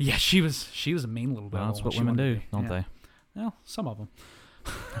 Yeah, she was a mean little Well, devil. that's what She women wanted do, to be. don't Yeah. they? Well, some of them.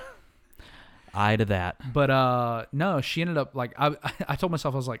 Eye to that. But no, she ended up like I told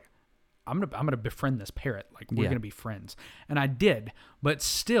myself I was like I'm gonna befriend this parrot. Like we're Yeah. gonna be friends, and I did. But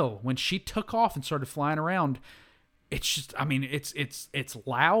still, when she took off and started flying around, it's just I mean it's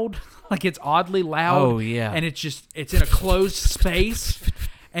loud, like it's oddly loud. Oh, yeah. and it's in a closed space,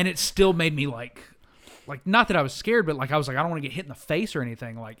 and it still made me like not that I was scared, but like I was like I don't want to get hit in the face or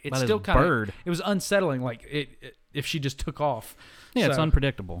anything. Like it's By still this kind of bird. it was unsettling. Like it if she just took off. Yeah, it's So-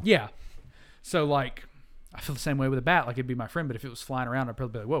 unpredictable. yeah. So like, I feel the same way with a bat. Like it'd be my friend, but if it was flying around, I'd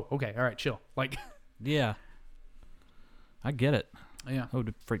probably be like, "Whoa, okay, all right, chill." Like, Yeah. I get it. yeah. That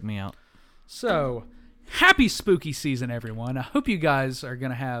would freak me out. So, happy spooky season, everyone. I hope you guys are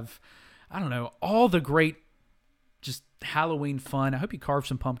gonna have, I don't know, all the great, just Halloween fun. I hope you carve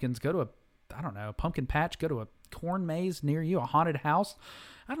some pumpkins. Go to a pumpkin patch. Go to a corn maze near you, a haunted house.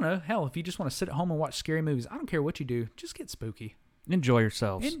 I don't know. Hell, if you just want to sit at home and watch scary movies, I don't care what you do. Just get spooky. Enjoy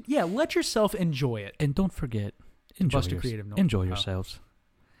yourselves. And yeah, let yourself enjoy it. And don't forget, enjoy, Bust a creative note. enjoy Oh. yourselves.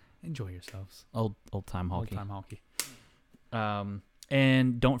 Enjoy yourselves. Old time Old hockey. time hockey.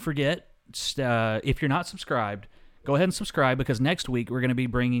 And don't forget, if you're not subscribed, go ahead and subscribe because next week we're going to be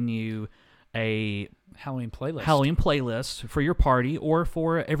bringing you a Halloween playlist. Halloween playlist for your party or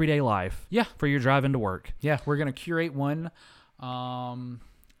for everyday life. Yeah. For your drive into work. Yeah, we're gonna curate one.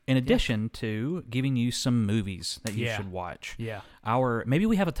 In addition to giving you some movies that you Yeah. should watch. Yeah, Maybe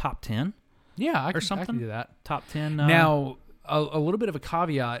we have a top 10. yeah, I can something? do that. Top 10. Now, a little bit of a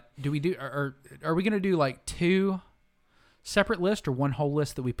caveat: do we do, or are we gonna do like two separate lists or one whole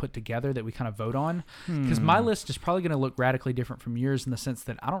list that we put together that we kind of vote on? Because my list is probably gonna look radically different from yours in the sense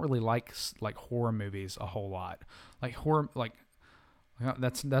that I don't really like horror movies a whole lot. Like horror, like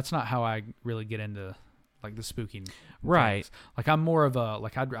that's not how I really get into like the spooky Right. things. Like I'm more of a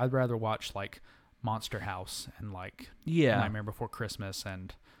like I'd rather watch like Monster House and like Yeah. Nightmare Before Christmas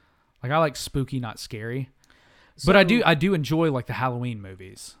and like I like spooky, not scary. But I do enjoy like the Halloween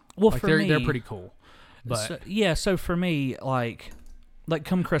movies. Well, like for they're me, pretty cool. But so for me, like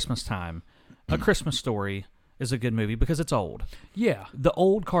come Christmas time, A Christmas Story is a good movie because it's old. yeah, The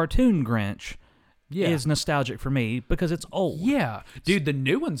old cartoon Grinch yeah, is nostalgic for me because it's old. yeah, dude. The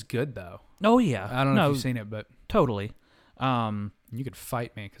new one's good though. Oh yeah. I don't know no, if you've seen it, but totally. you could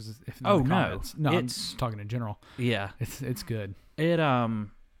fight me because if Oh, in the no. comments. I'm It's- just talking in general. Yeah. It's good. It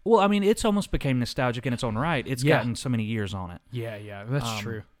well, I mean, it's almost became nostalgic in its own right. It's Yeah. gotten so many years on it. Yeah, that's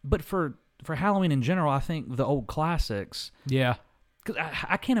true. But for Halloween in general, I think the old classics. Yeah, Cause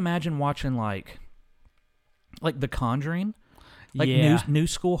I can't imagine watching like The Conjuring, like Yeah. new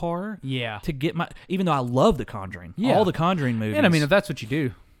school horror. yeah. To get even though I love The Conjuring, Yeah. all the Conjuring movies. And I mean, if that's what you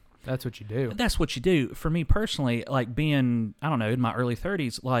do, that's what you do. that's what you do. For me personally, like being, I don't know, in my early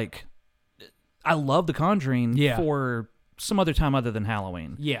 30s, like I love The Conjuring Yeah. for some other time other than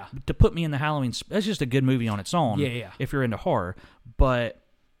Halloween. Yeah, To put me in the Halloween, that's just a good movie on its own. Yeah. If you're into horror, but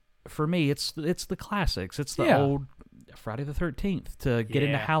for me, it's the classics. It's the Yeah. old Friday the 13th to get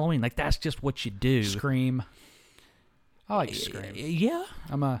into Yeah. Halloween. Like that's just what you do. Scream. I like Scream. Yeah.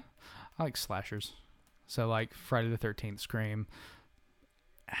 I like slashers. So like Friday the 13th, Scream.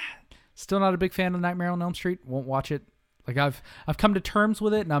 Still not a big fan of Nightmare on Elm Street. Won't watch it. Like I've come to terms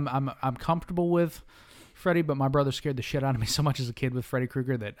with it, and I'm comfortable with Freddy. But my brother scared the shit out of me so much as a kid with Freddy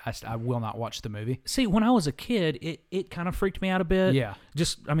Krueger that I will not watch the movie. See, when I was a kid, it kind of freaked me out a bit. Yeah.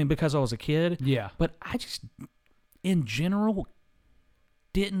 Just, I mean, because I was a kid. Yeah. But in general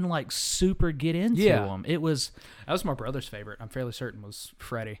didn't like super get into Yeah. them. It was That was my brother's favorite. I'm fairly certain was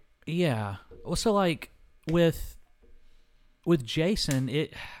Freddy. yeah. Well, so like with Jason,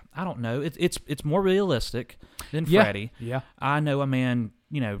 I don't know. It's more realistic than Yeah. Freddy. Yeah. I know a man,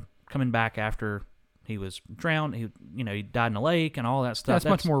 coming back after he was drowned. He died in a lake and all that stuff. That's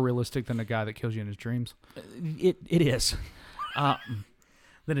much more realistic than a guy that kills you in his dreams. It is.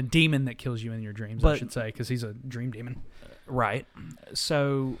 Than a demon that kills you in your dreams, I But- should say, because he's a dream demon. Right.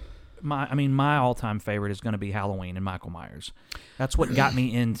 So my all-time favorite is going to be Halloween and Michael Myers. That's what got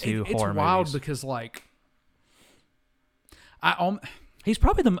me into It's horror wild movies. because, like, He's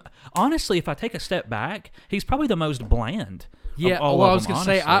probably honestly, if I take a step back, he's probably the most bland. yeah. Of all Well, of I was them, gonna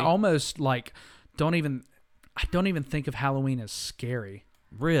say, I honestly. almost like don't even think of Halloween as scary.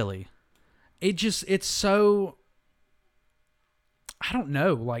 Really. It's so, I don't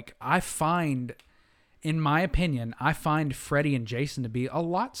know. Like, in my opinion, I find Freddy and Jason to be a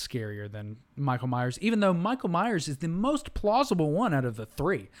lot scarier than Michael Myers, even though Michael Myers is the most plausible one out of the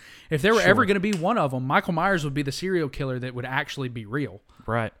three. If there were ever going to be one of them, Michael Myers would be the serial killer that would actually be real.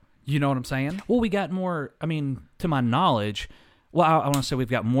 Right. You know what I'm saying? Well, we got more. I mean, to my knowledge, well, I want to say we've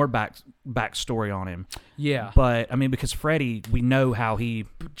got more backstory on him. Yeah. But I mean, because Freddy, we know how he.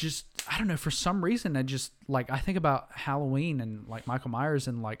 Just, I don't know, for some reason, I just, like, I think about Halloween and, like, Michael Myers,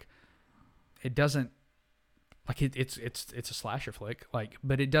 and, like, it doesn't, like, it's a slasher flick, like,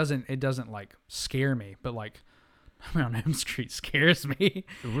 but it doesn't like scare me, but, like, Nightmare on Elm Street scares me.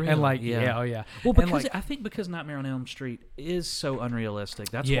 Really? And, like, Yeah. yeah, oh yeah. Well, And, because like, I think because Nightmare on Elm Street is so unrealistic,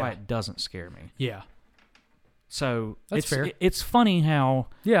 that's Yeah. why it doesn't scare me. yeah, So That's it's fair. It's funny how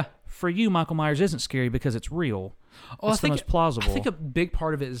yeah. for you Michael Myers isn't scary because it's real. Well, It's the most plausible. I think a big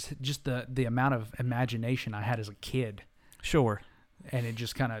part of it is just the amount of imagination I had as a kid, Sure. and it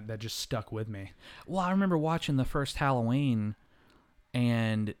just that just stuck with me. Well, I remember watching the first Halloween,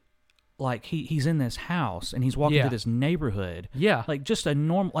 and like he's in this house and he's walking Yeah. through this neighborhood. Yeah. Like just a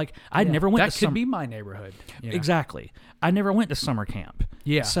normal. Like I Yeah. never went. That to could some, be my neighborhood. you know? Exactly. I never went to summer camp.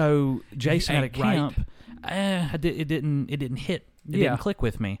 Yeah. So Jason at a Right. camp, it didn't hit. It Yeah. didn't click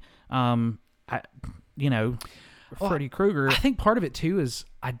with me. Freddy Krueger. I think part of it too is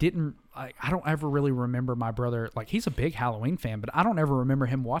I don't ever really remember my brother, like, he's a big Halloween fan, but I don't ever remember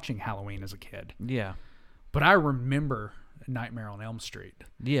him watching Halloween as a kid. Yeah. But I remember Nightmare on Elm Street,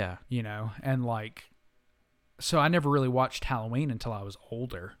 Yeah. and, like, so I never really watched Halloween until I was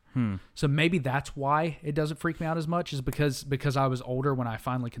older. So maybe that's why it doesn't freak me out as much, is because I was older when I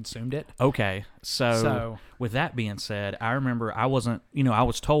finally consumed it. Okay. So with that being said, I remember I wasn't. I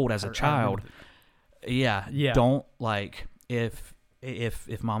was told as a child. Yeah. Don't, like, if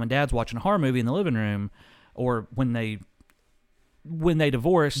mom and dad's watching a horror movie in the living room, or when they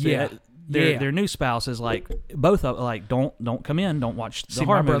divorced, Yeah. their new spouse is like, both of, like, don't come in, don't watch the See,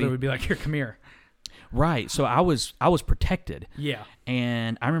 horror my brother movie. would be like, "Here, come here." Right. So I was protected. Yeah.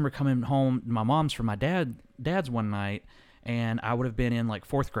 And I remember coming home to my mom's from my dad's one night, and I would have been in like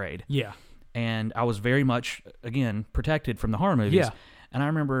 4th grade. Yeah. And I was very much, again, protected from the horror movies. Yeah. And I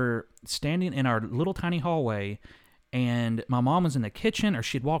remember standing in our little tiny hallway, and my mom was in the kitchen, or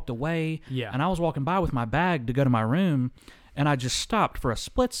she'd walked away. Yeah. And I was walking by with my bag to go to my room, and I just stopped for a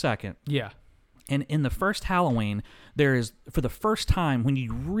split second. Yeah. And in the first Halloween, there is, for the first time, when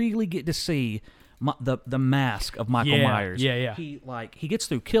you really get to see the mask of Michael Yeah, Myers. yeah. He gets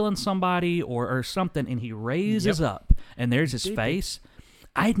through killing somebody or something, and he raises up, and there's his face.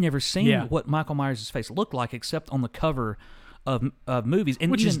 I'd never seen what Michael Myers' face looked like except on the cover of movies, and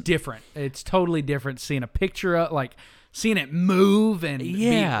Which is different. It's totally different seeing a picture of, like, seeing it move and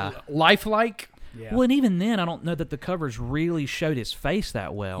be lifelike. Yeah. Well, and even then, I don't know that the covers really showed his face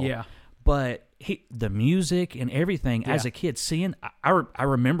that well. Yeah. But the music and everything, as a kid, seeing, I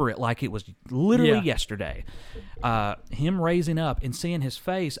remember it like it was literally yesterday. Him raising up and seeing his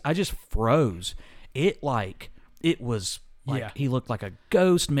face, I just froze. It was like he looked like a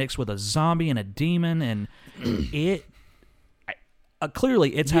ghost mixed with a zombie and a demon, and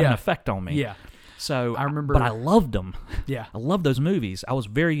clearly it's had an effect on me. Yeah. So I remember, but I loved them. Yeah. I loved those movies. I was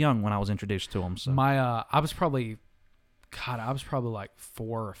very young when I was introduced to them. So. I was probably like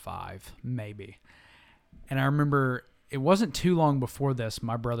 4 or 5, maybe. And I remember it wasn't too long before this,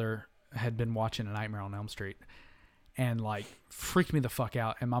 my brother had been watching A Nightmare on Elm Street and, like, freaked me the fuck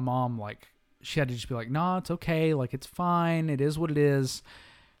out. And my mom, like, she had to just be like, "No, it's okay. Like, it's fine. It is what it is.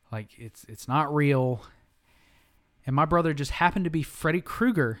 Like, it's not real." And my brother just happened to be Freddy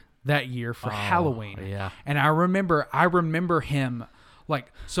Krueger that year for Halloween. Yeah. And I remember him,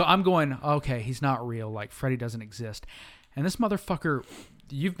 like, so I'm going, okay, he's not real. Like, Freddy doesn't exist. And this motherfucker,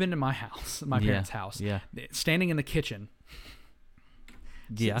 you've been to my house, my parents' house. Yeah. Standing in the kitchen.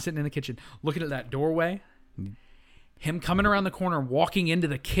 Yeah. Sitting in the kitchen, looking at that doorway. Him coming around the corner, walking into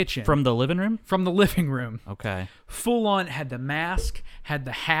the kitchen. From the living room? From the living room. Okay. Full on, had the mask, had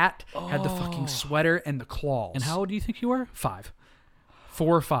the hat, had the fucking sweater, and the claws. And how old do you think you were? 5.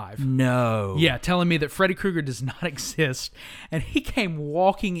 4 or 5. No. Yeah, telling me that Freddy Krueger does not exist. And he came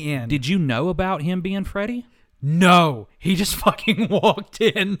walking in. Did you know about him being Freddy? No. He just fucking walked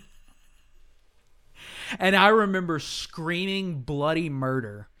in. And I remember screaming bloody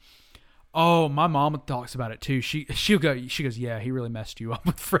murder. Oh, my mom talks about it too. She goes, yeah, he really messed you up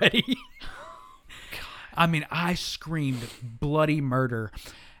with Freddy. I mean, I screamed bloody murder.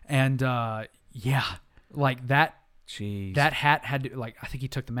 And yeah, like that. Jeez. That hat had to, like, I think he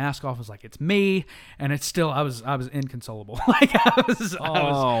took the mask off. I was like, it's me, and it's still, I was inconsolable. Like I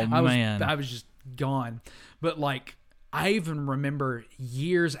was just gone. But like, I even remember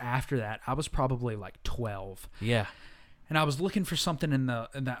years after that, I was probably like 12. Yeah. And I was looking for something in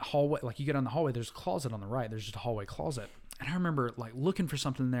that hallway. Like you get on the hallway, there's a closet on the right. There's just a hallway closet. And I remember like looking for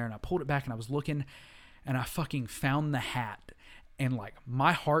something in there, and I pulled it back, and I was looking, and I fucking found the hat. And like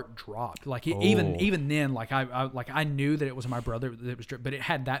my heart dropped. Like even then, like I knew that it was my brother. That was, but it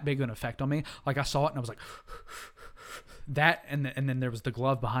had that big of an effect on me. Like I saw it and I was like, that, and then there was the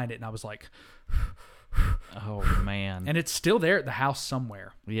glove behind it, and I was like, oh man. And it's still there at the house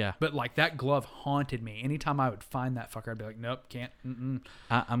somewhere. Yeah. But like that glove haunted me. Anytime I would find that fucker, I'd be like, nope, can't.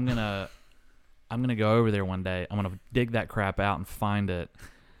 I'm gonna go over there one day. I'm gonna dig that crap out and find it.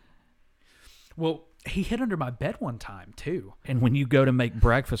 Well, he hid under my bed one time too. And when you go to make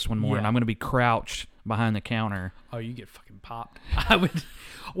breakfast one morning, Yeah. I'm going to be crouched behind the counter. Oh, you get fucking popped. I would.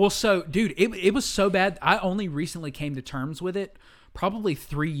 Well, so dude, it was so bad. I only recently came to terms with it. Probably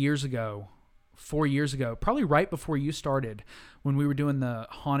 4 years ago, probably right before you started, when we were doing the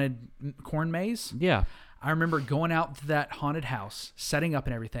haunted corn maze. Yeah. I remember going out to that haunted house, setting up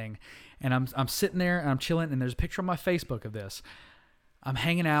and everything, and I'm sitting there and I'm chilling, and there's a picture on my Facebook of this. I'm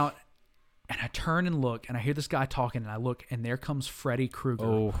hanging out. And I turn and look, and I hear this guy talking, and I look, and there comes Freddy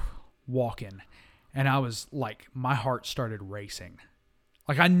Krueger walking. And I was like, my heart started racing.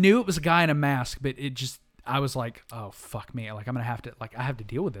 Like, I knew it was a guy in a mask, but I was like, oh, fuck me. Like, I'm going to have to, like, I have to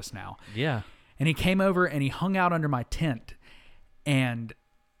deal with this now. Yeah. And he came over, and he hung out under my tent. And,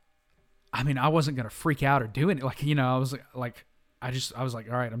 I mean, I wasn't going to freak out or do anything. Like, you know, I was like, I was like,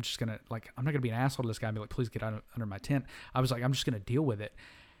 all right, I'm just going to, like, I'm not going to be an asshole to this guy and be like, please get out under my tent. I was like, I'm just going to deal with it.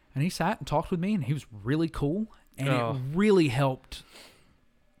 And he sat and talked with me, and he was really cool, and it really helped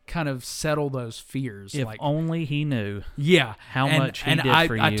kind of settle those fears. If like, only he knew. Yeah, how much he did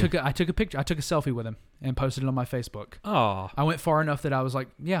for you. I took a picture. I took a selfie with him and posted it on my Facebook. Oh, I went far enough that I was like,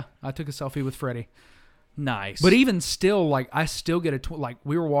 yeah, I took a selfie with Freddy. nice. But even still, like, I still get like,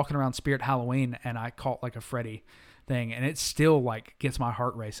 we were walking around Spirit Halloween, and I caught like a Freddy thing, and it still like gets my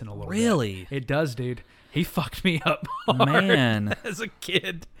heart racing a little bit. Really? It does, dude. He fucked me up hard Man. as a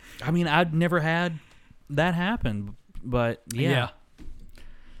kid. I mean, I'd never had that happen, but yeah.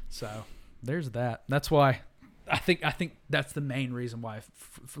 So there's that. That's why I think that's the main reason why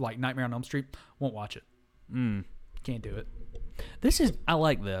like Nightmare on Elm Street won't watch it. Can't do it. I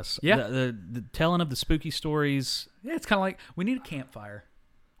like this. Yeah. The telling of the spooky stories. Yeah, it's kind of like we need a campfire.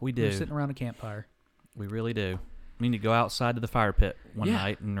 We do. We're sitting around a campfire. We really do. We need to go outside to the fire pit one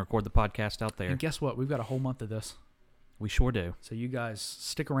night and record the podcast out there. And guess what? We've got a whole month of this. We sure do. So you guys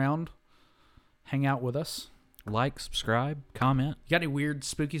stick around, hang out with us. Like, subscribe, comment. You got any weird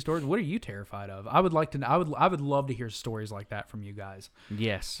spooky stories? What are you terrified of? I would like to. I would love to hear stories like that from you guys.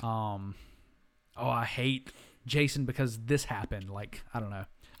 Yes. Oh, I hate Jason because this happened. Like, I don't know.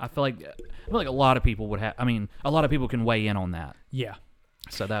 I feel like a lot of people would have. I mean, a lot of people can weigh in on that. Yeah.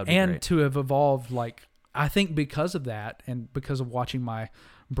 So that would be And great. to have evolved, like, I think because of that, and because of watching my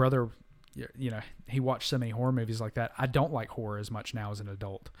brother, you know, he watched so many horror movies like that. I don't like horror as much now as an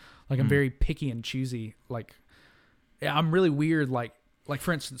adult. Like, I'm very picky and choosy. Like, I'm really weird. Like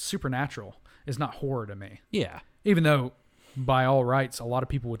for instance, Supernatural is not horror to me. Yeah. Even though, by all rights, a lot of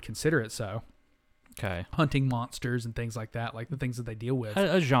people would consider it so. Okay. Hunting monsters and things like that, like the things that they deal with.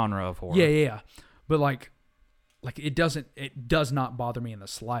 A genre of horror. Yeah. But like it does not bother me in the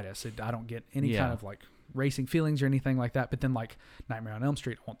slightest. I don't get any kind of like racing feelings or anything like that. But then like Nightmare on Elm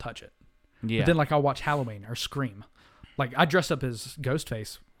Street, I won't touch it. Yeah. But then like I'll watch Halloween or Scream. Like I dressed up as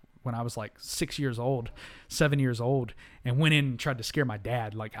Ghostface when I was like 7 years old, and went in and tried to scare my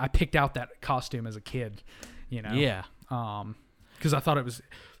dad. Like I picked out that costume as a kid, you know? Yeah. Because I thought it was,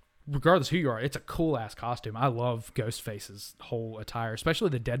 regardless who you are, it's a cool ass costume. I love Ghostface's whole attire, especially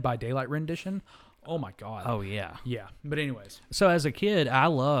the Dead by Daylight rendition. Oh my god. Oh yeah. Yeah. But anyways. So as a kid, I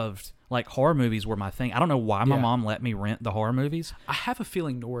loved like horror movies were my thing. I don't know why my Yeah. mom let me rent the horror movies. I have a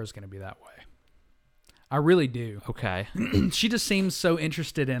feeling Nora's going to be that way. I really do. Okay. She just seems so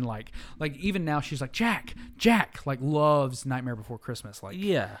interested in like even now she's like Jack, like loves Nightmare Before Christmas. Like,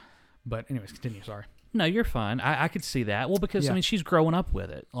 Yeah. but anyways, continue. Sorry. No, you're fine. I could see that. Well, because Yeah. I mean, she's growing up with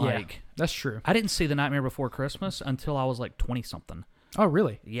it. Like, yeah, that's true. I didn't see The Nightmare Before Christmas until I was like 20 something. Oh,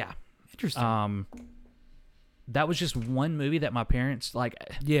 really? Yeah. Interesting. That was just one movie that my parents like.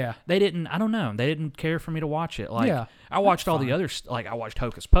 Yeah. They didn't. I don't know. They didn't care for me to watch it. Like, Yeah, I watched all the others. Like, I watched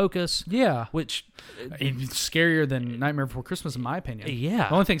Hocus Pocus. Yeah. Which, It's scarier than Nightmare Before Christmas, in my opinion. Yeah.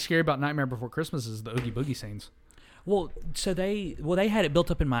 The only thing scary about Nightmare Before Christmas is the Oogie Boogie scenes. well, so they had it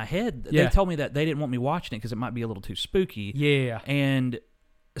built up in my head. Yeah. They told me that they didn't want me watching it because it might be a little too spooky. Yeah. And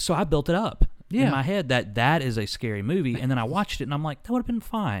so I built it up Yeah. in my head that is a scary movie. And then I watched it and I'm like, that would have been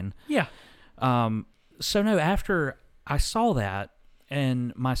fine. Yeah. So no, after I saw that,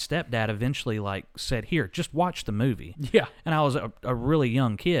 and my stepdad eventually like said, "Here, just watch the movie." Yeah. And I was a really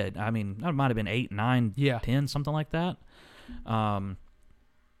young kid. I mean, I might have been 8, 9, Yeah. 10, something like that. And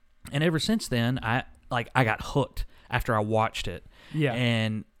ever since then, I got hooked after I watched it. Yeah.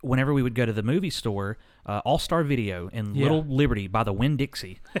 And whenever we would go to the movie store, All Star Video in Yeah. Little Liberty by the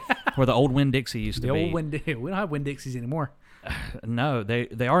Winn-Dixie, where the old Winn-Dixie used The to be. old Winn. We don't have Winn-Dixies anymore. No,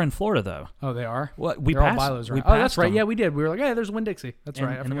 they are in Florida though. Oh, they are? Well, we They're passed. all by those, we right? Oh, that's passed right. them. Yeah, we did. We were like, hey, there's Winn-Dixie. That's And,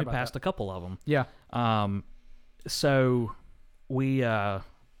 right. I and then we forgot about passed that. a couple of them. Yeah. So we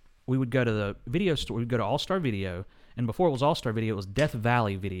would go to the video store. We'd go to All Star Video, and before it was All Star Video, it was Death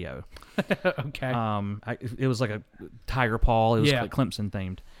Valley Video. Okay. It was like a Tiger Paw. It was Yeah. like Clemson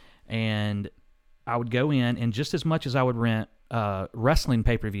themed, and I would go in, and just as much as I would rent wrestling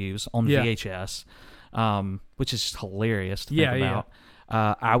pay-per-views on Yeah. VHS, which is just hilarious to Yeah, think yeah.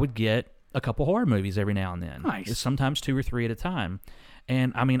 about, I would get a couple horror movies every now and then. Nice. Sometimes 2 or 3 at a time.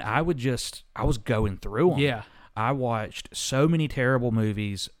 And I mean, I was going through them. Yeah. I watched so many terrible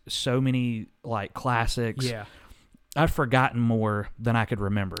movies, so many like classics. Yeah. I've forgotten more than I could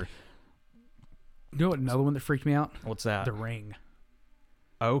remember. You know what? Another one that freaked me out? What's that? The Ring.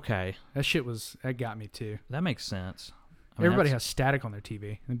 Okay, That got me too. that makes sense. I mean, Everybody that's- has static on their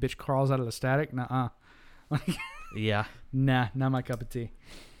TV. And the bitch crawls out of the static. Nuh-uh. Yeah, Nah, not my cup of tea.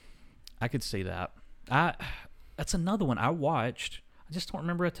 I could see that. That's another one I watched. I just don't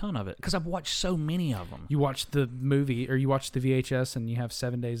remember a ton of it because I've watched so many of them. You watch the movie, or you watch the VHS, and you have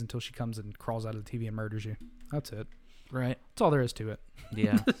 7 days until she comes and crawls out of the TV and murders you. That's it. Right. That's all there is to it.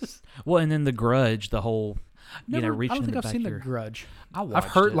 Yeah. Well, and then The Grudge, the whole, Never, reaching I don't in think the I've back seen of The your- Grudge. I I've watched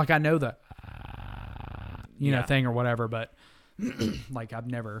heard, it. like, I know the, Yeah. thing or whatever, but like I've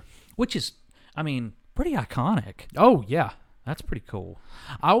never. Which is, I mean, pretty iconic. Oh yeah, That's pretty cool.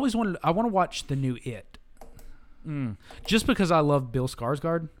 I want to watch the new It, just because I love Bill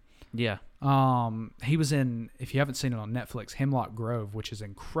Skarsgård. Yeah. He was in, if you haven't seen it on Netflix, Hemlock Grove, which is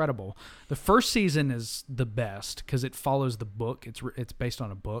incredible. The first season is the best because it follows the book. It's based on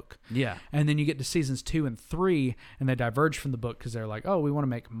a book. Yeah. And then you get to seasons 2 and 3, and they diverge from the book because they're like, oh, we want to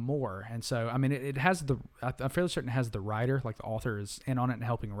make more. And so, I mean, it has I'm fairly certain it has the writer, like the author is in on it and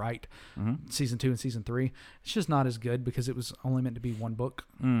helping write season 2 and season 3. It's just not as good because it was only meant to be one book.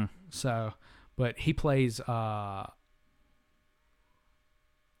 So, but he plays,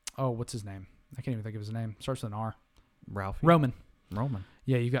 what's his name? I can't even think of his name. Starts with an R. Ralphie. Roman. Roman.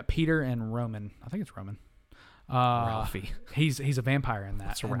 Yeah, you've got Peter and Roman. I think it's Roman. Ralphie. He's a vampire in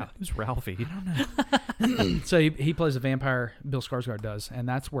that. Who's Ralphie? So he plays a vampire. Bill Skarsgård does, and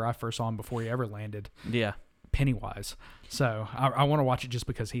that's where I first saw him before he ever landed Yeah. Pennywise. So I want to watch it just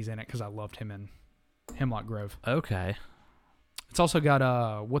because he's in it because I loved him in Hemlock Grove. Okay. It's also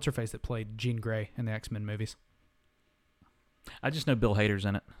got what's her face that played Jean Grey in the X-Men movies. I just know Bill Hader's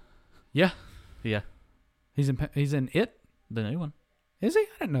in it. Yeah, Yeah. he's in it. The new one. Is he? I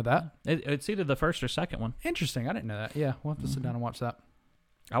didn't know that. It's either the first or second one. Interesting. I didn't know that. Yeah, we'll have to sit down and watch that.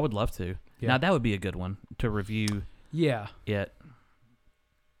 I would love to. Yeah. Now, that would be a good one to review Yeah. it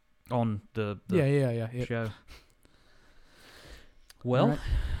on the Yeah. It. show. Well,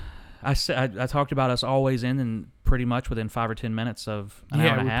 Alright. I talked about us always ending pretty much within 5 or 10 minutes of an hour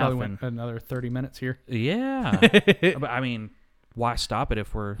Yeah, and a we half. probably and, went another 30 minutes here. yeah. But I mean, why stop it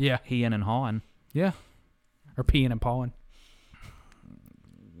if we're Yeah. heeing and hawing? Yeah. Or peeing and pawing.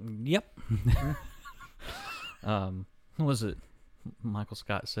 Yep. What was it? Michael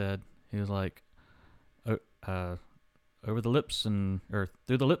Scott said he was like, over the lips or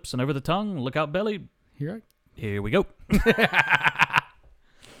through the lips and over the tongue. Look out, belly. Here, Here we go.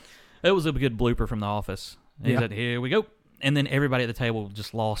 It was a good blooper from The Office. He Yeah. said, "Here we go," and then everybody at the table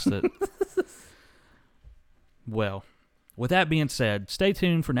just lost it. Well, with that being said, stay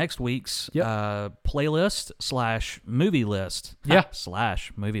tuned for next week's playlist / movie list. Yeah.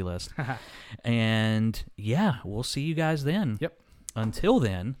 / movie list. And yeah, we'll see you guys then. Yep. Until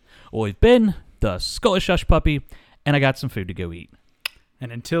then, we've been the Skullish Hush Puppy, and I got some food to go eat.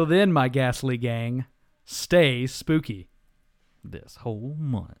 And until then, my ghastly gang, stay spooky. This whole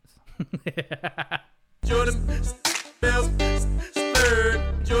month. Jordan Bell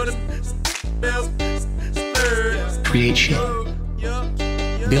Spurred. Jordan Bell Spurred. Create shit.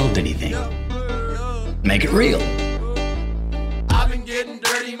 Build anything. Make it real. I've been getting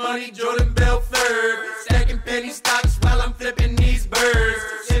dirty money, Jordan Belford. Stacking penny stocks while I'm flipping these birds.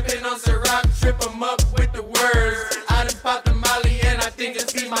 Sipping on Ciroc, trip 'em up with the words. I done popped the molly and I think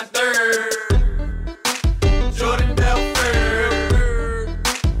it's be my third.